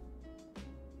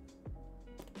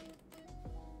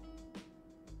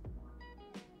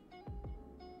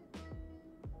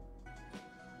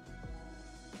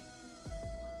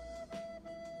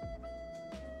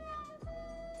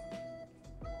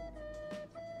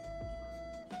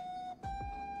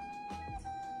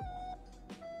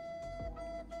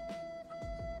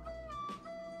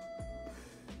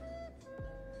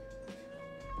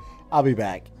 I'll be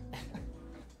back.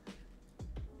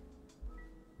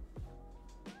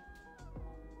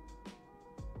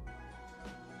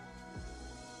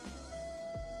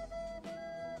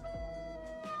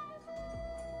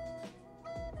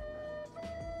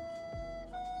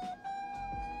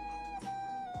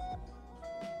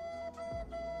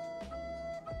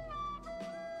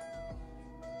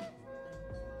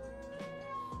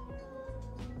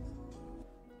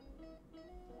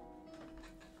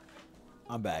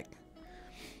 I'm back.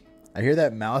 I hear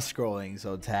that mouse scrolling,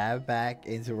 so tab back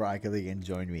into Rocket League and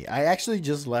join me. I actually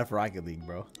just left Rocket League,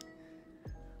 bro.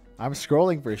 I'm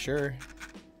scrolling for sure.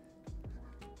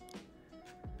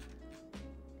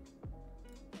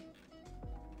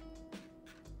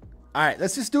 All right,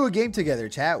 let's just do a game together,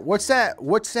 chat. What's that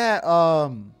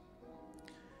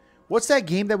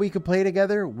game that we could play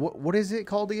together? What is it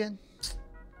called again?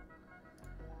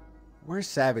 Where's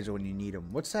Savage when you need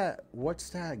him? What's that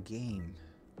game?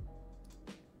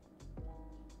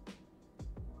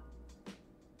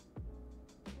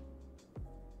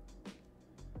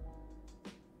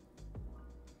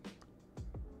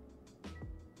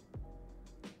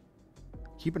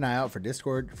 Keep an eye out for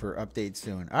Discord for updates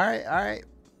soon. All right.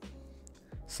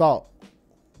 Salt,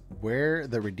 where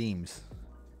the redeems?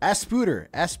 Ask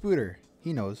Spooter.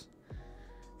 He knows.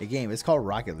 The game. It's called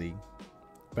Rocket League.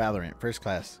 Valorant, first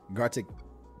class. Gartic.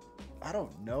 I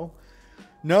don't know.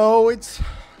 No, it's.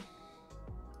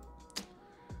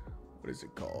 What is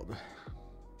it called?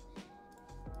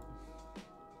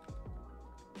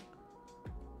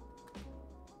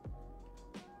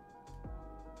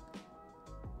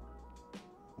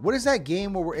 What is that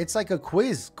game where it's like a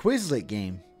Quizlet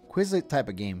game. Quizlet type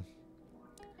of game.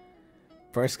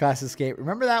 First class escape.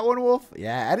 Remember that one, Wolf?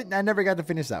 Yeah, I never got to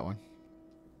finish that one.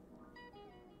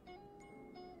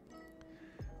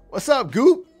 What's up,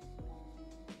 Goop?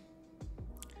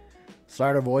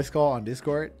 Start a voice call on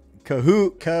Discord.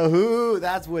 Kahoot.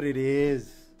 That's what it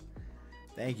is.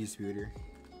 Thank you, Spooter.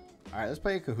 All right, let's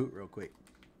play a Kahoot real quick.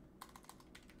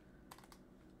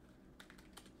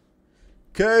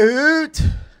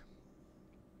 Kahoot.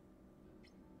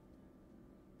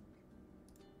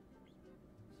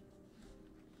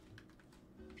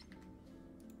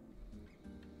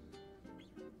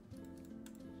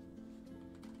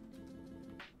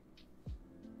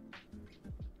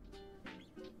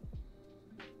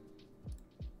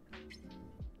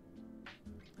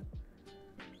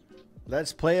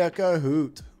 Let's play a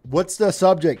Kahoot. What's the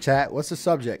subject, chat? What's the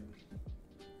subject?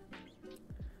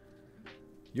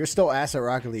 You're still ass at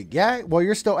Rocket League. Yeah, well,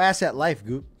 you're still ass at life,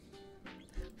 Goop.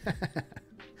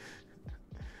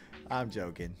 I'm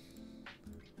joking.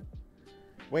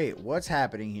 Wait, what's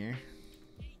happening here?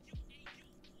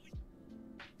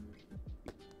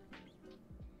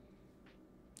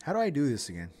 How do I do this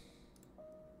again?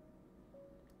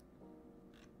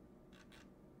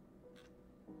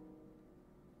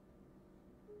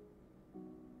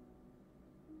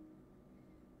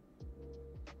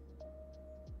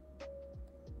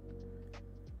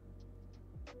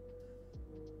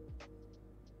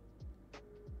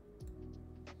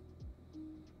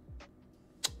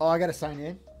 Oh, I gotta sign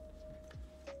in.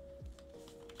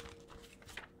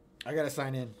 I gotta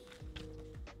sign in.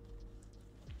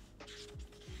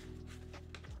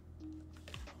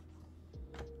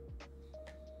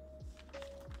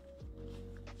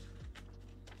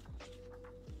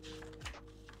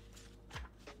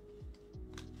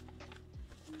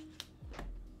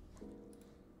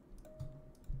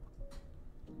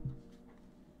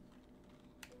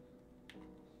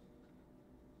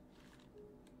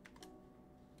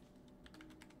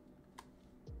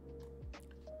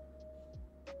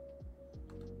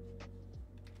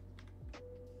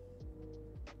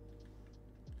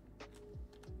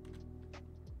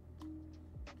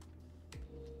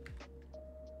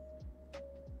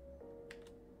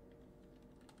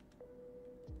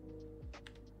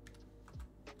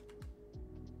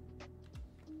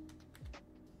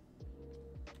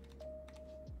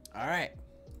 All right.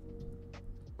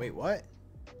 Wait, what?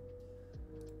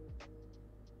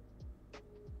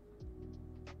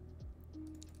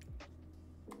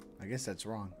 I guess that's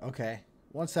wrong. Okay.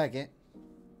 1 second.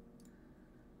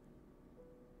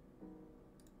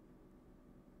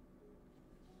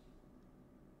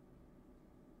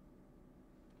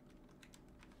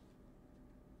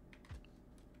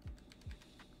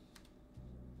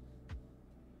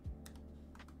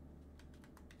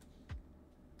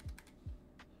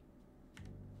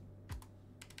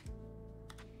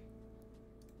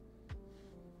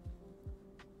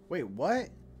 Wait, what?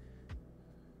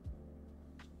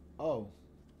 Oh.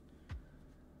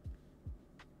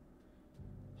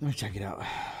 Let me check it out.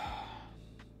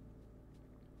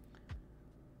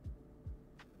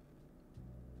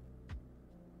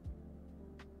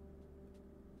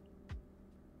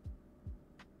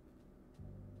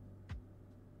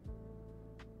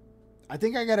 I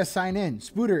think I gotta sign in.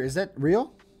 Spooter, is that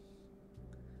real?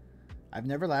 I've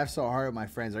never laughed so hard with my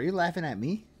friends. Are you laughing at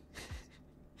me?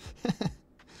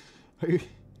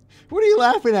 What are you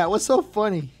laughing at? What's so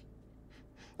funny?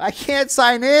 I can't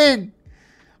sign in.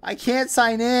 I can't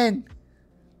sign in.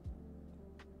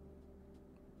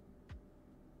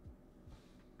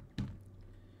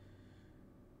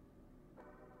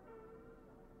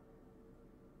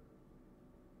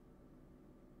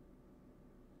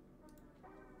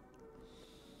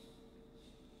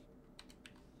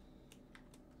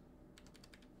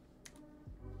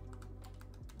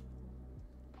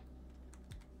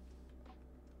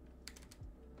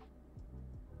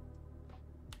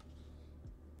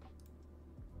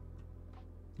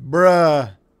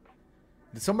 Bruh.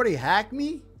 Did somebody hack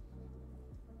me?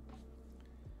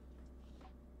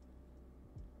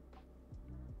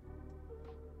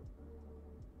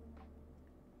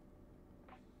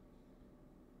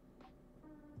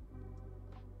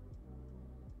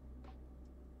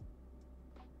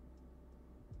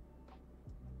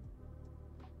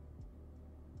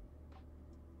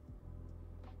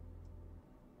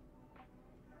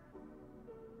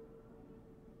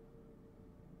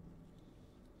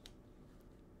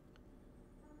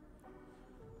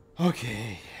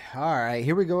 Okay. All right.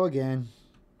 Here we go again.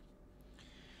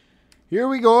 Here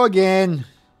we go again.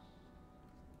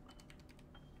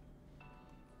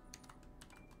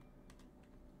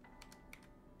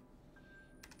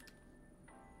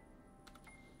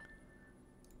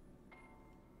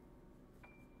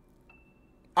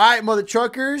 All right, mother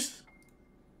truckers.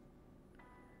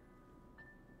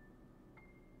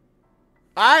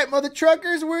 All right, mother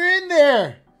truckers, we're in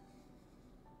there.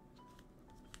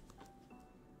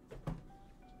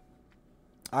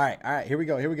 All right, here we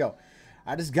go.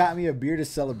 I just got me a beer to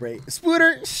celebrate.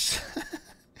 Spooter,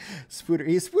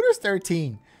 Spooter's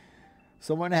 13.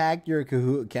 Someone hacked your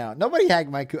Kahoot account. Nobody hacked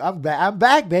my Kahoot. I'm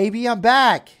back, baby. I'm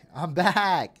back.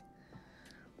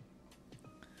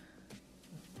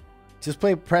 Just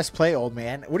press play, old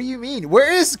man. What do you mean?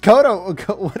 Where is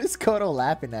Kodo? What is Kodo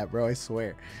laughing at, bro? I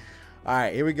swear. All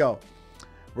right, here we go.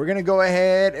 We're gonna go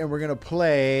ahead and we're gonna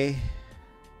play.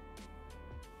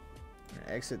 We're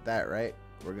gonna exit that, right?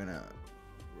 We're gonna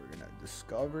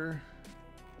discover.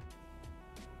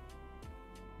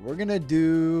 We're gonna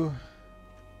do.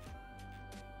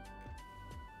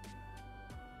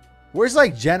 Where's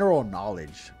like general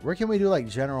knowledge? Where can we do like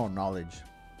general knowledge?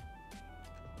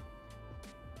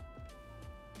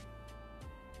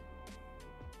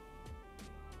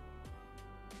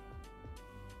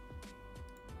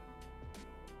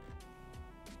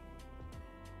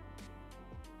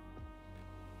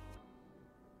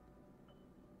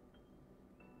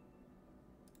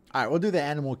 All right, we'll do the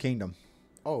Animal Kingdom.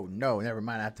 Oh, no, never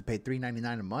mind. I have to pay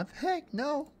 $3.99 a month? Heck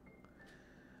no.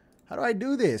 How do I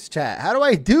do this, chat? How do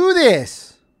I do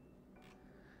this?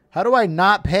 How do I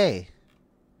not pay?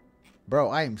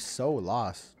 Bro, I am so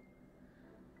lost.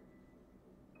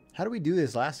 How did we do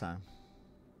this last time?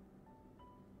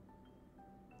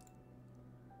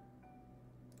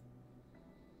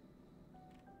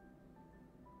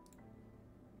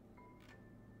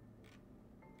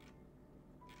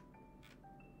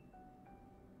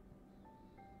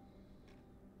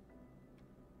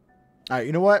 All right,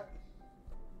 you know what?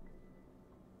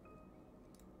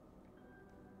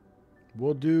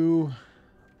 We'll do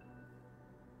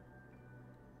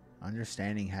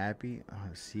understanding happy.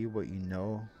 See what you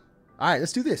know. All right,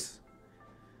 let's do this.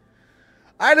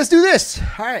 All right, let's do this.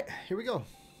 All right, here we go.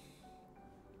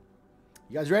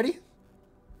 You guys ready?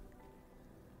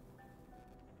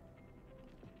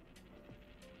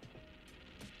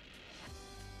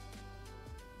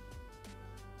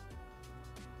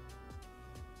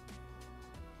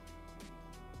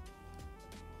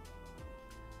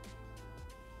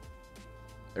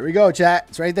 There we go, chat.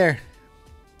 It's right there.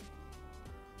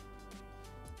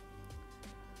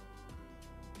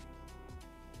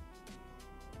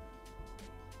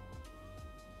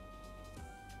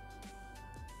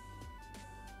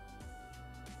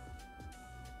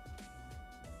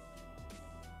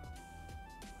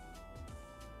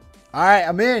 All right,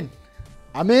 I'm in.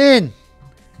 I'm in.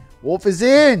 Wolf is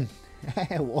in.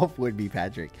 Wolf would be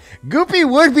Patrick. Goopy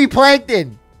would be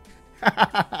Plankton.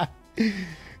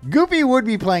 Goopy would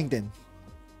be Plankton.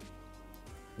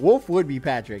 Wolf would be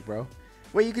Patrick, bro.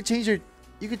 Wait, you could change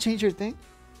your thing?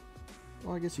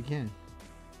 Well, I guess you can.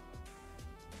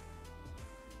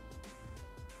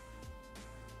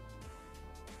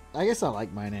 I guess I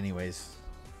like mine anyways.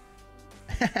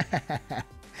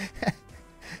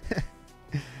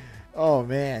 Oh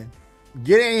man.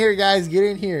 Get in here, guys. Get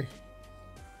in here.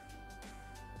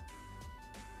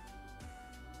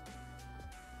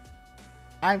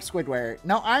 I'm Squidward.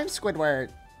 No, I'm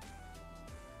Squidward.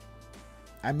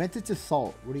 I meant it to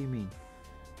salt. What do you mean?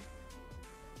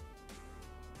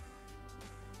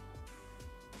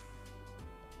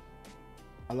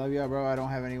 I love you, bro. I don't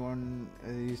have anyone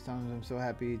these times. I'm so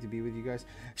happy to be with you guys.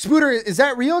 Spooter, is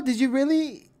that real? Did you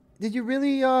really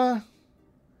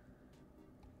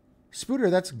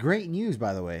Spooter, that's great news,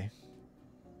 by the way.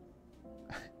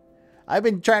 I've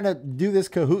been trying to do this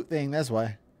Kahoot thing, that's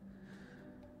why.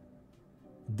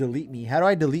 Delete me. How do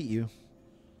I delete you?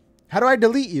 How do I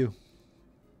delete you?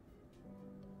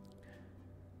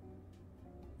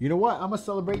 You know what? I'm going to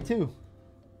celebrate too.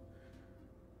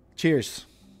 Cheers.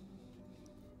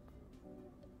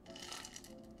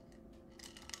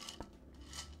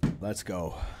 Let's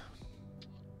go.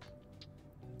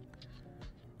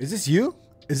 Is this you?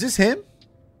 Is this him?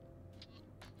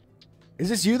 Is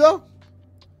this you though?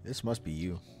 This must be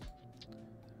you.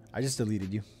 I just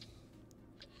deleted you.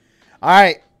 All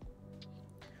right.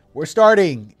 We're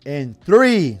starting in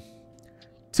 3,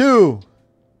 2,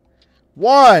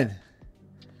 1.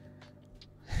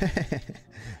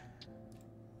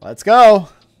 Let's go.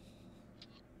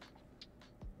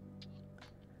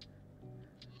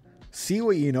 See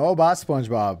what you know about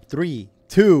SpongeBob. 3,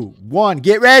 2, 1.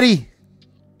 Get ready.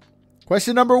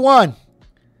 Question number 1.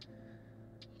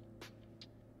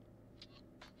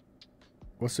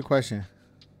 What's the question?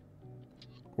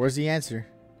 Where's the answer?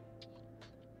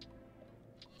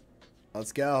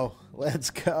 Let's go. Let's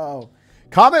go.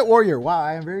 Comet Warrior. Wow,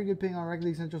 I am very good ping on Rocket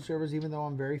League Central servers, even though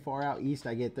I'm very far out east.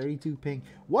 I get 32 ping.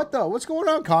 What the? What's going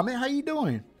on, Comet? How you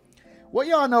doing? What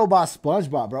y'all know about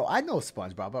SpongeBob, bro? I know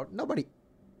SpongeBob, bro. Nobody.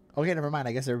 Okay, never mind.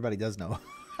 I guess everybody does know.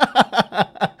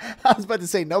 I was about to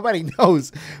say nobody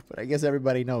knows, but I guess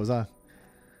everybody knows, huh?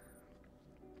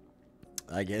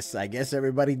 I guess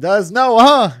everybody does know,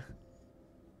 huh?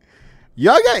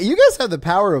 You guys have the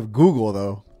power of Google,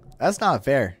 though. That's not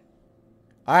fair.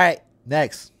 All right,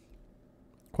 next.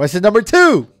 Question number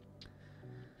 2.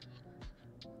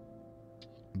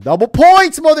 Double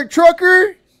points, mother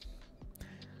trucker.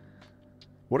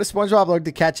 What does SpongeBob like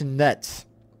to catch in nets?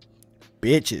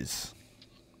 Bitches.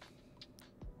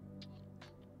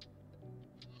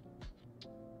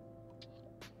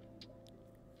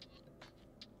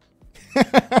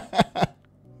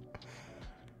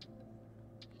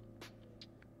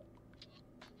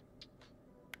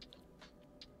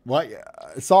 What?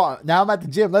 So now I'm at the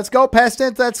gym. Let's go, past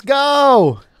tense. Let's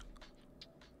go.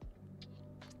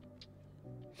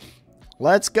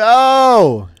 Let's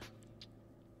go.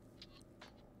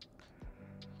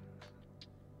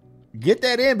 Get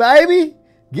that in, baby.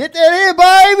 Get that in,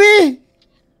 baby.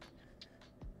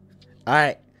 All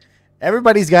right.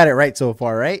 Everybody's got it right so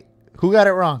far, right? Who got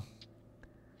it wrong?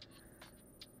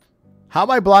 How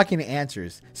am I blocking the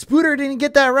answers? Spooter didn't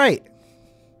get that right.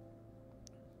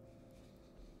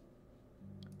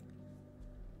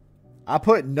 I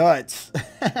put nuts.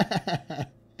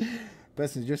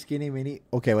 Preston, you're skinny mini.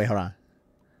 Okay, wait, hold on.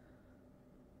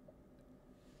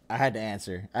 I had to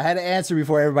answer. I had to answer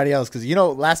before everybody else because, you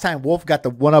know, last time Wolf got the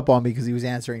one up on me because he was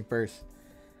answering first.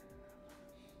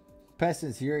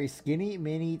 Pestins, you're a skinny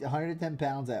mini, 110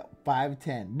 pounds at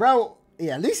 5'10". Bro,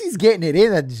 yeah, at least he's getting it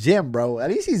in at the gym, bro. At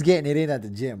least he's getting it in at the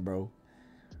gym, bro.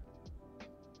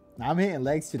 I'm hitting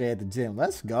legs today at the gym.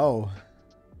 Let's go.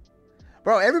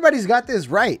 Bro, everybody's got this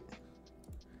right.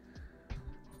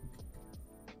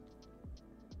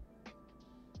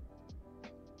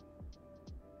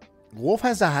 Wolf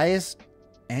has the highest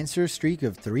answer streak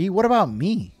of 3. What about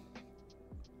me?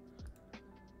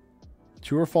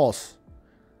 True or false?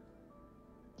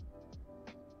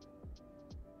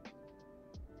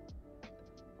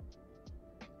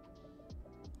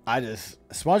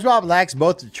 SpongeBob lacks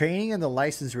both the training and the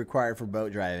license required for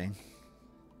boat driving.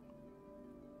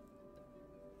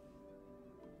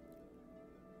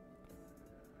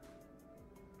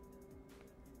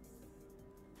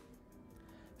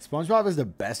 SpongeBob is the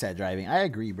best at driving. I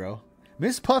agree, bro.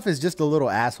 Miss Puff is just a little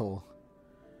asshole.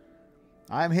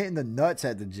 I'm hitting the nuts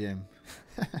at the gym.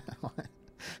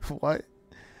 What?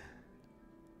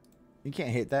 You can't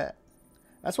hit that.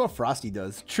 That's what Frosty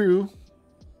does. True.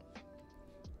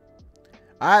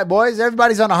 All right, boys.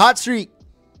 Everybody's on a hot streak.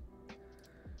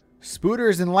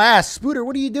 Spooter's in last. Spooter,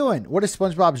 what are you doing? What is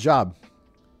SpongeBob's job?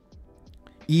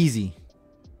 Easy.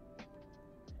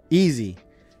 Easy.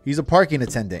 He's a parking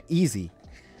attendant. Easy.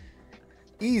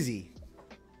 Easy.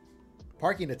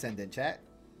 Parking attendant, chat.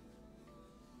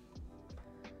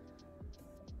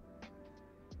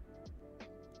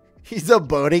 He's a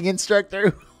boating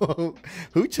instructor?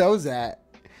 Who chose that?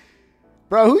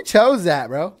 Bro, who chose that,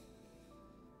 bro?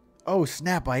 Oh,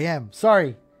 snap, I am.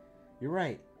 Sorry. You're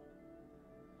right.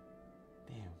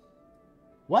 Damn.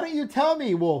 Why don't you tell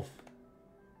me, Wolf?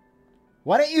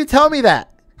 Why don't you tell me that?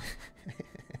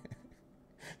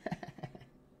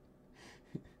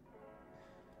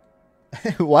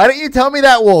 Why don't you tell me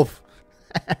that, Wolf?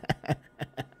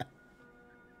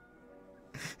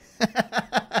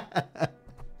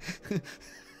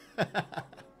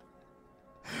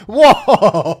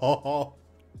 Whoa!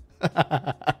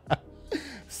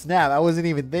 Snap! I wasn't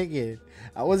even thinking.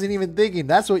 I wasn't even thinking.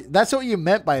 That's what you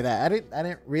meant by that. I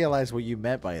didn't realize what you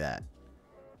meant by that.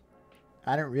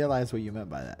 I didn't realize what you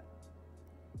meant by that.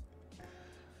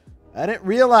 I didn't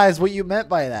realize what you meant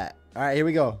by that. All right, here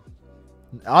we go.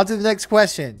 On to the next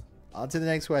question. On to the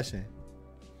next question.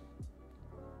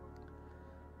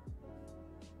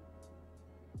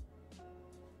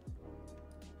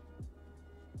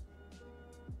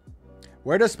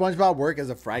 Where does SpongeBob work as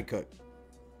a fry cook?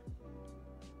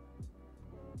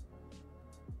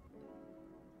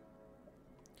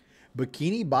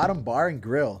 Bikini Bottom Bar and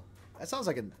Grill. That sounds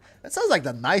like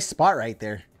the nice spot right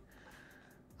there.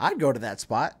 I'd go to that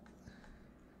spot.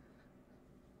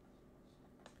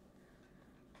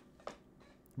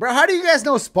 Bro, how do you guys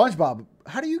know SpongeBob?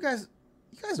 How do you guys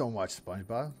don't watch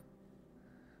SpongeBob?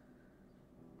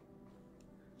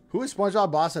 Who is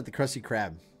SpongeBob boss at the Krusty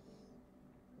Krab?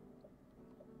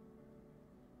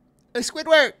 Hey,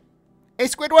 Squidward! Hey,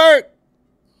 Squidward!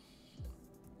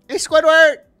 Hey,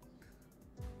 Squidward!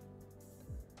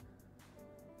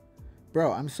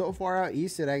 Bro, I'm so far out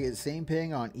east that I get the same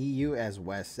ping on EU as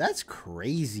West. That's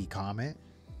crazy, comment.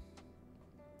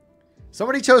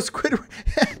 Somebody chose Squidward.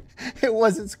 It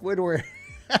wasn't Squidward.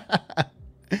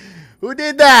 Who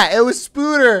did that? It was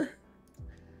Spooter.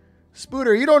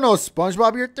 Spooter, you don't know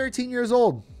SpongeBob. You're 13 years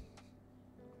old.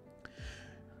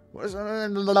 What is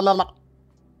the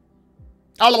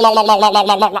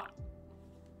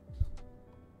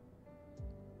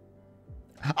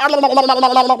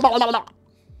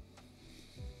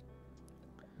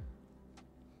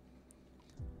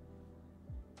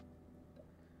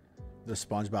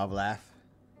SpongeBob laugh?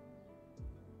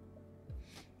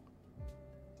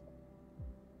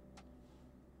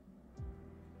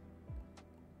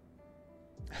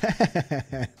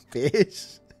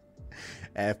 Fish.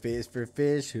 F is for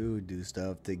fish who do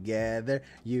stuff together.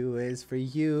 U is for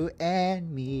you and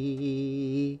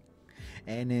me.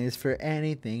 N is for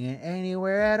anything and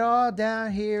anywhere at all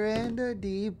down here in the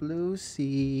deep blue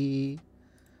sea.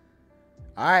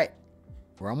 All right.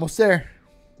 We're almost there.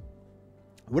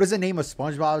 What is the name of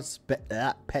SpongeBob's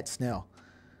pet snail?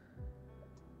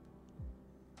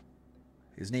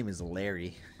 His name is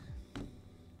Larry.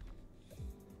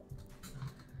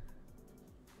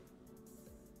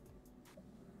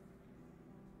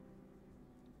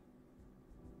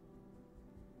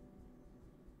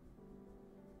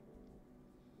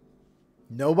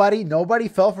 Nobody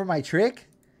fell for my trick?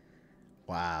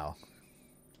 Wow.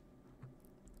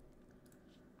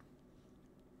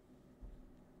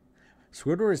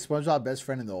 Squidward is SpongeBob's best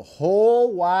friend in the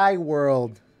whole wide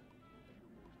world.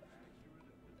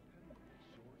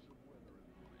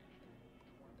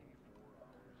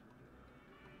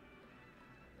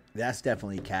 That's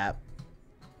definitely cap.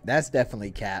 That's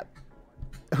definitely cap.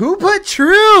 Who put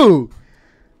true?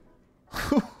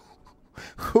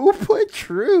 Who put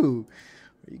true?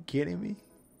 Are you kidding me?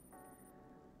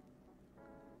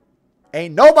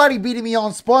 Ain't nobody beating me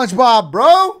on SpongeBob,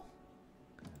 bro.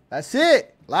 That's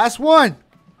it. Last one.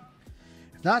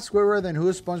 If not Squidward, then who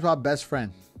is SpongeBob's best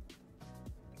friend?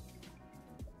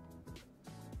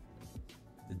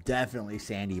 Definitely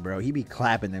Sandy, bro. He be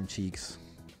clapping them cheeks.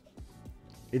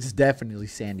 It's definitely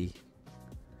Sandy.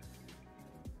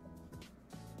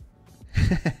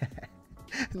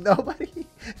 Nobody.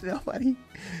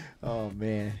 Oh,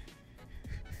 man.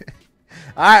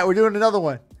 All right, we're doing another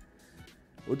one.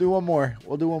 We'll do one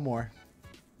more.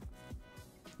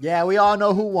 Yeah, we all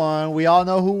know who won.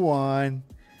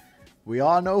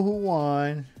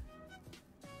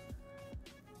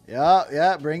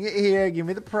 Yeah, bring it here. Give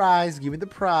me the prize.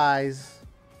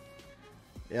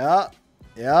 Yup.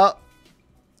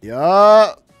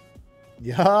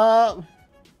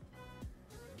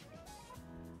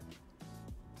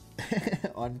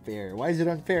 Unfair. Why is it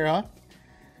unfair, huh?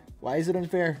 Why is it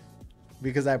unfair?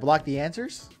 Because I blocked the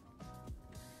answers?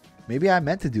 Maybe I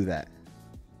meant to do that.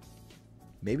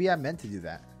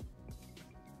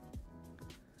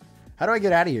 How do I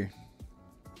get out of here?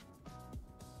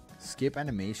 Skip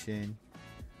animation.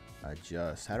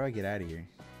 Adjust. How do I get out of here?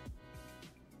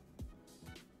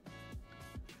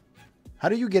 How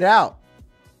do you get out?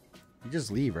 You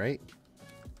just leave, right?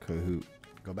 Kahoot.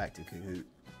 Go back to Kahoot.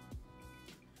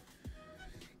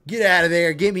 Get out of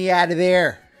there. Get me out of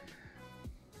there.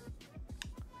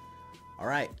 All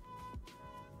right.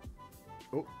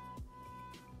 Oh.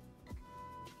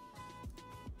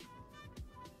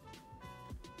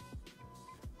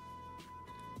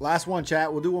 Last one,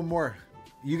 chat. We'll do one more.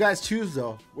 You guys choose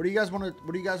though. What do you guys want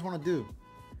to do?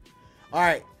 All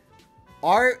right.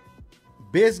 Art,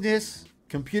 business,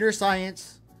 computer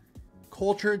science,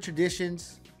 culture and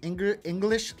traditions,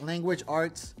 English language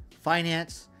arts,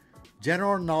 finance,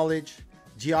 general knowledge,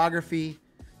 geography,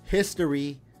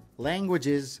 history,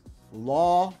 languages,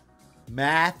 law,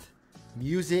 math,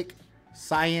 music,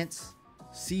 science,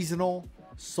 seasonal,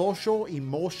 social,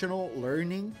 emotional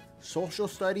learning, social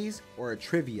studies, or a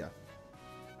trivia.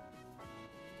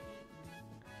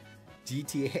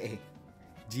 GTA,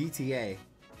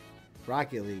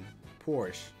 Rocket League,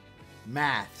 Porsche,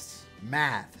 math.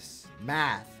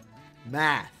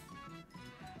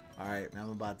 All right, I'm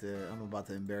about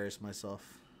to embarrass myself.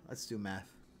 Let's do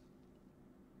math.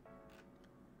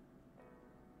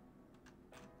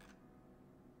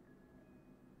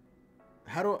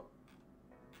 How do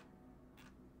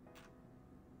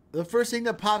the first thing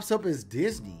that pops up is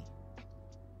Disney.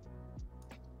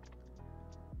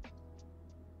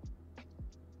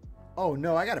 Oh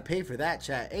no, I gotta pay for that,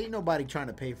 chat. Ain't nobody trying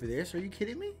to pay for this. Are you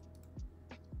kidding me?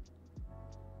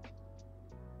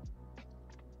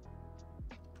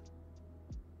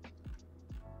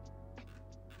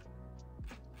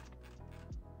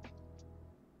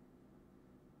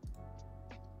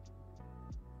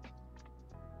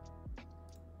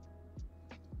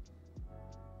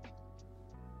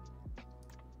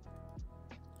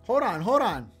 Hold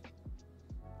on.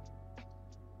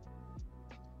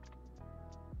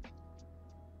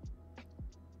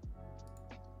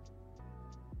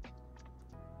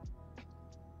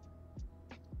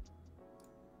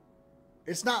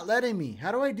 It's not letting me.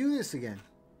 How do I do this again?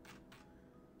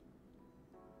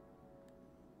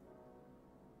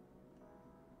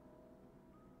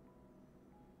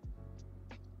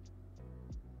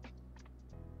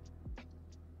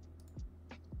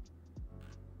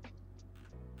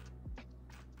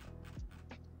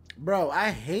 Bro, I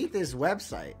hate this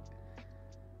website.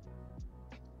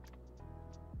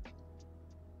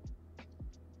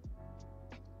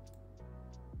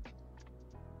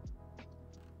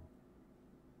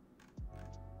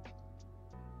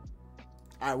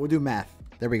 All right, we'll do math.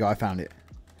 There we go. I found it.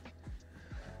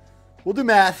 We'll do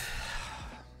math.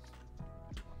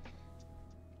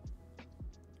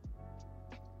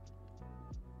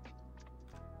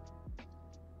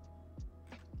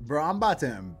 Bro, I'm about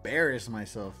to embarrass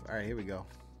myself. All right, here we go.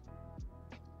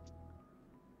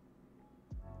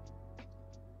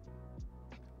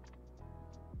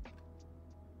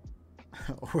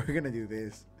 We're going to do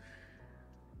this.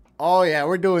 Oh, yeah,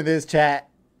 we're doing this, chat.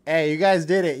 Hey, you guys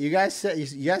did it. You guys said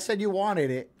you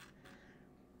wanted it.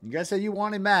 You guys said you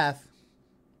wanted math.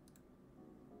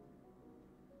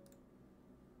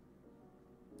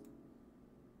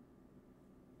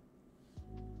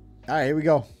 All right, here we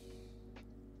go.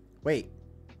 Wait,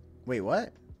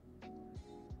 what?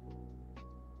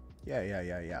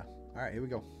 Yeah. All right, here we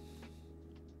go.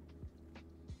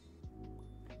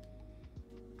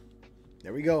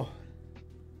 There we go.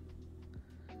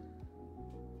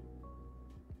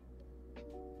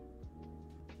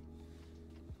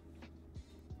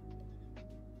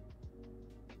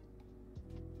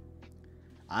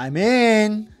 I'm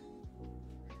in.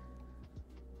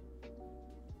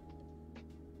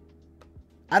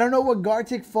 I don't know what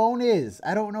Gartic phone is.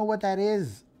 I don't know what that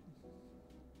is.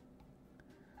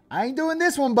 I ain't doing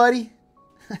this one, buddy.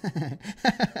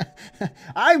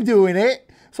 I'm doing it.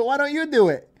 So why don't you do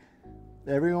it?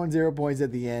 Everyone 0 points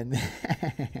at the end.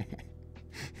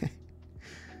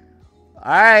 All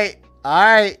right.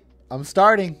 I'm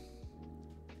starting.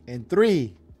 In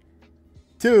 3,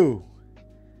 2,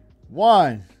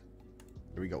 1.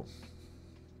 Here we go.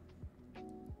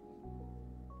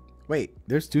 Wait,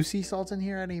 there's 2 sea salts in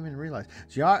here? I didn't even realize.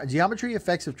 Geometry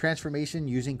effects of transformation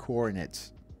using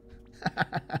coordinates.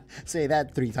 Say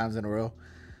that 3 times in a row.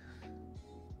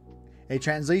 A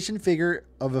translation figure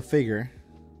of a figure.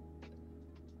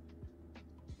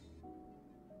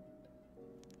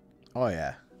 Oh,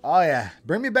 yeah.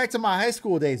 Bring me back to my high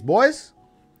school days, boys.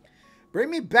 Bring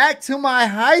me back to my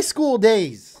high school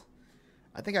days.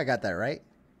 I think I got that right.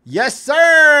 Yes,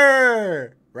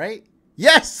 sir. Right?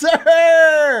 Yes,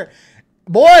 sir.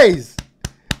 Boys.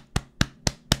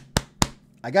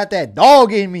 I got that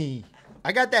dog in me.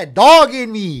 I don't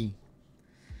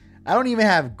even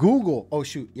have Google. Oh,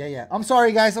 shoot. Yeah. I'm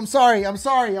sorry, guys. I'm sorry.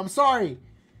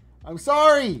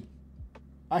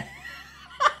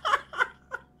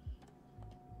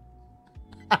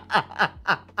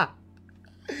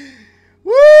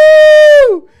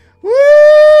 Woo!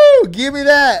 Give me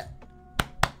that.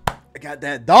 I got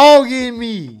that dog in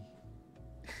me.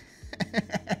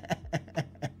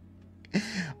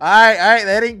 All right.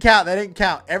 That didn't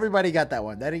count. Everybody got that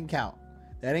one. That didn't count.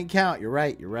 You're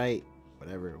right.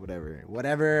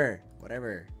 Whatever.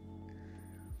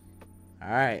 All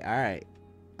right.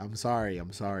 I'm sorry.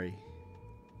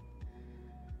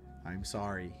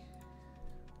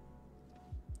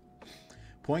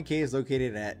 Point K is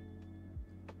located at...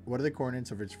 What are the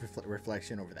coordinates of its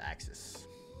reflection over the axis?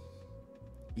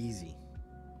 Easy.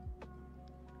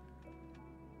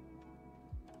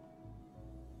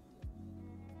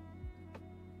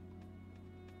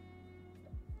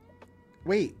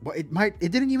 Wait, but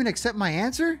it didn't even accept my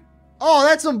answer? Oh,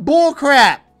 that's some bull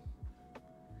crap.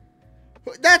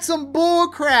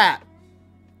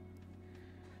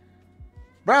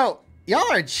 Bro,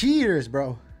 y'all are cheaters,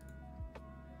 bro.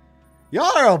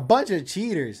 Y'all are a bunch of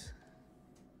cheaters.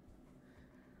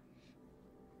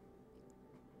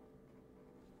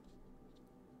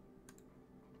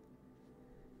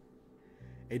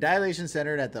 A dilation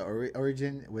centered at the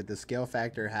origin with the scale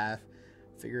factor half.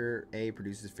 Figure A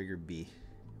produces figure B.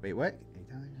 Wait, what?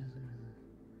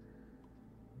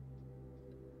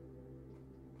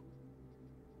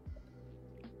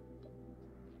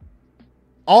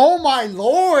 Oh my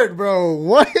lord, bro.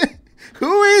 What?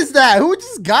 Who is that? Who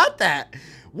just got that?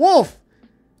 Wolf.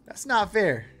 That's not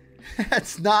fair.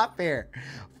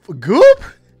 Goop?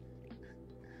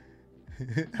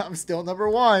 I'm still number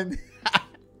 1.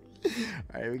 All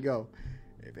right, here we go.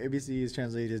 If ABC is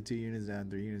translated 2 units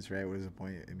down, 3 units right, what is the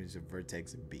point image of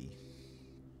vertex B?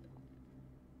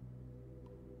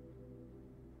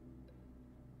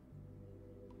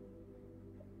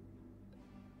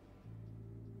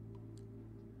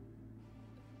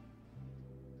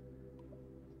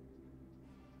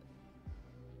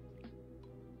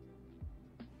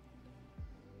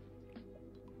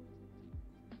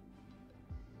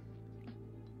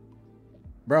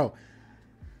 Bro,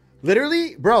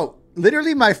 literally,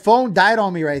 my phone died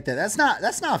on me right there. That's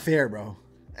not fair, bro.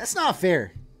 That's not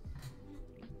fair,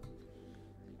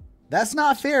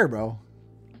 bro.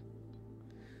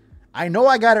 I know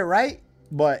I got it right,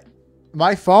 but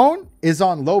my phone is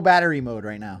on low battery mode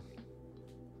right now.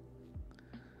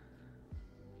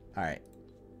 All right.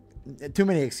 Too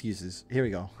many excuses. Here we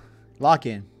go. Lock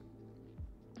in.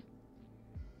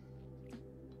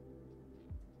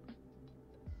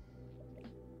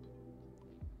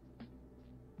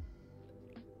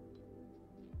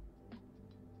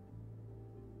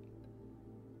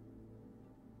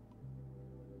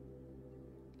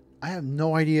 I have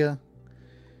no idea.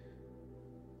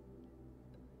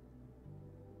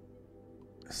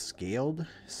 Scaled?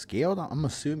 I'm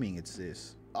assuming it's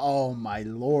this. Oh my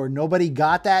lord. Nobody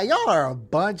got that? Y'all are a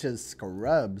bunch of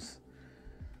scrubs.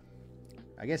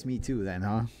 I guess me too then,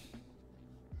 huh?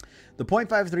 The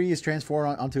 0.53 is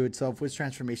transformed onto itself. Which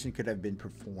transformation could have been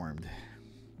performed?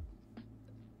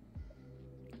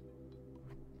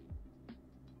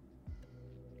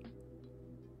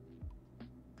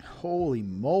 Holy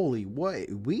moly. What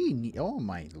we need. Oh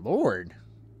my lord.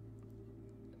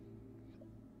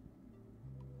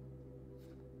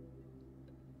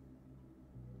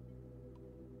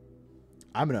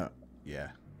 I'm gonna. Yeah.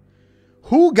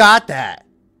 Who got that?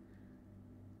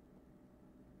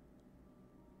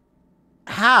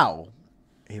 How?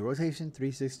 A rotation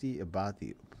 360 about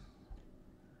the.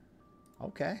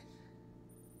 Okay.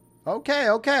 Okay,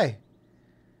 okay.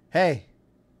 Hey.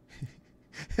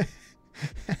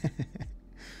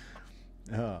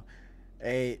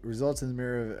 A results in the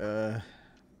mirror.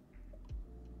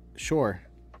 Sure.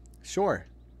 Sure.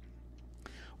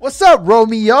 What's up,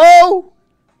 Romeo?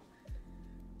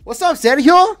 What's up,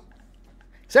 Sergio?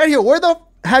 Sergio, where the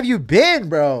have you been,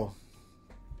 bro?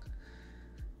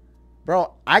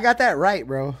 Bro, I got that right,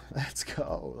 bro. Let's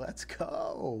go. Let's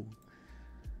go.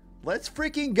 Let's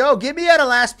freaking go. Get me out of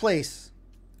last place.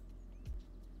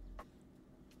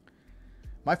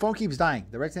 My phone keeps dying.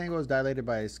 The rectangle is dilated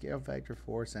by a scale factor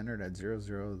 4 centered at 0,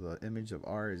 0. The image of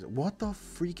R is... What the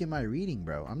freak am I reading,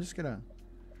 bro? I'm just gonna...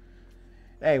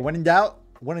 Hey, when in doubt,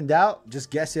 just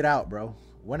guess it out, bro.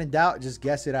 When in doubt, just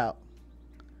guess it out.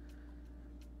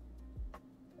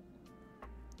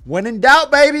 When in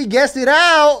doubt, baby, guess it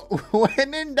out.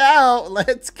 When in doubt,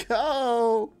 let's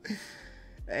go.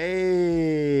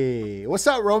 Hey, what's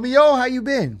up, Romeo? How you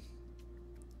been?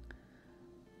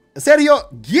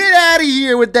 Sergio, get out of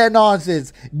here with that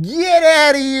nonsense. Get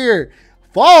out of here.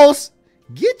 False.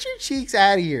 Get your cheeks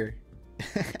out of here.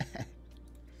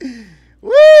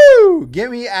 Woo! Get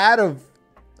me out of...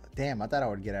 Damn, I thought I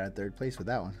would get out of third place with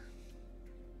that one.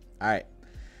 All right.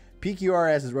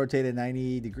 PQRS is rotated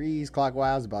 90 degrees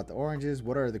clockwise about the oranges.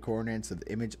 What are the coordinates of the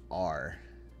image R?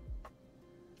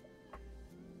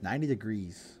 90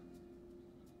 degrees.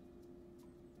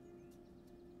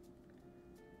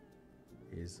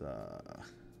 Is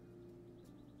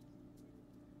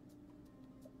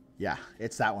yeah,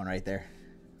 it's that one right there.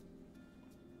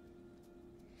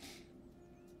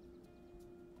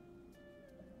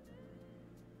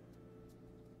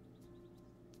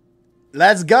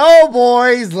 Let's go,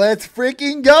 boys. Let's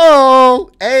freaking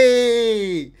go.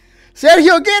 Hey,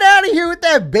 Sergio, get out of here with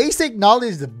that basic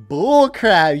knowledge bull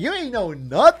crap. You ain't know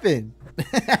nothing.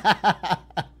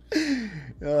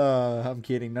 I'm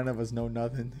kidding. None of us know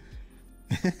nothing.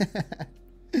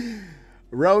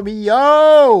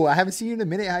 Romeo, I haven't seen you in a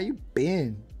minute. How you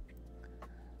been?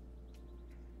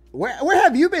 Where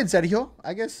have you been, Sergio?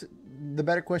 I guess the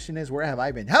better question is, where have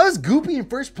I been? How is Goopy in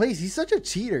first place? He's such a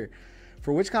cheater.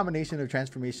 For which combination of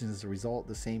transformations is the result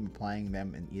the same, applying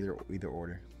them in either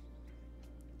order?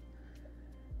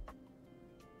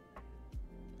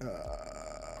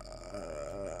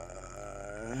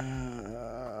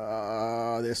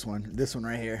 This one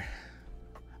right here.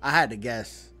 I had to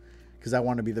guess because I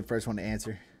want to be the first one to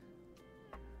answer.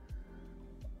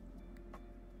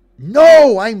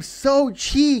 No, I'm so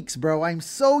cheeks, bro. I'm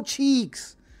so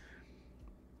cheeks.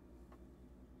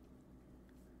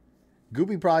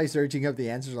 Goopy probably searching up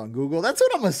the answers on Google. That's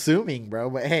what I'm assuming,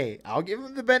 bro. But hey, I'll give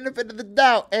him the benefit of the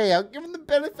doubt. Hey, I'll give him the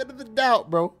benefit of the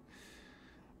doubt, bro.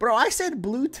 Bro, I said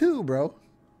blue too, bro.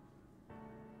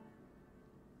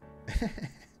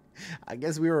 I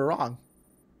guess we were wrong.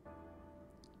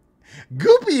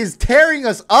 Goopy is tearing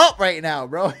us up right now,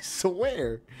 bro. I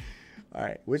swear. All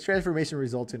right. Which transformation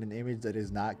results in an image that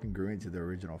is not congruent to the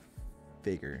original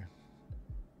figure?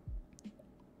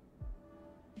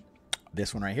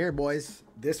 This one right here, boys.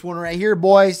 This one right here,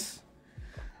 boys.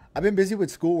 I've been busy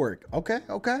with schoolwork. Okay,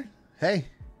 okay. Hey,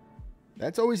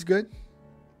 that's always good.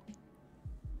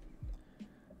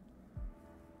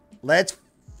 Let's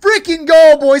freaking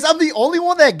go, boys. I'm the only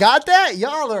one that got that?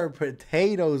 Y'all are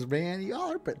potatoes, man.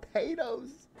 Y'all are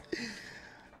potatoes.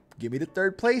 Give me the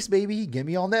third place, baby. Get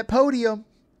me on that podium.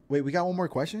 Wait, we got one more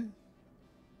question?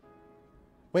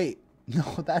 Wait, no,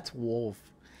 that's Wolf.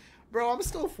 Bro, I'm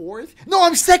still fourth. No,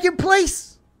 I'm second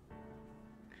place.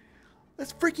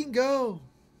 Let's freaking go.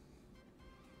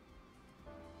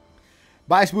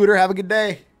 Bye, Spooter. Have a good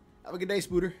day. Have a good day,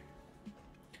 Spooter.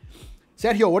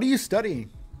 Sergio, what are you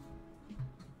studying?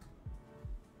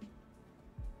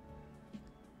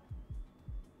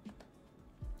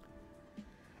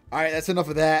 All right, that's enough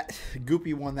of that.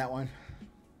 Goopy won that one.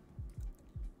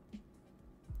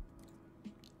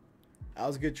 That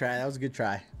was a good try. That was a good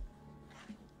try.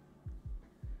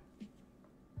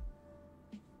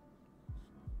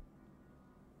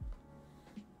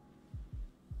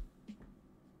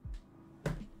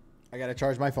 I gotta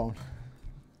charge my phone.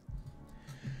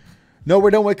 No, we're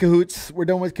done with Cahoots. We're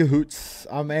done with Cahoots.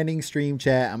 I'm ending stream,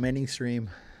 chat. I'm ending stream.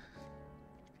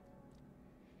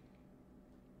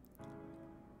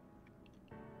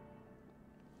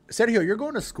 Sergio, you're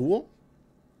going to school?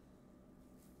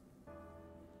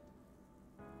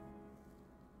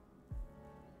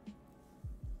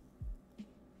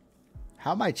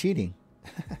 How am I cheating?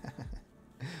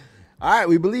 All right,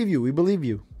 we believe you. We believe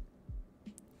you.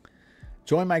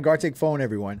 Join my Gartic phone,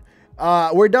 everyone.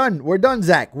 We're done. We're done,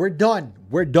 Zach. We're done.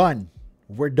 We're done.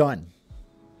 We're done.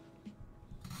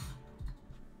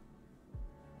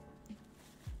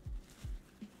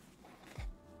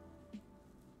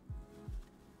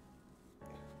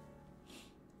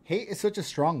 Hate is such a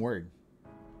strong word.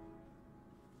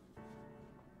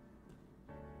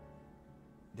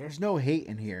 There's no hate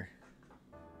in here.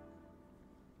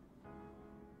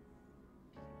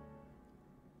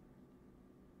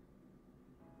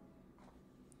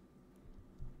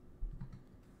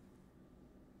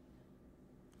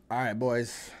 All right,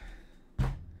 boys.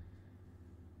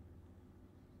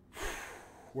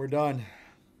 We're done.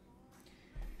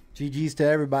 GG's to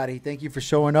everybody. Thank you for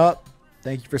showing up.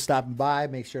 Thank you for stopping by.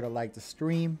 Make sure to like the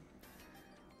stream.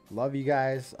 Love you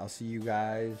guys. I'll see you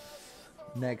guys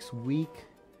next week.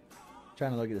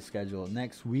 Trying to look at the schedule.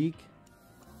 Next week.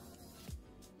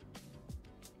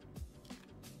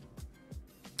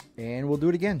 And we'll do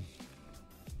it again.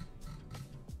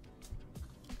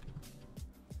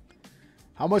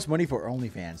 How much money for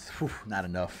OnlyFans? Whew, not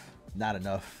enough. Not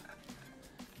enough.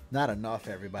 Not enough,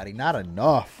 everybody. Not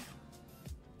enough.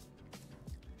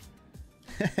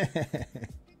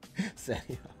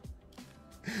 Serio.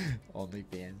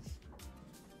 OnlyFans.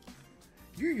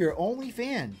 You're your only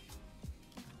fan.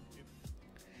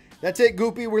 That's it,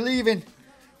 Goopy. We're leaving.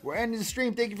 We're ending the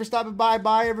stream. Thank you for stopping by.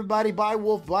 Bye, everybody. Bye,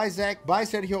 Wolf. Bye, Zach. Bye,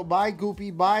 Sergio. Bye,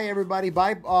 Goopy. Bye, everybody.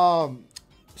 Bye,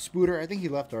 Spooter. I think he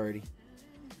left already.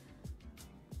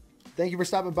 Thank you for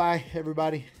stopping by,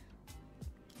 everybody.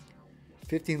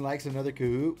 15 likes, another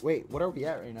Kahoot. Wait, what are we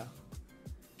at right now?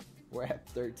 We're at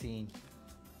 13.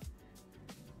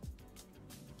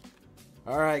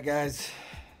 All right, guys.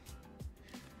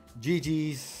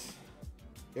 GG's.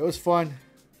 It was fun.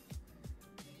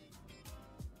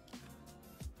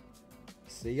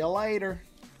 See you later.